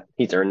earned that.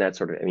 He's earned that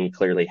sort of. I mean, he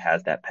clearly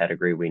has that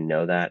pedigree. We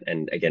know that.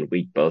 And again,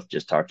 we both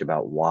just talked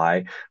about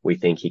why we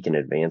think he can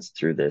advance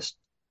through this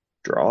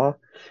draw.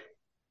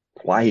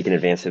 Why he can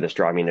advance through this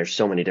draw. I mean, there's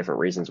so many different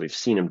reasons. We've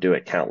seen him do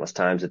it countless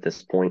times at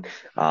this point.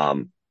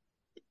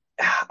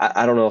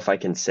 I don't know if I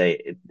can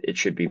say it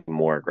should be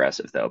more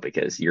aggressive though,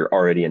 because you're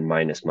already in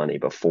minus money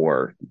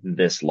before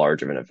this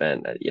large of an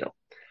event.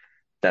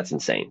 That's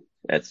insane.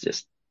 That's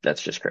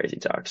just crazy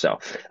talk. So,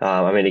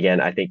 I mean,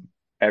 again, I think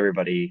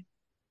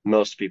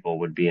most people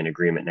would be in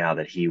agreement now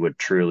that he would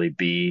truly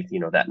be,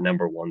 that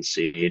number one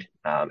seed,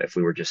 if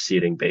we were just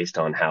seeding based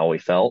on how we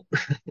felt.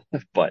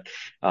 But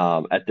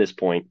at this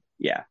point,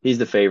 yeah, he's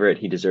the favorite.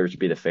 He deserves to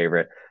be the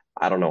favorite.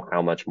 I don't know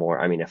how much more.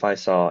 I mean, if I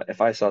saw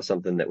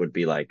something that would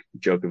be like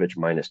Djokovic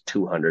minus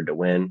 200 to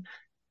win,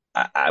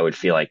 I would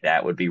feel like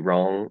that would be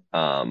wrong.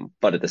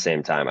 But at the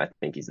same time, I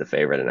think he's the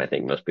favorite, and I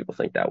think most people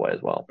think that way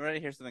as well. Ready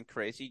to hear something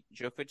crazy?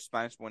 Djokovic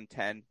minus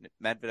 110,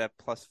 Medvedev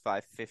plus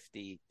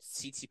 550,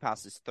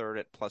 Tsitsipas is third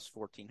at plus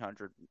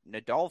 1400,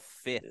 Nadal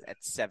fifth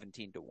at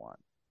 17 to 1.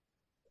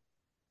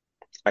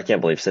 I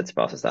can't believe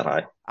Tsitsipas is that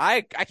high.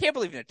 I can't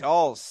believe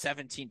Nadal's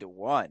 17 to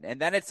 1.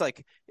 And then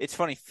it's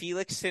funny,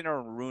 Felix, Sinner,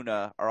 and Rune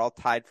are all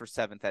tied for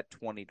seventh at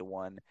 20 to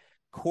 1.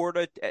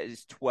 Korda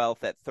is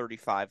 12th at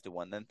 35 to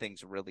 1. Then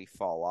things really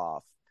fall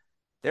off.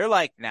 They're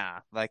like, nah.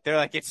 They're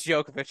like, it's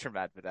Djokovic or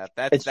Medvedev.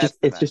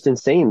 It's just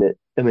insane that,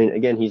 I mean,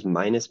 again, he's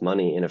minus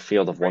money in a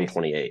field of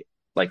 128.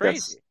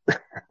 Crazy.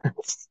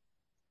 That's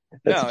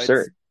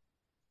absurd.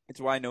 It's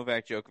why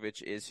Novak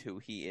Djokovic is who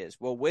he is.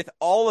 Well, with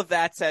all of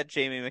that said,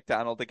 Jamie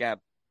McDonald, again,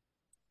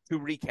 To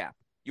recap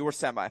your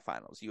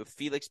semifinals, you have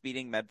Felix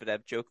beating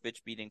Medvedev,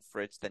 Djokovic beating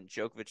Fritz, then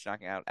Djokovic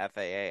knocking out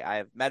FAA. I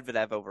have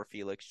Medvedev over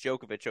Felix,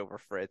 Djokovic over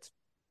Fritz,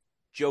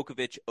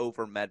 Djokovic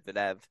over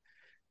Medvedev.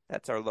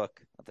 That's our look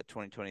at the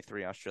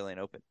 2023 Australian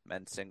Open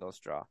men's singles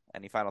draw.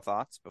 Any final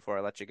thoughts before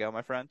I let you go,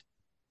 my friend?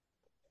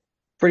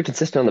 Pretty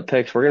consistent on the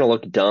picks. We're gonna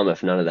look dumb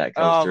if none of that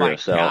comes Oh through. my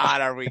So God,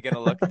 are we going to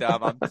look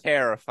dumb? I'm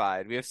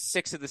terrified. We have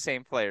 6 of the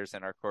same players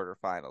in our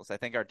quarterfinals. I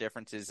think our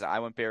difference is I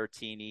went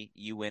Berrettini,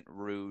 you went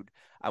Rude,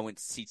 I went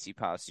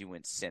Tsitsipas, you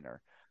went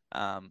Sinner.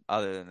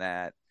 Other than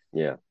that,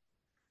 yeah,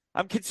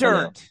 I'm I know.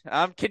 concerned.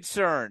 I'm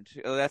concerned.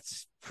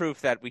 That's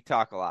proof that we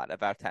talk a lot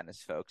about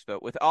tennis, folks.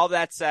 But with all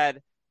that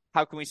said,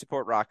 how can we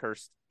support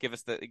Rockhurst? Give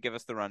us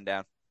the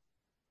rundown.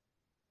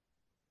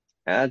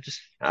 I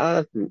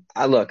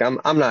look, I'm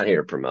not here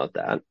to promote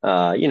that.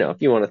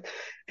 If you want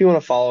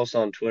to follow us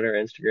on Twitter,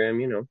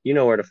 Instagram, you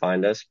know where to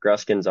find us.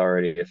 Gruskin's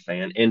already a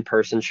fan in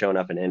person, showing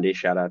up in Indy.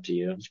 Shout out to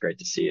you. It's great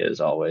to see you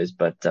as always.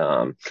 But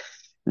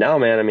no,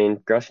 man, I mean,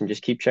 Gruskin,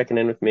 just keep checking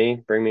in with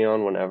me. Bring me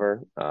on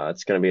whenever.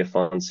 It's gonna be a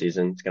fun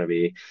season. It's gonna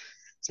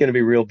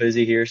be real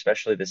busy here,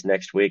 especially this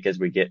next week as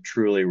we get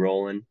truly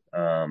rolling.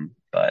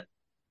 But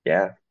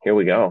yeah, here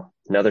we go.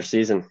 Another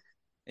season.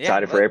 Yeah,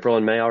 Excited for April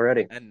and May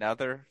already.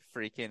 another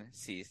freaking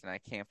season. I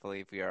can't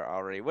believe we are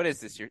already. What is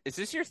this year? Is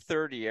this your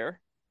third year?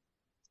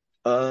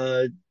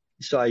 Uh,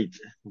 so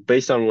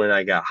based on when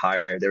I got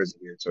hired, there was a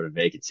weird sort of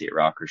vacancy at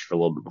Rockers for a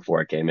little bit before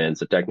I came in.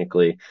 So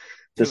technically, Two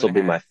this and will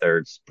a be my half.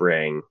 third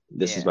spring.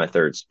 This is Yeah. my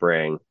third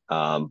spring.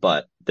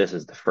 But this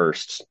is the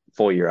first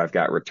full year I've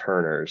got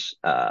returners.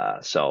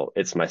 So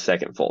it's my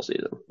second full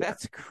season. Yeah,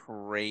 That's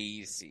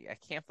crazy. I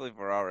can't believe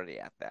we're already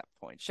at that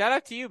point. Shout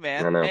out to you, I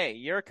man. know. Hey,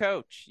 you're a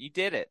coach. You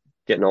did it.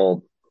 Getting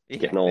old. Yeah,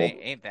 Getting old.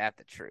 ain't that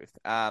the truth?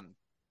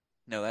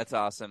 No, that's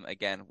awesome.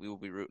 Again, we will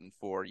be rooting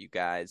for you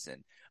guys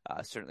and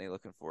certainly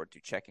looking forward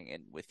to checking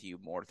in with you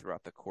more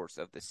throughout the course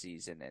of the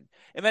season. And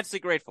immensely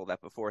grateful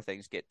that before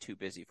things get too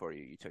busy for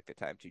you, you took the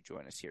time to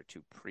join us here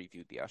to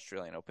preview the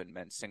Australian Open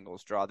men's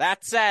singles draw.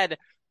 That said,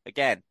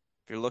 again,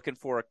 if you're looking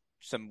for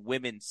some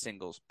women's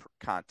singles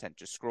content,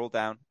 just scroll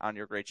down on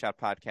your Great Shot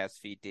podcast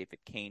feed. David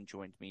Kane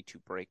joined me to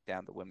break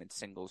down the women's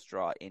singles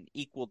draw in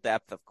equal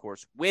depth, of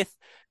course, with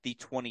the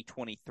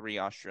 2023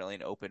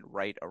 Australian Open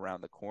right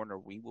around the corner.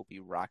 We will be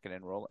rocking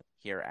and rolling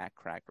here at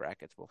Cracked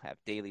Rackets. We'll have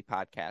daily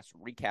podcasts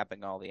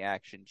recapping all the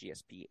action,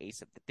 GSP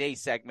Ace of the Day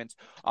segments,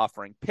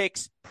 offering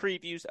picks,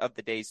 previews of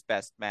the day's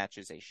best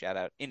matches. A shout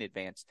out in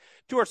advance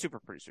to our super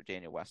producer,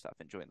 Daniel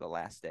Westhoff, enjoying the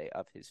last day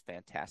of his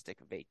fantastic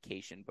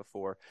vacation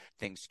before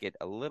things get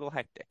a little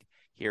hectic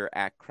here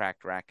at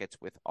Cracked Rackets.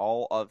 With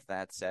all of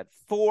that said,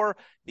 for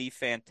the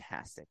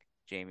fantastic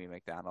Jamie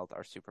McDonald,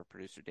 our super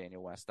producer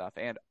Daniel Westhoff,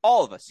 and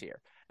all of us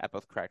here at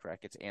both Cracked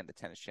Rackets and the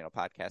Tennis Channel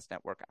Podcast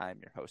Network, I'm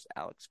your host,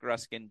 Alex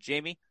Gruskin.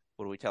 Jamie,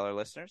 what do we tell our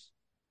listeners?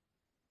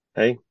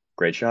 Hey,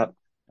 great shot.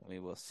 We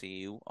will see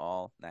you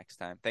all next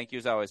time. Thank you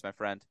as always, my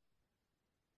friend.